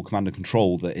an overall command and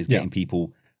control that is getting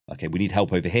people, okay, we need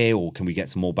help over here, or can we get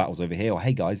some more battles over here? Or,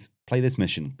 hey, guys, play this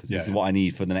mission because this is what I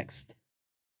need for the next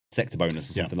sector bonus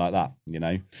or something like that, you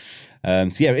know?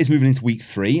 So, yeah, it is moving into week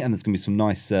 3, and there's going to be some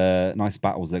nice nice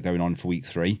battles that are going on for week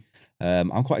 3.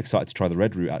 I'm quite excited to try the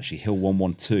red route, actually, Hill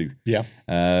 112. Yeah.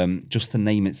 Just the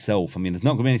name itself. I mean, there's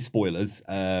not going to be any spoilers,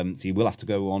 so you will have to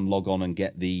go on, log on and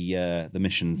get the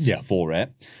missions for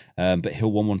it. But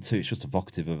Hill 112, it's just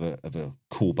evocative of a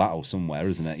cool battle somewhere,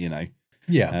 isn't it, you know?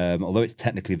 Yeah. Although it's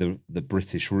technically the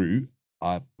British route,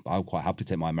 I'm quite happy to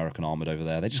take my American armoured over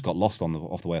there. They just got lost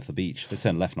off the way off the beach. They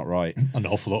turned left, not right. An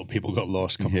awful lot of people got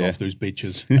lost coming off those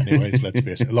beaches. Anyways, let's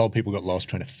face it. A lot of people got lost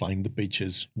trying to find the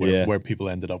beaches where people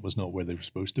ended up was not where they were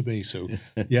supposed to be. So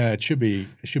yeah, it should be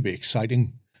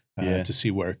exciting to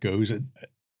see where it goes.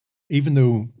 Even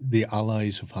though the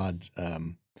Allies have had,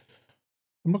 I'm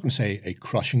not going to say a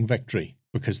crushing victory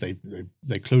because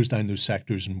they closed down those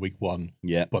sectors in week 1.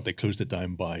 Yeah, but they closed it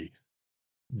down by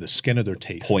the skin of their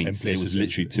teeth. Points. It was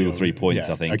literally 2 or 3 points,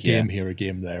 I think. A game here, a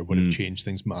game there would have changed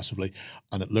things massively.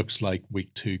 And it looks like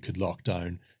week 2 could lock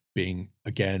down, being,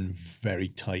 again, very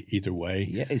tight either way.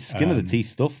 Yeah, it's skin of the teeth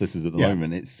stuff, this is at the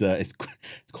moment. It's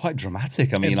quite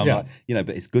dramatic. I mean, I'm like, you know,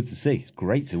 but it's good to see. It's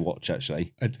great to watch,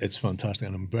 actually. It's fantastic.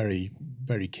 And I'm very,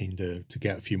 very keen to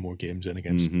get a few more games in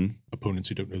against opponents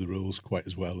who don't know the rules quite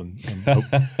as well.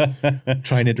 And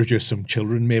try and introduce some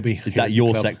children, maybe. Is that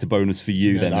your sector bonus for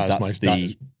you, then?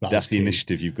 That's the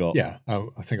initiative you've got. Yeah,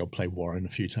 I think I'll play Warren a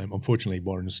few times. Unfortunately,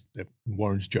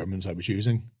 Warren's Germans I was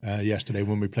using yesterday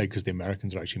when we played because the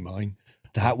Americans are actually mine.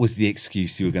 That was the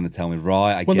excuse you were going to tell me,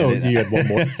 right? You had one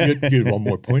more. You had one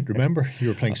more point. Remember, you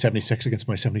were playing 76 against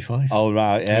my 75. Oh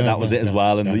right, that was it as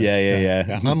well. And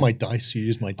and my dice. You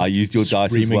used my dice. I used your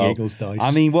dice as well. Eagles dice.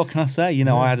 I mean, what can I say? You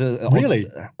know, I had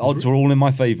odds were all in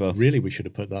my favour. Really, we should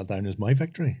have put that down as my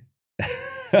victory.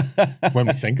 When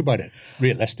we think about it,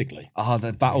 realistically.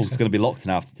 The battle's going to be locked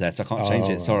in after test. I can't change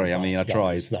it. Sorry. I mean, I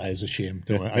tried. That is a shame.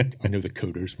 Don't worry. I know the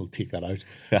coders will take that out.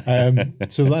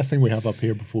 So the last thing we have up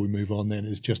here before we move on then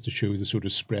is just to show the sort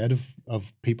of spread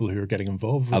of people who are getting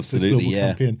involved with the global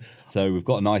campaign. So we've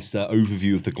got a nice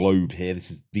overview of the globe here.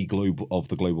 This is the globe of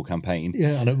the global campaign.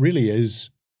 Yeah, and it really is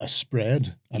a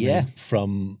spread. I mean,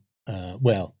 from,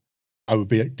 I would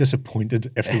be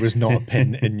disappointed if there was not a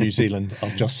pin in New Zealand. I'll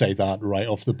just say that right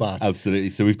off the bat. Absolutely.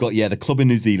 So we've got, the club in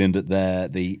New Zealand at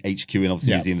the HQ in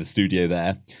obviously New Zealand, the studio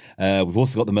there. We've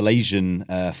also got the Malaysian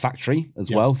factory as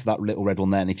well. So that little red one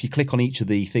there. And if you click on each of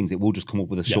the things, it will just come up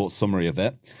with a short summary of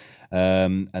it.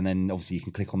 And then obviously you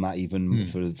can click on that even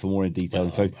for more in detail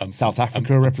info. South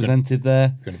Africa represented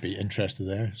there. Going to be interested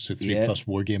there. So 3+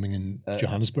 Wargaming in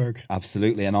Johannesburg.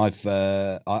 Absolutely. And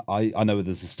I know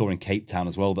there's a store in Cape Town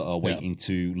as well that are waiting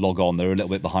to log on. They're a little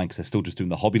bit behind because they're still just doing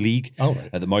the Hobby League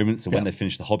at the moment. So when they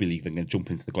finish the Hobby League, they're going to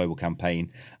jump into the global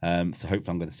campaign. So hopefully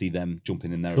I'm going to see them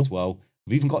jumping in there as well.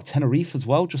 We've even got Tenerife as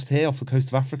well, just here off the coast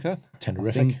of Africa.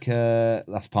 Tenerife. I think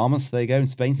Las Palmas, there you go, in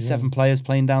Spain. 7 players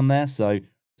playing down there. So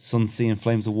Sun, Sea and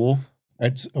Flames of War.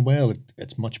 It's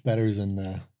much better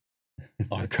than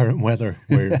our current weather.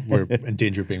 We're in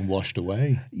danger of being washed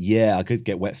away. Yeah, I could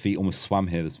get wet feet. Almost swam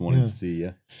here this morning to see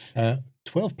you.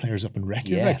 12 players up in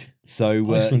Reykjavik. Yeah.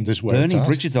 So Iceland is where burning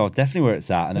bridges are definitely where it's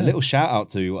at. And a little shout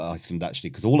out to Iceland actually,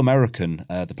 because All American,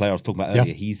 the player I was talking about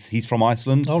earlier, he's from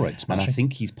Iceland. All right, smashing. And I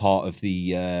think he's part of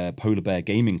the Polar Bear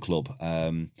Gaming Club.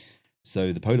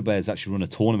 So the Polar Bears actually run a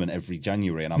tournament every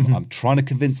January, and I'm trying to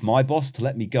convince my boss to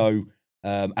let me go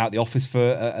out the office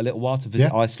for a little while to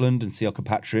visit Iceland and see our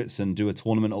compatriots and do a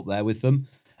tournament up there with them.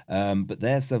 But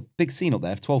there's a big scene up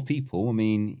there, 12 people. I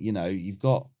mean, you know, you've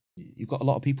got a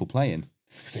lot of people playing.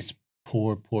 It's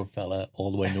poor fella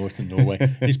all the way north in Norway.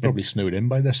 He's probably snowed in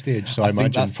by this stage. So I imagine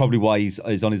think that's probably why he's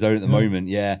on his own at the moment.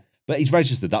 Yeah, but he's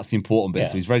registered. That's the important bit.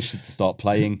 So he's registered to start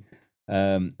playing.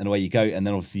 And away you go. And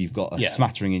then obviously you've got a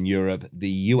smattering in Europe. The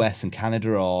US and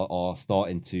Canada are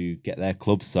starting to get their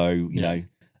clubs. So, you know,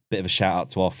 bit of a shout out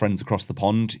to our friends across the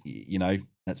pond. You know,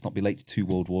 let's not be late to 2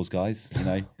 world wars, guys. You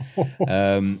know,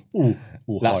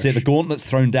 that's it. The gauntlet's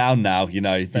thrown down now. You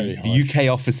know, the UK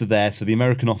office are there. So the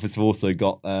American office have also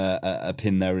got a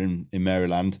pin there in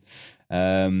Maryland.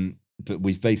 But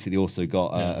we've basically also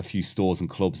got a few stores and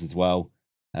clubs as well.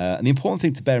 And the important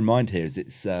thing to bear in mind here is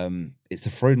it's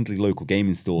the friendly local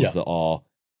gaming stores that are,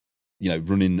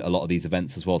 running a lot of these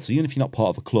events as well. So even if you're not part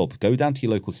of a club, go down to your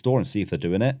local store and see if they're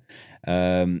doing it.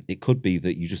 It could be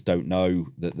that you just don't know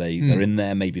that they're in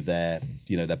there. Maybe their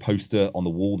poster on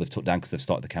the wall they've took down because they've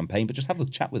started the campaign. But just have a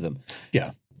chat with them.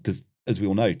 Yeah, because as we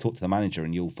all know, talk to the manager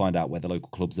and you'll find out where the local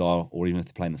clubs are, or even if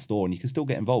they play in the store, and you can still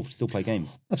get involved, still play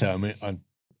games. That's how I mean. And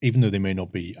even though they may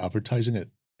not be advertising it,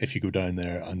 if you go down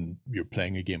there and you're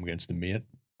playing a game against a mate,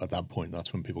 at that point,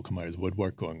 that's when people come out of the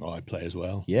woodwork going, I play as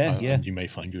well. Yeah. And you may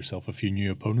find yourself a few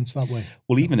new opponents that way.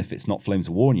 Well, even if it's not Flames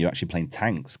of War and you're actually playing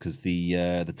tanks, because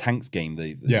the tanks game,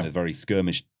 the very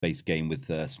skirmish-based game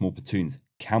with small platoons,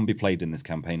 can be played in this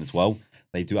campaign as well.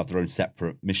 They do have their own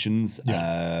separate missions,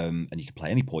 and you can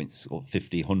play any points, or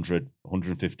 50, 100,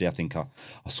 150. I think I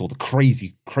saw the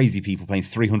crazy people playing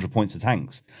 300 points of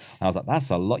tanks. And I was like, that's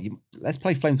a lot. Let's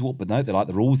play Flames of War, but no, they like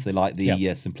the rules. They like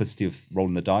the simplicity of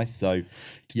rolling the dice. So,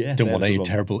 don't want any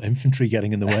terrible infantry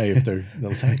getting in the way of their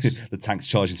little tanks. The tanks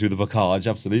charging through the bocage,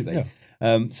 absolutely. Yeah.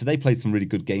 So they played some really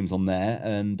good games on there,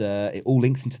 and it all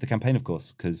links into the campaign, of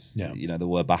course, because there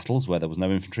were battles where there was no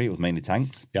infantry; it was mainly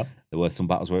tanks. Yep. There were some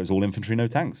battles where it was all infantry, no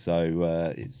tanks.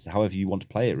 So it's however you want to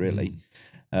play it, really.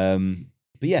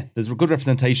 But yeah, there's a good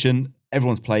representation.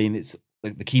 Everyone's playing. It's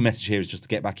the key message here is just to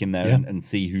get back in there and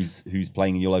see who's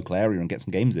playing in your local area and get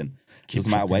some games in. It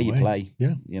doesn't matter where you play.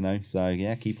 Yeah.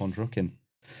 So keep on trucking.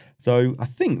 So I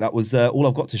think that was all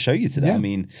I've got to show you today. Yeah. I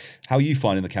mean, how are you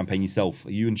finding the campaign yourself?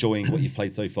 Are you enjoying what you've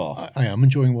played so far? I am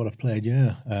enjoying what I've played,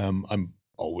 yeah. I'm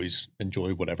always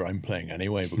enjoy whatever I'm playing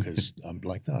anyway because I'm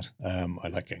like that. I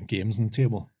like getting games on the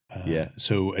table.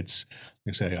 So it's,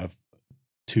 like I say, I've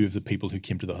two of the people who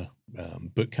came to the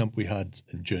boot camp we had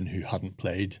in June who hadn't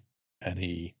played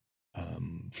any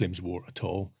Flames of War at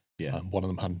all. Yeah. One of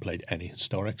them hadn't played any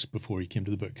Historics before he came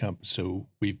to the boot camp. So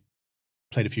we've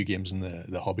played a few games in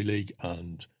the Hobby League,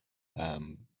 and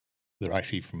they're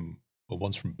actually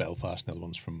one's from Belfast, and the other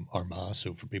one's from Armagh.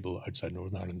 So for people outside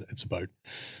Northern Ireland, it's about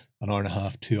an hour and a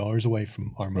half, 2 hours away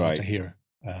from Armagh to here.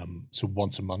 So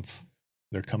once a month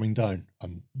they're coming down,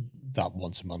 and that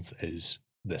once a month is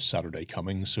this Saturday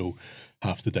coming. So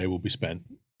half the day will be spent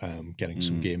getting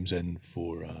some games in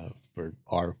for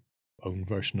our own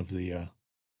version of the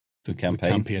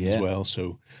campaign as well.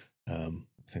 So I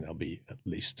think that'll be at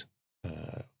least.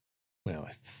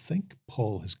 I think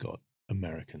Paul has got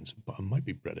Americans, but it might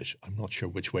be British. I'm not sure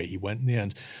which way he went in the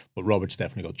end, but Robert's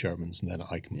definitely got Germans, and then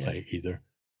I can play either.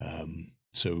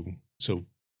 So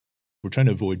we're trying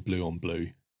to avoid blue on blue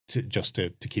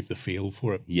to keep the feel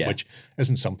for it, which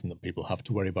isn't something that people have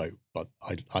to worry about. But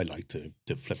I like to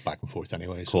flip back and forth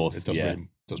anyway, so it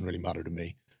doesn't really matter to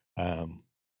me.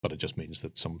 But it just means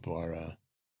that some of our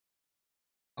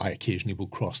I occasionally will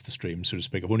cross the stream, so to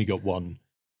speak. I've only got one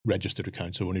registered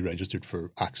account, so only registered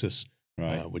for Access,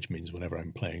 which means whenever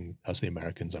I'm playing as the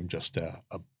Americans, I'm just a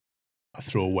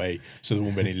throwaway, so there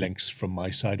won't be any links from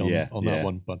my side on that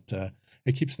one, but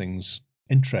it keeps things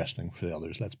interesting for the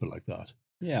others, let's put it like that.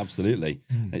 Yeah, absolutely.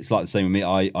 It's like the same with me.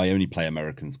 I only play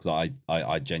Americans because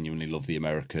I genuinely love the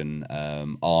American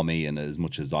army, and as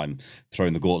much as I'm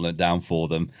throwing the gauntlet down for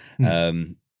them,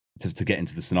 to get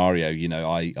into the scenario,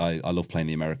 I love playing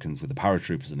the Americans with the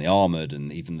paratroopers and the armored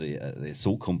and even the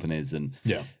assault companies, and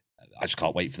I just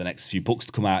can't wait for the next few books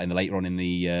to come out later on in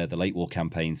the late war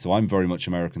campaign. So I'm very much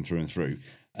American through and through.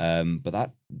 But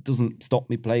that doesn't stop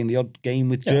me playing the odd game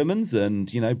with Germans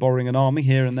and borrowing an army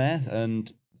here and there.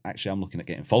 And actually, I'm looking at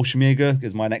getting Fallschirmjäger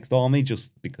as my next army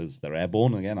just because they're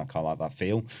airborne. Again, I kind of like that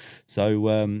feel.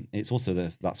 So it's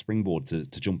also that springboard to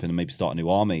jump in and maybe start a new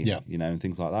army, and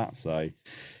things like that. So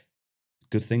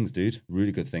good things, dude.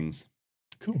 Really good things.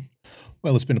 Cool.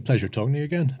 Well, it's been a pleasure talking to you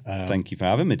again. Thank you for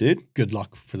having me, dude. Good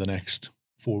luck for the next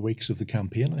 4 weeks of the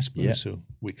campaign, I suppose. Yeah. So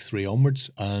week 3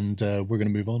 onwards. And we're going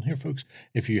to move on here, folks.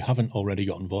 If you haven't already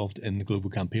got involved in the global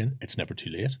campaign, it's never too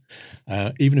late.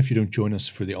 Even if you don't join us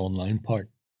for the online part,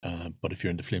 but if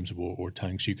you're into Flames of War or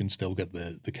tanks, you can still get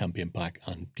the campaign pack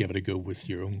and give it a go with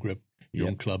your own group, your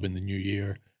own club in the new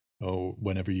year, or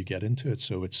whenever you get into it.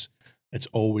 So it's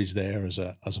always there as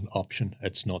an option.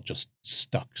 It's not just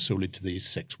stuck solely to these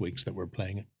 6 weeks that we're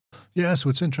playing it. Yeah, so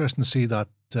it's interesting to see that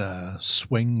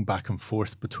swing back and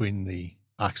forth between the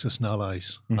Axis and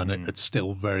Allies, and it's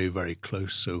still very, very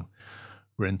close. So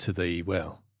we're into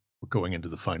we're going into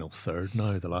the final third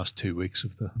now, the last 2 weeks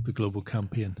of the global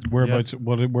campaign. Whereabouts?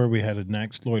 Where are we headed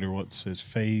next, Lloyd, or what's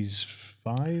phase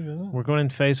 5? Is it? We're going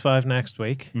into phase 5 next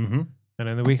week. And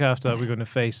then the week after that, we're going to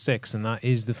phase 6, and that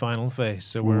is the final phase.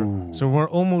 So we're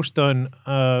almost done.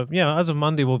 As of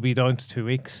Monday, we'll be down to 2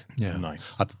 weeks. Yeah,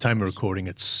 nice. At the time of recording,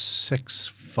 it's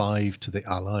 6-5 to the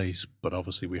Allies, but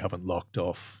obviously we haven't locked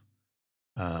off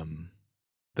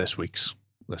this week's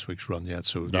run yet.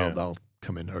 So that'll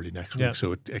come in early next week.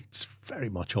 So it's very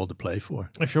much all to play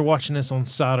for. If you're watching this on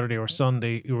Saturday or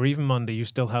Sunday or even Monday, you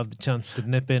still have the chance to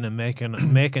nip in and make an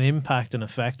impact and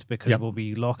effect, because we'll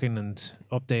be locking and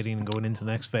updating and going into the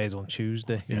next phase on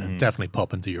Tuesday. Yeah, definitely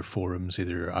pop into your forums,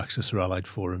 either your Axis or Allied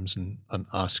forums, and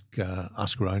ask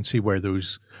around, see where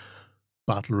those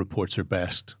battle reports are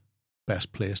best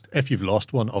placed. If you've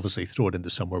lost one, obviously throw it into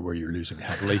somewhere where you're losing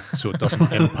heavily, so it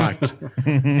doesn't impact.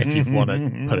 If you want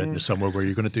to put it into somewhere where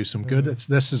you're going to do some good, this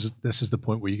is the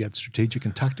point where you get strategic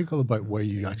and tactical about where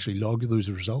you actually log those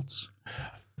results.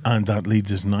 And that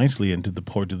leads us nicely into the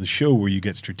part of the show where you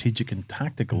get strategic and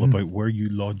tactical about where you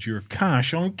lodge your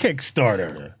cash on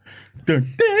Kickstarter. Dun,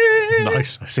 dun.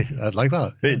 Nice, I see. I like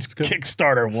that. It's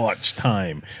Kickstarter watch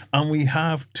time, and we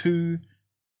have 2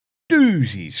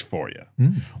 doozies for you.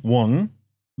 One,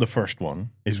 the first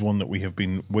one, is one that we have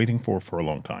been waiting for a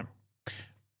long time.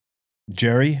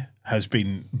 Gerry has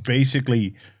been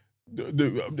basically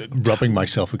rubbing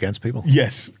myself against people.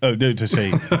 Yes, to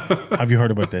say, have you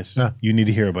heard about this? Yeah. You need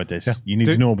to hear about this. Yeah. You need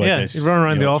to know about this. You run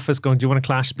around the office going, "Do you want to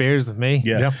clash spears with me?"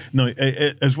 Yeah. No.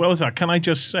 As well as that, can I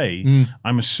just say,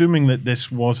 I'm assuming that this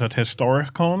was at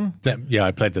Historicon.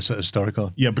 I played this at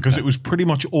Historicon. Yeah, because it was pretty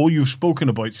much all you've spoken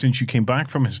about since you came back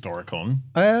from Historicon.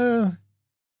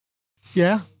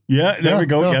 Yeah. Yeah. There we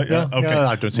go. Yeah. Okay.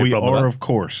 I don't see a problem with are, that. of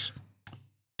course,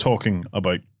 talking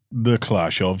about the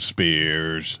Clash of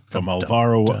Spears from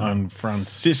Alvaro and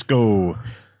Francisco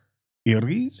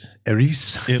Iris.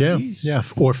 Yeah.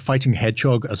 Or Fighting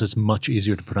Hedgehog, as it's much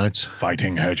easier to pronounce.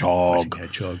 Fighting Hedgehog.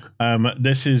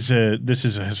 This is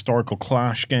a historical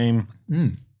clash game.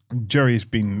 Gerry's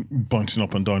been bouncing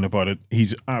up and down about it.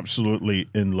 He's absolutely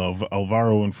in love.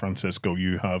 Alvaro and Francisco,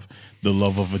 you have the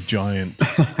love of a giant.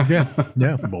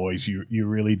 Yeah. Boys, you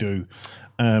really do.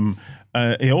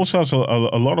 He also has a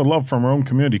lot of love from our own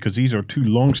community, because these are 2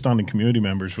 long-standing community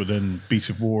members within Beasts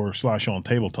of War /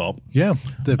 OnTabletop. Yeah,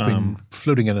 they've been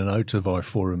floating in and out of our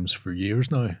forums for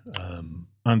years now.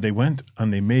 And they went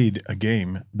and they made a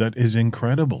game that is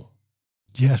incredible.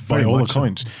 Yes, by all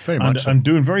accounts, very much, and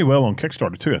doing very well on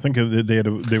Kickstarter too. I think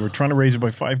they were trying to raise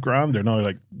about $5,000. They're now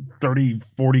like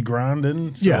 30-40 grand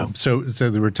in. So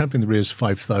they were attempting to raise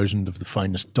 5,000 of the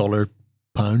finest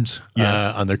pounds.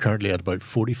 Yes. And they're currently at about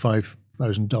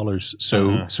 $45,000.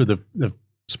 So they've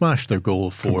smashed their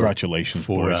goal for congratulations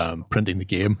for printing the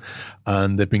game,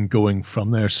 and they've been going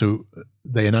from there. So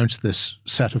they announced this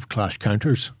set of Clash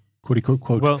counters.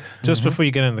 Quote. Well, just before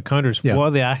you get into the counters, what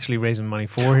are they actually raising money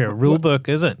for here? Rulebook,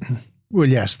 is it? Well,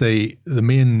 yes. The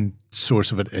main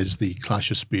source of it is the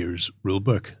Clash of Spears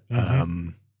rulebook,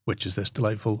 which is this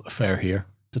delightful affair here.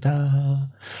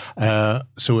 Ta-da!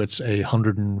 So it's a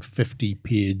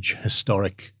 150-page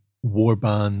historic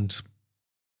warband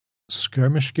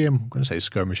skirmish game. I'm going to say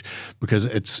skirmish because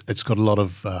it's got a lot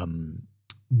of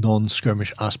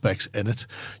non-skirmish aspects in it.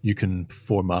 You can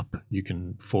form up, you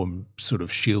can form sort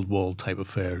of shield wall type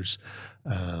affairs,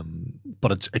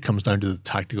 but it comes down to the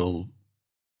tactical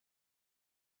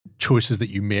choices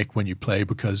that you make when you play,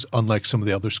 because unlike some of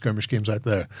the other skirmish games out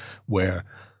there, where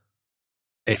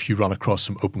if you run across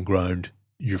some open ground,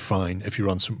 you're fine. If you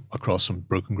run across some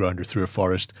broken ground or through a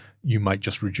forest, you might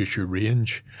just reduce your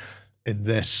range. In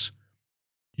this,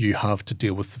 you have to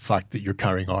deal with the fact that you're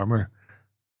carrying armor.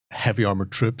 Heavy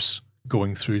armored troops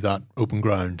going through that open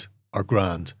ground are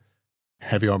grand.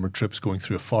 Heavy armored troops going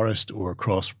through a forest or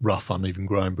across rough, uneven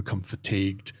ground become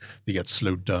fatigued. They get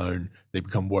slowed down. They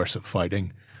become worse at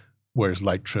fighting. Whereas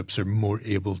light troops are more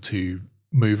able to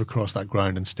move across that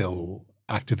ground and still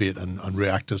activate and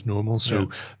react as normal. So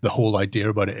the whole idea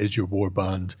about it is your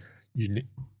warband.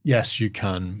 Yes, you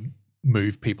can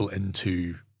move people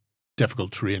into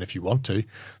difficult terrain if you want to,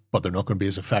 but they're not going to be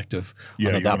as effective. Yeah,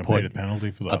 and at that point, pay the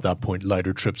penalty for that. At that point,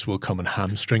 lighter troops will come and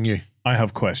hamstring you. I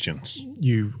have questions.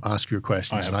 You ask your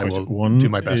questions, and I will One do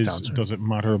my best to answer. Does it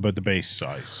matter about the base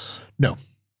size? No.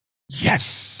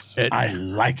 Yes, I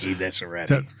like this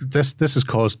already. This has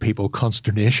caused people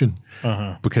consternation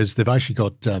because they've actually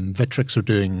got Vitrix are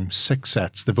doing 6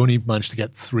 sets. They've only managed to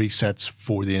get 3 sets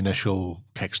for the initial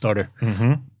Kickstarter,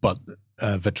 but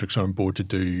Vitrix are on board to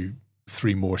do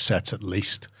 3 more sets at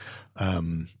least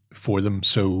for them.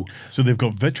 So they've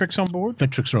got Vitrix on board?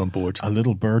 Vitrix are on board. A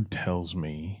little bird tells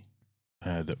me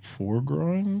that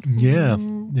Foreground could be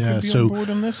on board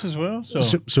on this as well. So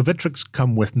Vitrix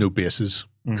come with no bases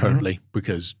currently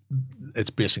because it's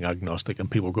basing agnostic, and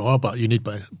people go, oh, but you need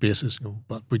bases.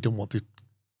 But we don't want to.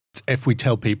 If we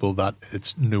tell people that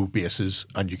it's no bases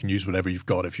and you can use whatever you've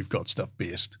got if you've got stuff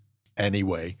based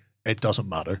anyway, it doesn't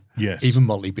matter. Yes. Even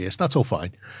multi-based, that's all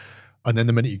fine. And then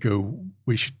the minute you go,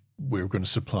 we're going to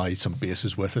supply some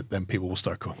bases with it, then people will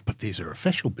start going, but these are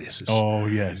official bases. Oh,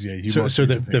 yes. Yeah. So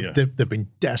they've been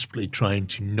desperately trying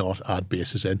to not add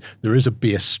bases in. There is a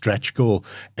base stretch goal.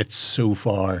 It's so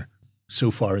far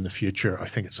in the future. I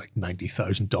think it's like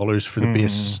 $90,000 for the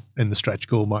base in the stretch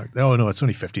goal mark. Oh no, it's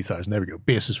only 50,000. There we go.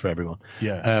 Bases for everyone.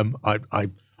 Yeah.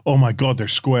 Oh my God, they're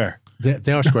square.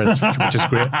 They are square, which is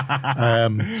great.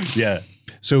 Yeah.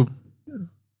 So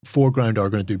Foreground are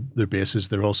going to do their bases.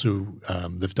 They're also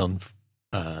they've done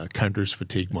counters,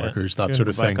 fatigue markers, that sort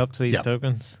of thing. Back up to these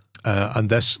tokens. And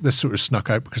this sort of snuck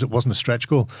out because it wasn't a stretch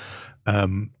goal.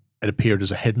 It appeared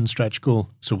as a hidden stretch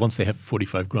goal. So once they hit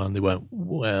 45 grand, they went,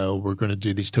 well, we're going to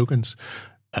do these tokens.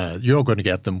 You're all going to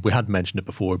get them. We had mentioned it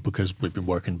before because we've been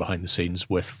working behind the scenes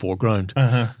with Foreground.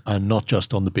 And not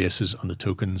just on the bases and the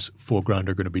tokens. Foreground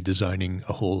are going to be designing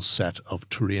a whole set of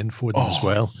terrain for them as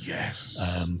well. Yes.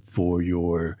 For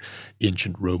your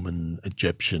ancient Roman,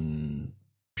 Egyptian,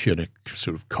 Punic,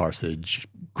 sort of Carthage,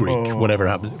 Greek, whatever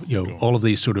happened. All of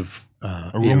these sort of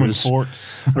a Roman fort.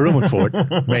 A Roman fort.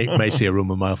 may say a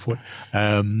Roman mile fort.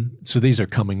 So these are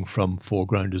coming from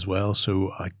Foreground as well.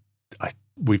 So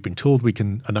we've been told we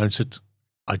can announce it.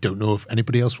 I don't know if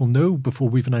anybody else will know before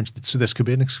we've announced it. So this could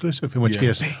be an exclusive, in which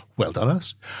case, well done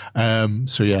us.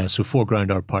 So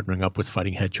Foreground are partnering up with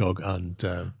Fighting Hedgehog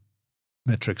and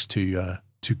Metrics to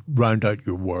round out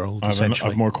your world. I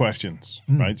have more questions,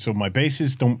 right? So my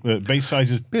bases base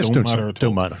sizes don't matter at all.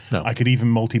 Don't matter. No, I could even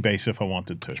multi-base if I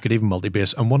wanted to. You could even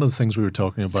multi-base. And one of the things we were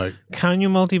talking about. Can you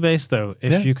multi-base though?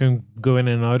 If you can go in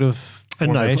and out of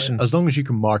formation? As long as you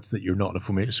can mark that you're not in a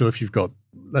formation. So if you've got,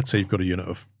 let's say you've got a unit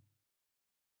of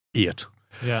 8,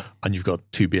 and you've got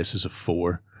 2 bases of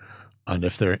 4, and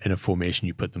if they're in a formation,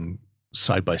 you put them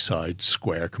side by side,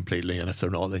 square completely, and if they're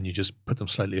not, then you just put them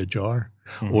slightly ajar.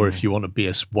 Or if you want to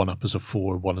base one up as a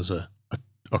 4, one as a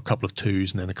couple of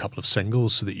 2s, and then a couple of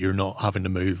singles, so that you're not having to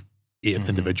move 8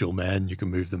 individual men, you can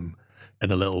move them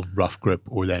in a little rough group,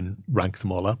 or then rank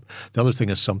them all up. The other thing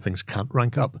is some things can't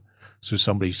rank up. So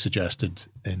somebody suggested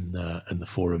in the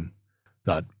forum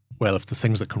that, well, if the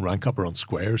things that can rank up are on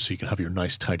squares, so you can have your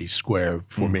nice tidy square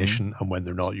formation, and when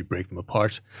they're not, you break them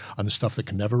apart. And the stuff that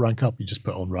can never rank up, you just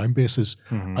put on round bases.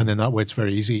 And then that way it's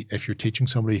very easy. If you're teaching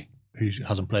somebody who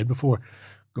hasn't played before,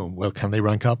 going, well, can they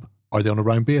rank up? Are they on a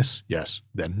round base? Yes.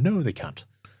 Then no, they can't.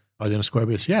 Are they on a square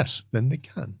base? Yes. Then they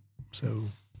can. So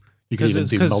you can even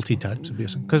do multi-types of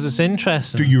basing. Because it's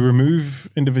interesting. Do you remove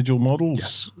individual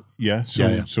models? Yes.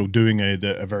 Yeah. So doing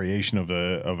a variation of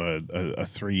a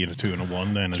 3 and a 2 and a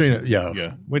 1 then.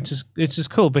 Which is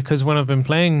cool, because when I've been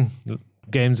playing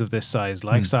games of this size,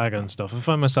 like Saga and stuff, I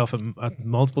find myself at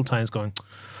multiple times going,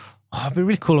 it'd be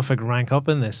really cool if I could rank up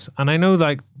in this. And I know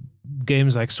like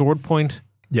games like Sword Point,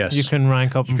 you can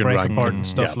rank up and break apart and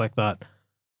stuff like that.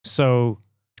 So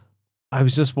I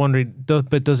was just wondering,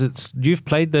 does it? You've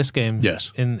played this game,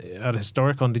 yes, at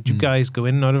Historicon. Did you guys go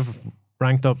in and out of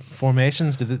ranked up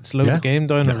formations? Did it slow the game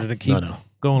down, or did it keep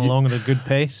going along at a good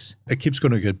pace? It keeps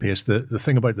going at a good pace. The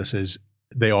thing about this is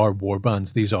they are war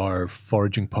bands. These are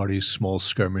foraging parties, small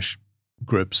skirmish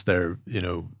groups. They're,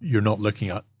 you're not looking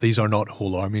at, these are not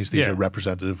whole armies. These are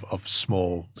representative of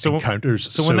small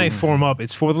encounters. So when they form up,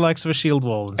 it's for the likes of a shield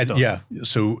wall and stuff. Yeah.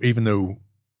 So even though,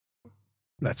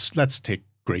 let's take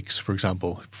Greeks, for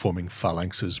example, forming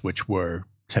phalanxes, which were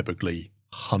typically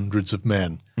hundreds of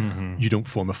men. You don't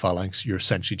form a phalanx. You're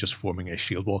essentially just forming a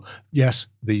shield wall. Yes,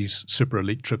 these super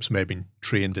elite troops may have been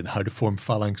trained in how to form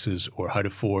phalanxes or how to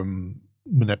form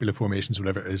manipulative formations,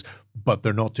 whatever it is, but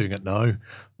they're not doing it now.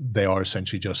 They are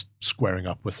essentially just squaring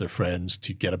up with their friends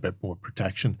to get a bit more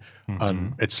protection.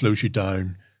 And it slows you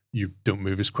down. You don't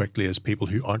move as quickly as people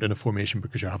who aren't in a formation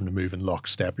because you're having to move in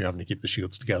lockstep. You're having to keep the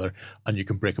shields together, and you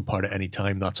can break apart at any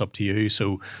time. That's up to you.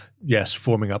 So yes,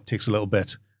 forming up takes a little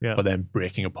bit, but then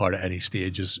breaking apart at any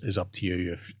stage is up to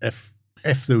you.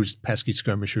 If those pesky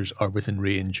skirmishers are within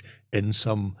range in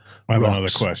some I have rocks, another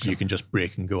question. You can just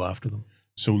break and go after them.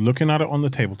 So looking at it on the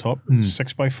tabletop,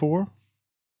 6x4?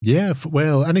 Yeah,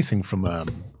 well, anything from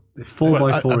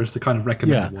 4x4 is the kind of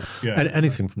recommended one. Yeah,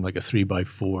 anything from like a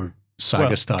 3x4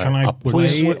 Saga style. Can I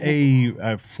upwards. play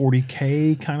a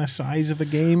 40k kind of size of a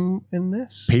game in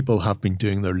this? People have been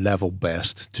doing their level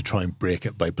best to try and break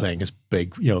it by playing as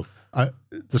big. The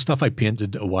stuff I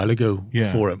painted a while ago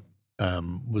for it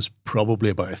was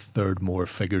probably about a third more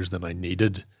figures than I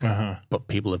needed. But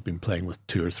people have been playing with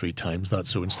 2 or 3 times that.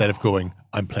 So instead of going,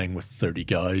 I'm playing with 30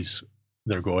 guys,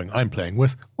 they're going, I'm playing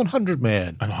with 100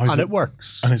 men, and it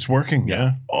works. And it's working,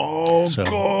 yeah. Oh, So,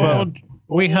 God.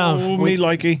 We have me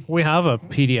likey. We have a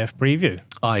PDF preview.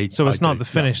 So it's not the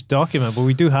finished document, but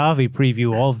we do have a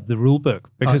preview of the rulebook,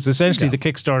 because essentially the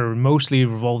Kickstarter mostly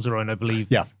revolves around, I believe,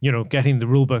 getting the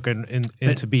rulebook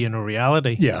into being a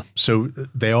reality. Yeah, so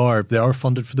they are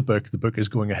funded for the book. The book is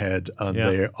going ahead, and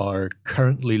they are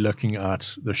currently looking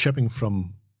at, they're shipping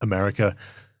from America.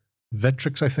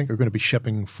 Vetrix, I think, are going to be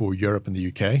shipping for Europe and the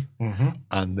UK,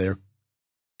 and they're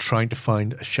trying to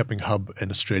find a shipping hub in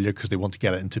Australia because they want to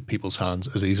get it into people's hands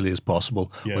as easily as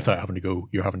possible without having to go,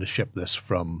 you're having to ship this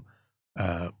from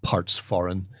parts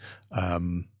foreign.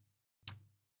 In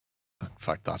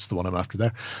fact, that's the one I'm after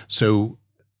there. So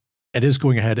it is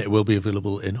going ahead. It will be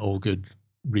available in all good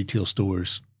retail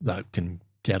stores that can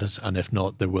get it, and if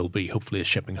not, there will be hopefully a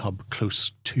shipping hub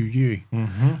close to you.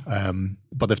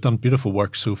 But they've done beautiful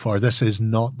work so far. This is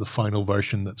not the final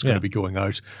version that's going to be going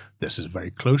out. This is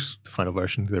very close to the final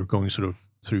version. They're going sort of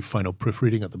through final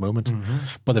proofreading at the moment,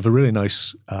 but they have a really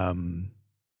nice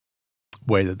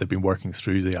way that they've been working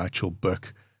through the actual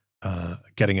book,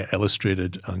 getting it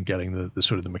illustrated and getting the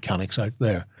sort of the mechanics out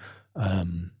there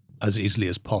as easily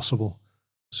as possible.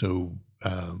 So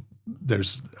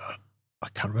there's I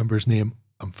can't remember his name.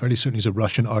 I'm fairly certain he's a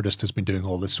Russian artist, has been doing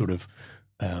all this sort of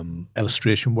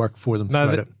illustration work for them.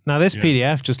 Now this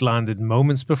PDF just landed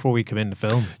moments before we come in to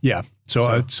film. Yeah,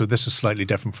 so this is slightly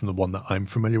different from the one that I'm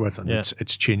familiar with, and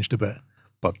it's changed a bit.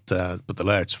 But the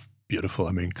layout's beautiful.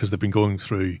 I mean, because they've been going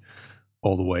through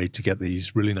all the way to get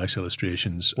these really nice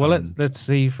illustrations. Well, let's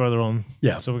see further on.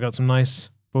 Yeah. So we got some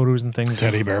nice photos and things.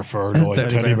 Teddy bear fur.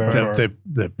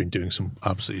 They've been doing some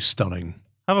absolutely stunning.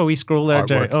 Have a wee scroll there,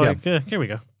 Gerry. Oh, here we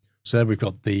go. So there we've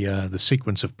got the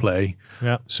sequence of play.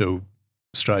 Yeah. So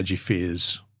strategy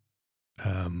phase.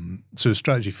 So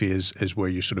strategy phase is where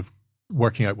you're sort of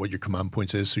working out what your command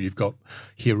points is. So you've got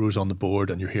heroes on the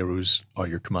board, and your heroes are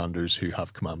your commanders who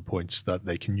have command points that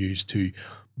they can use to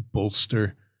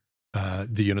bolster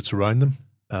the units around them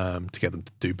to get them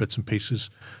to do bits and pieces.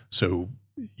 So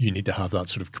you need to have that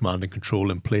sort of command and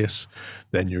control in place.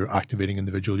 Then you're activating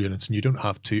individual units, and you don't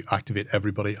have to activate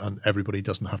everybody, and everybody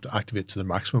doesn't have to activate to the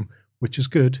maximum, which is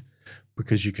good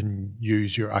because you can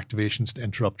use your activations to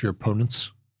interrupt your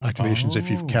opponent's activations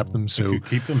if you've kept them. So if you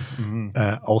keep them.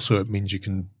 Also, it means you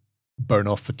can burn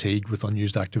off fatigue with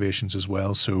unused activations as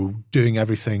well. So doing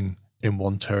everything in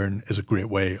one turn is a great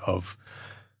way of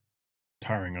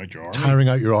tiring out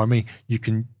your army. You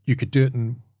could do it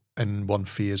in one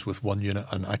phase with one unit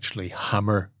and actually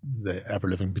hammer the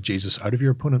ever-living bejesus out of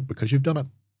your opponent because you've done it.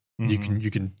 You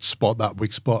can spot that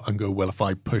weak spot and go, well, if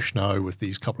I push now with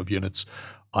these couple of units,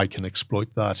 I can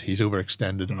exploit that. He's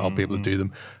overextended. I'll be able to do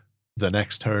them. The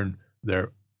next turn,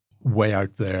 they're way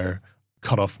out there,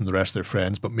 cut off from the rest of their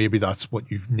friends, but maybe that's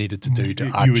what you've needed to do to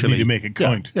actually... You would need to make it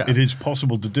count. Yeah. It is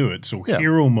possible to do it. So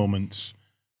hero moments...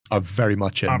 are very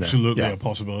much in absolutely there. A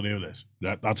possibility of this.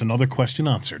 That's another question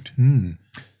answered. And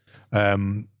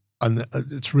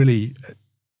it's really...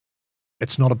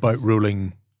 It's not about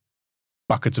rolling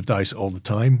buckets of dice all the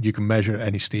time. You can measure at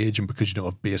any stage, and because you don't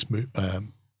have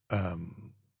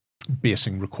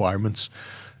basing requirements,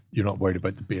 you're not worried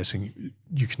about the basing.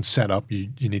 You can set up, you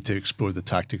need to explore the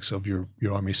tactics of your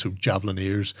army. So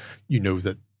javeliniers, you know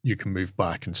that you can move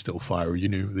back and still fire. You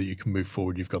know that you can move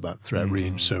forward. You've got that threat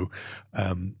range. So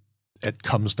it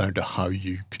comes down to how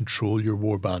you control your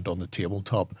warband on the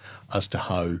tabletop as to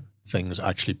how things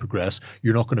actually progress.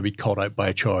 You're not going to be caught out by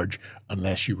a charge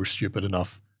unless you were stupid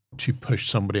enough to push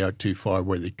somebody out too far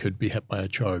where they could be hit by a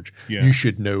charge. You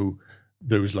should know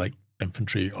those like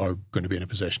infantry are going to be in a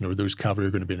position, or those cavalry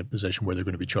are going to be in a position where they're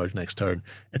going to be charged next turn.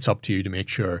 It's up to you to make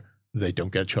sure they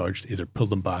don't get charged, either pull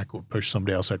them back or push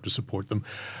somebody else out to support them.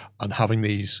 And having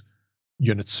these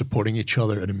units supporting each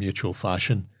other in a mutual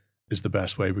fashion is the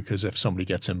best way, because if somebody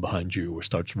gets in behind you or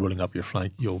starts rolling up your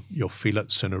flank, you'll feel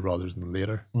it sooner rather than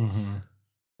later.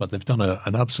 But they've done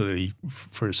an absolutely,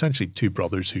 for essentially two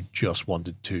brothers who just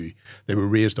wanted to, they were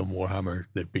raised on Warhammer.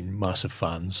 They've been massive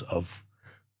fans of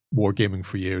wargaming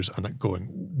for years, and going,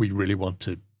 we really want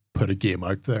to put a game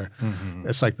out there.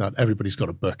 It's like that. Everybody's got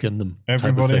a book in them.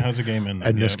 Everybody has a game in them.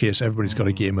 In this case, everybody's got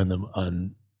a game in them,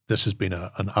 and this has been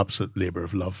an absolute labor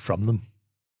of love from them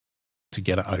to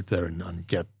get it out there and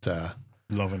get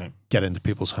loving it, get into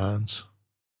people's hands.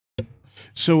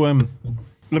 So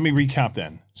let me recap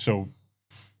then. So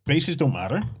bases don't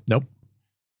matter. Nope.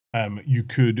 You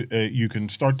can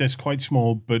start this quite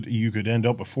small, but you could end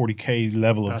up a 40k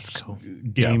level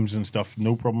of games and stuff,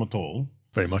 no problem at all.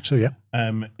 Very much so, yeah.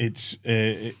 It's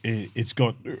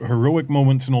got heroic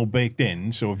moments and all baked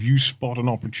in. So if you spot an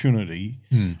opportunity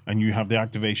and you have the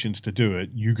activations to do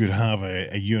it, you could have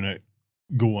a unit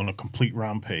go on a complete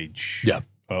rampage.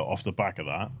 Off the back of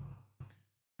that.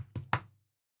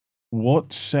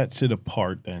 What sets it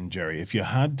apart then, Gerry? If you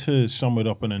had to sum it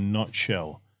up in a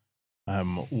nutshell,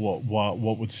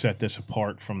 what would set this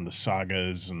apart from the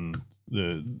sagas and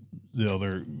the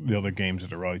other games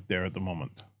that are out there at the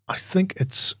moment? I think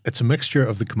it's a mixture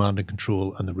of the command and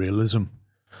control and the realism.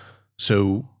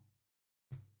 So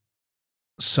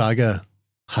Saga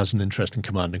has an interesting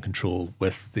command and control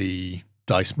with the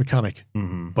dice mechanic,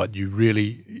 but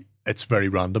it's very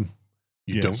random.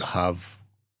 You don't have,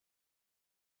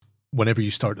 whenever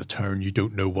you start a turn, you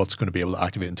don't know what's going to be able to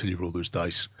activate until you roll those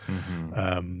dice.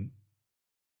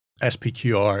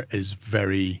 SPQR is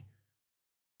very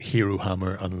hero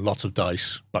hammer and lots of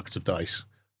dice, buckets of dice.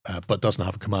 But doesn't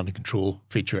have a command and control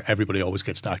feature. Everybody always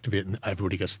gets to activate and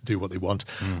everybody gets to do what they want.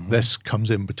 This comes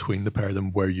in between the pair of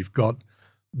them where you've got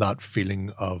that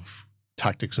feeling of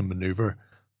tactics and maneuver,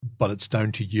 but it's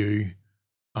down to you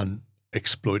and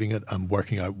exploiting it and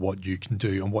working out what you can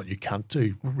do and what you can't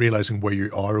do, realizing where you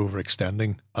are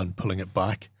overextending and pulling it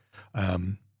back.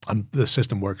 And the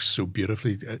system works so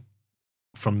beautifully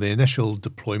from the initial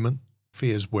deployment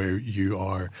phase where you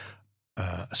are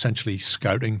essentially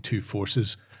scouting two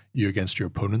forces, you against your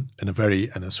opponent, in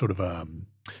a sort of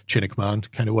chain of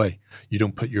command kind of way. You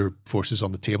don't put your forces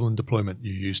on the table in deployment.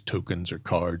 You use tokens or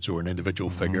cards or an individual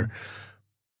figure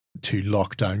to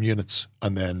lock down units,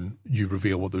 and then you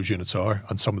reveal what those units are.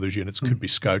 And some of those units could be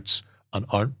scouts and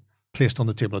aren't placed on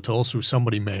the table at all. So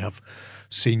somebody may have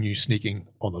seen you sneaking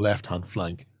on the left-hand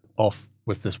flank off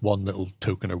with this one little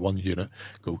token or one unit,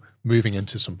 moving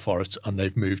into some forests, and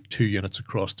they've moved 2 units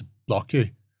across to block you.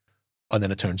 And then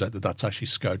it turns out that that's actually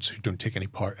scouts who don't take any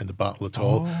part in the battle at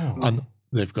all. And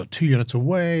they've got 2 units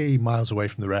miles away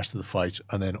from the rest of the fight,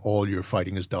 and then all your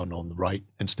fighting is done on the right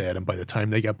instead. And by the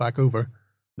time they get back over,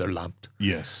 they're lamped.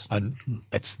 Yes. And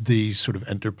it's these sort of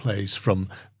interplays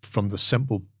from the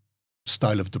simple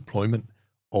style of deployment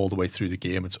all the way through the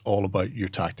game. It's all about your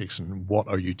tactics and what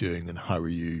are you doing and how are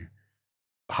you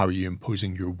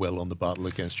imposing your will on the battle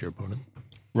against your opponent.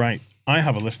 Right. I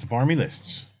have a list of army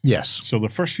lists. Yes. So the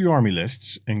first few army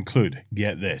lists include,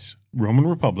 get this, Roman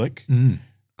Republic,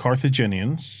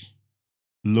 Carthaginians,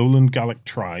 Lowland Gallic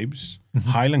tribes,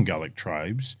 Highland Gallic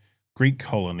tribes, Greek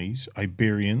colonies,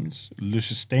 Iberians,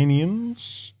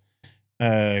 Lusitanians,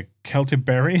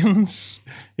 Celtiberians,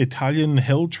 Italian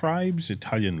hill tribes,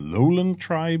 Italian lowland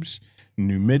tribes,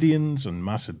 Numidians, and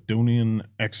Macedonian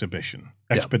expedition.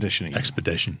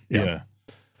 Yeah.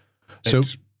 So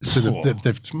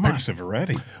it's massive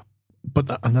already.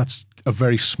 And that's a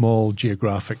very small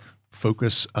geographic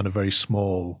focus and a very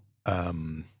small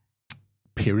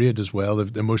period as well.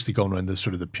 They're mostly gone around the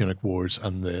sort of the Punic Wars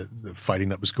and the fighting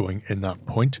that was going in that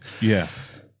point. Yeah.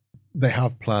 They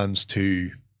have plans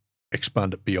to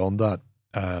expand it beyond that.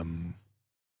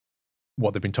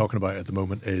 What they've been talking about at the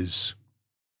moment is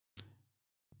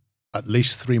at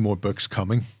least 3 more books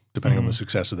coming, depending on the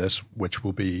success of this, which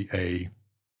will be a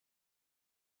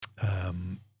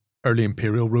early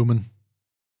Imperial Roman.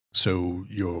 So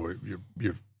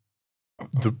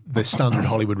the standard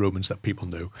Hollywood Romans that people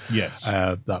know. Yes.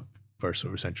 That first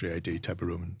sort of century AD type of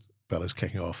Roman fellas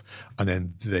kicking off. And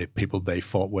then the people they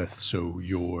fought with. So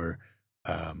your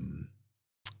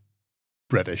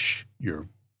British, your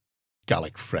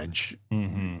Gallic French,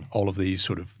 all of these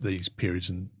sort of these periods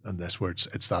and this where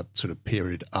it's that sort of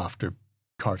period after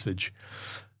Carthage.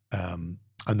 And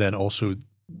then also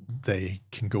they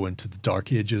can go into the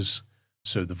Dark Ages.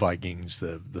 So the Vikings,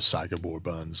 the Saga war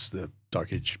bands, the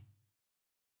Dark Age,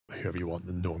 whoever you want,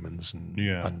 the Normans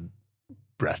and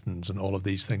Bretons and all of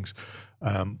these things.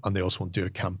 And they also want to do a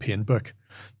campaign book.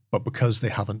 But because they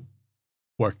haven't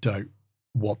worked out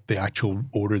what the actual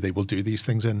order they will do these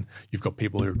things in, you've got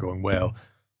people who are going, well,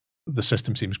 the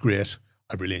system seems great.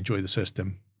 I really enjoy the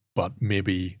system, but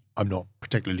maybe I'm not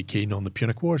particularly keen on the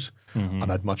Punic Wars.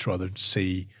 And I'd much rather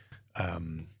see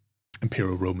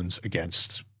Imperial Romans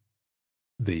against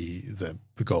the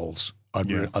Gauls.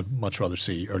 I'd much rather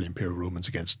see early Imperial Romans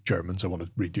against Germans. I want to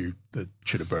redo the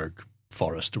Teutoburg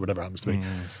Forest or whatever it happens to be.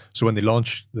 So when they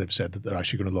launch, they've said that they're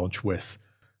actually going to launch with,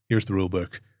 here's the rule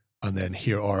book, and then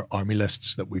here are army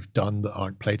lists that we've done that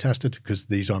aren't play tested, because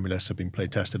these army lists have been play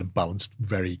tested and balanced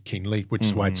very keenly, which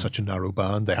is why it's such a narrow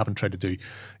band. They haven't tried to do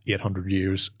 800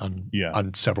 years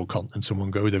and several continents in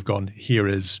one go. They've gone, here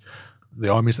is the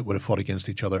armies that would have fought against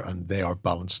each other, and they are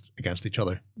balanced against each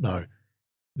other. Now,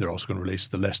 they're also going to release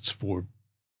the lists for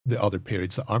the other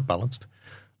periods that aren't balanced.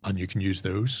 and you can use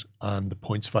those and the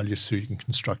points values so you can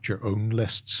construct your own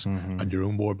lists and your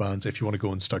own war bands. If you want to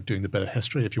go and start doing the bit of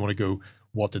history, if you want to go,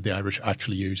 what did the Irish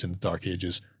actually use in the Dark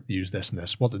Ages? They used this and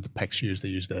this. What did the Picts use? They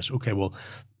used this. Okay, well,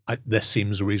 this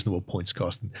seems a reasonable points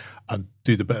cost, and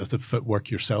do the bit of the footwork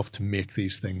yourself to make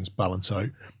these things balance out.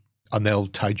 And they'll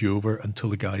tide you over until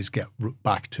the guys get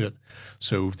back to it.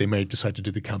 So they may decide to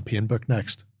do the campaign book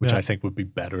next, which I think would be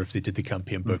better if they did the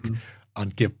campaign book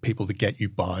and give people to get you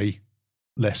by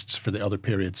lists for the other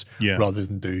periods rather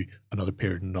than do another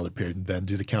period and then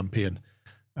do the campaign.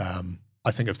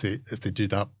 I think if they do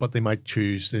that, but they might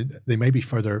choose, they may be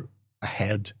further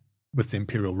ahead with the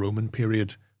Imperial Roman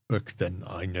period book than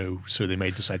I know, so they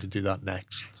may decide to do that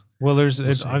next. Well,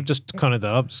 I've just counted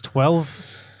that up. It's 12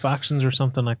 factions or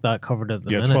something like that covered at the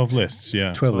minute. 12 lists,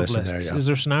 12 lists in there, yeah. Is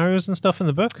there scenarios and stuff in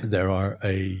the book? There are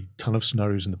a ton of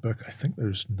scenarios in the book. I think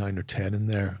there's 9 or 10 in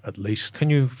there at least. Can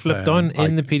you flip down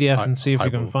in the PDF and see if you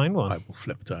can find one? I will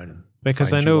flip down and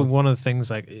because I know one of the things,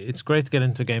 like, it's great to get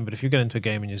into a game, but if you get into a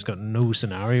game and you've got no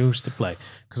scenarios to play,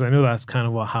 because I know that's kind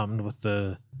of what happened with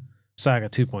the Saga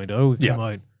 2.0 came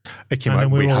out. It came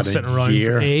out. We were all sitting around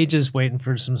for ages waiting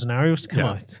for some scenarios to come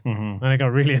out, and it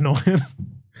got really annoying.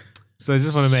 So I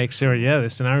just want to make sure, the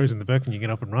scenarios in the book and you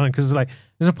get up and running, because like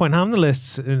there's no point having the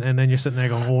lists and then you're sitting there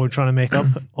going, we're trying to make up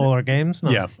all our games now.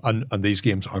 Yeah, and these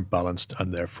games aren't balanced,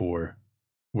 and therefore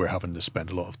we're having to spend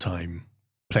a lot of time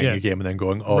playing a game and then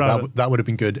going, that would have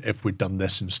been good if we'd done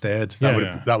this instead. That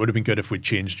would have been good if we'd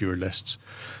changed your lists.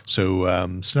 So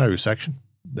scenario section,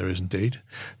 there is indeed.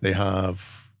 They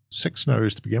have 6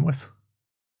 scenarios to begin with.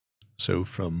 So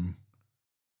from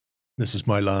This Is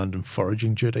My Land and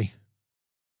Foraging Duty,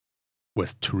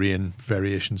 with terrain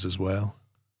variations as well.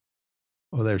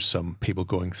 Oh, there's some people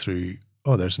going through.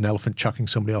 Oh, there's an elephant chucking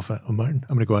somebody off a mountain.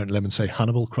 I'm going to go out on a limb and say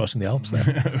Hannibal crossing the Alps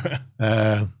there.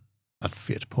 At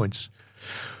fate points.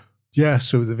 Yeah,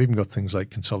 so they've even got things like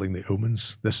consulting the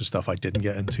omens. This is stuff I didn't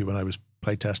get into when I was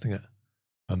playtesting it.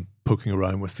 I'm poking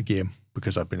around with the game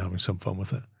because I've been having some fun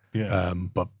with it. Yeah.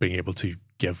 But being able to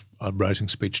give a rousing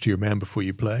speech to your men before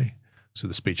you play. So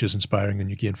the speech is inspiring and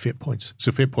you gain fate points.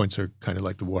 So fate points are kind of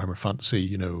like the Warhammer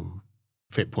Fantasy,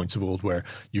 fate points of old, where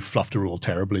you fluffed a roll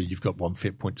terribly, you've got 1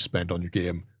 fate point to spend on your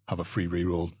game, have a free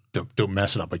reroll, don't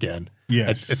mess it up again.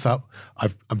 Yes. It's that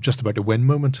I'm just about to win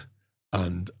moment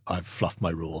and I've fluffed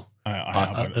my roll.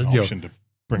 I have an option to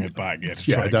bring it back.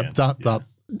 That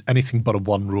anything but a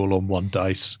 1 roll on 1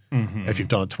 dice. If you've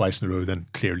done it twice in a row, then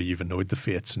clearly you've annoyed the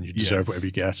fates and you deserve whatever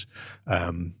you get.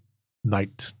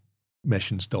 Night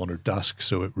missions, dawn or dusk,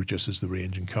 so it reduces the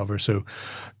range and cover. So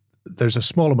there's a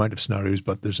small amount of scenarios,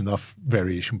 but there's enough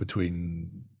variation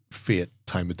between fate,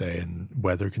 time of day, and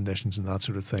weather conditions and that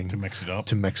sort of thing to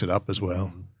mix it up as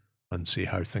well, and see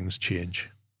how things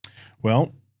change.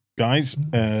 Well, guys,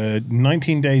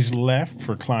 19 days left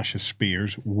for Clash of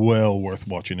Spears. Well worth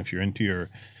watching if you're into your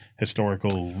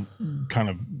historical kind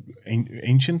of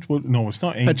ancient. Well, no, it's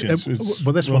not ancient.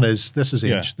 This is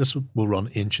ancient. This will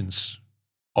run ancients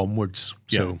onwards.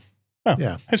 So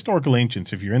historical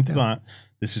ancients. If you're into that,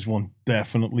 this is one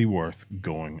definitely worth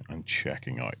going and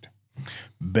checking out.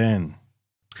 Ben,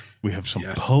 we have some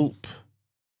pulp.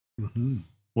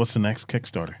 What's the next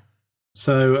Kickstarter?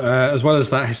 So as well as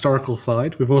that historical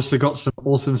side, we've also got some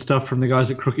awesome stuff from the guys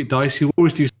at Crooked Dice, who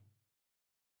always do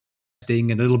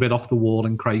and a little bit off the wall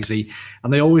and crazy,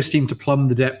 and they always seem to plumb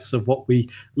the depths of what we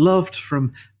loved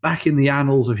from back in the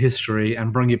annals of history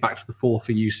and bring it back to the fore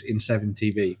for use in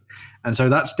 7TV. And so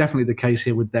that's definitely the case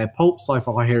here with their Pulp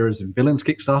Sci-Fi Heroes and Villains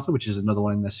Kickstarter, which is another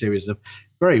one in their series of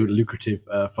very lucrative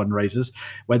fundraisers,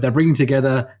 where they're bringing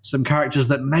together some characters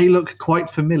that may look quite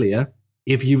familiar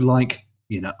if you like,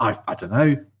 I don't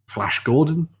know, Flash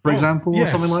Gordon, for example, or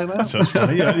something like that. That's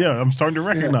funny. Yeah, I'm starting to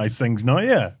recognize things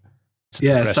now.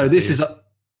 So this is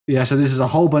a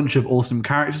whole bunch of awesome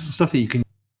characters and stuff that you can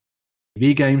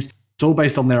TV games. It's all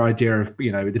based on their idea of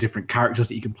the different characters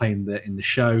that you can play in the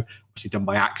show, obviously done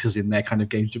by actors in their kind of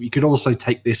games. But you could also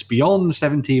take this beyond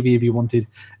 7TV if you wanted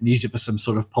and use it for some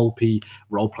sort of pulpy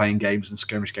role-playing games and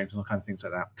skirmish games and all kinds of things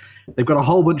like that. They've got a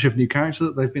whole bunch of new characters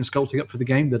that they've been sculpting up for the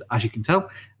game that, as you can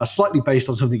tell, are slightly based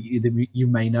on something you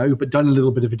may know, but done a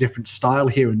little bit of a different style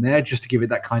here and there just to give it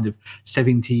that kind of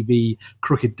 7TV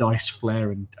Crooked Dice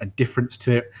flair and difference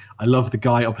to it. I love the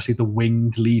guy, obviously the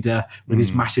winged leader with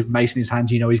his massive mace in his hand.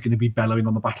 He's going to be bellowing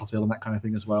on the battlefield and that kind of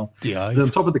thing as well. But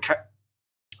on top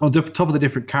of the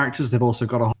different characters, they've also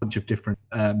got a whole bunch of different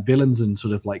villains and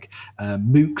sort of like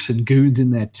mooks and goons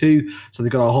in there too. So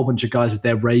they've got a whole bunch of guys with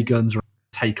their ray guns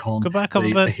take on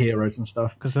the heroes and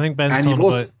stuff. Because I think Ben's talking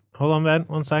about... Hold on, Ben,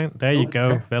 1 second. There you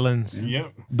go, villains.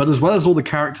 Yep. But as well as all the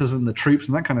characters and the troops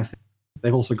and that kind of thing,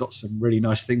 they've also got some really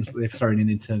nice things that they've thrown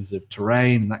in terms of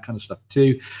terrain and that kind of stuff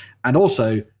too. And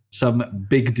also some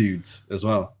big dudes as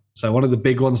well. So one of the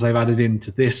big ones they've added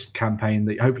into this campaign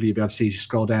that hopefully you'll be able to see as you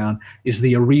scroll down is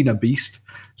the Arena Beast.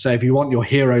 So if you want your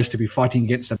heroes to be fighting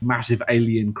against a massive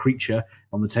alien creature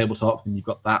on the tabletop, then you've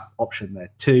got that option there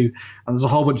too. And there's a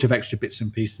whole bunch of extra bits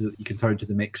and pieces that you can throw into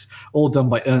the mix, all done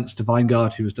by Ernst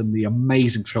Weingard, who has done the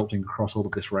amazing sculpting across all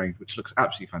of this range, which looks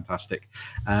absolutely fantastic.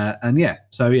 And yeah,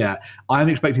 so yeah, I'm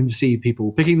expecting to see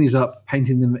people picking these up,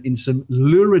 painting them in some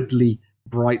luridly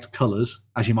bright colours,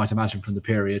 as you might imagine from the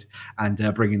period, and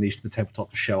bringing these to the tabletop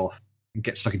to show off and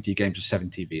get stuck into your games with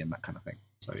 7TV and that kind of thing.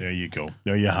 So there you go.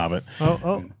 There you have it.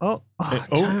 A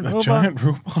giant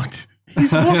robot.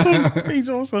 He's awesome. He's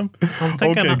awesome. I'm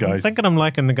thinking I'm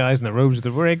liking the guys in the robes.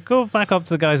 Go back up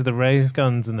to the guys with the ray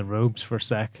guns and the robes for a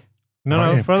sec.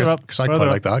 No, further up. Because I quite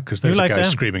like that, because there's a guy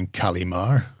screaming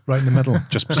Kalimar right in the middle,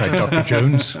 just beside Dr.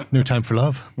 Jones. No Time for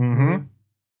Love. Mm-hmm.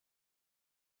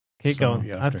 Keep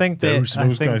going. I think those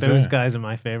guys are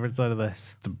my favourites out of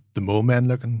this. The mole men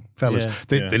looking fellas.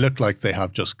 Yeah. They look like they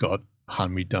have just got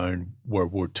hand-me-down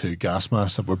World War II gas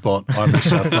masks that were bought army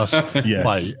surplus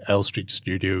by L Street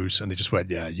Studios, and they just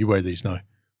went, yeah, you wear these now.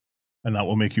 And that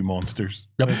will make you monsters.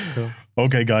 Yep. That's cool.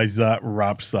 Okay, guys, that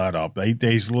wraps that up. 8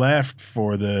 days left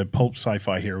for the pulp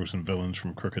sci-fi heroes and villains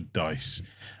from Crooked Dice.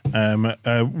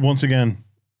 Once again,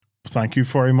 thank you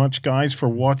very much, guys, for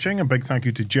watching. A big thank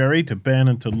you to Gerry, to Ben,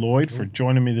 and to Lloyd for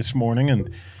joining me this morning and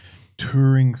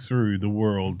touring through the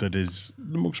world that is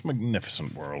the most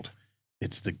magnificent world.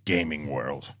 It's the gaming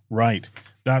world. Right.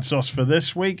 That's us for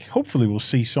this week. Hopefully we'll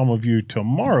see some of you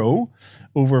tomorrow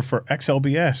over for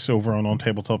XLBS over on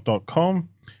OnTabletop.com.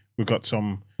 We've got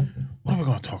some... What are we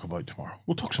going to talk about tomorrow?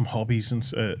 We'll talk some hobbies and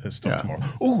stuff tomorrow.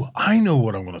 Oh, I know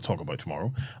what I'm going to talk about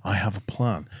tomorrow. I have a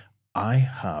plan. I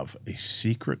have a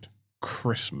secret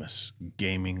Christmas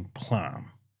gaming plan.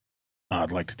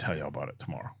 I'd like to tell you about it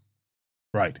tomorrow.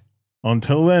 Right.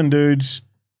 Until then, dudes,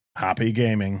 happy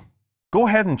gaming. Go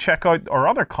ahead and check out our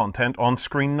other content on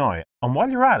screen now. And while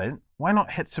you're at it, why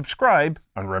not hit subscribe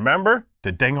and remember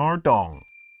to ding our dong.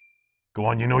 Go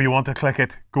on, you know you want to click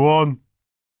it. Go on.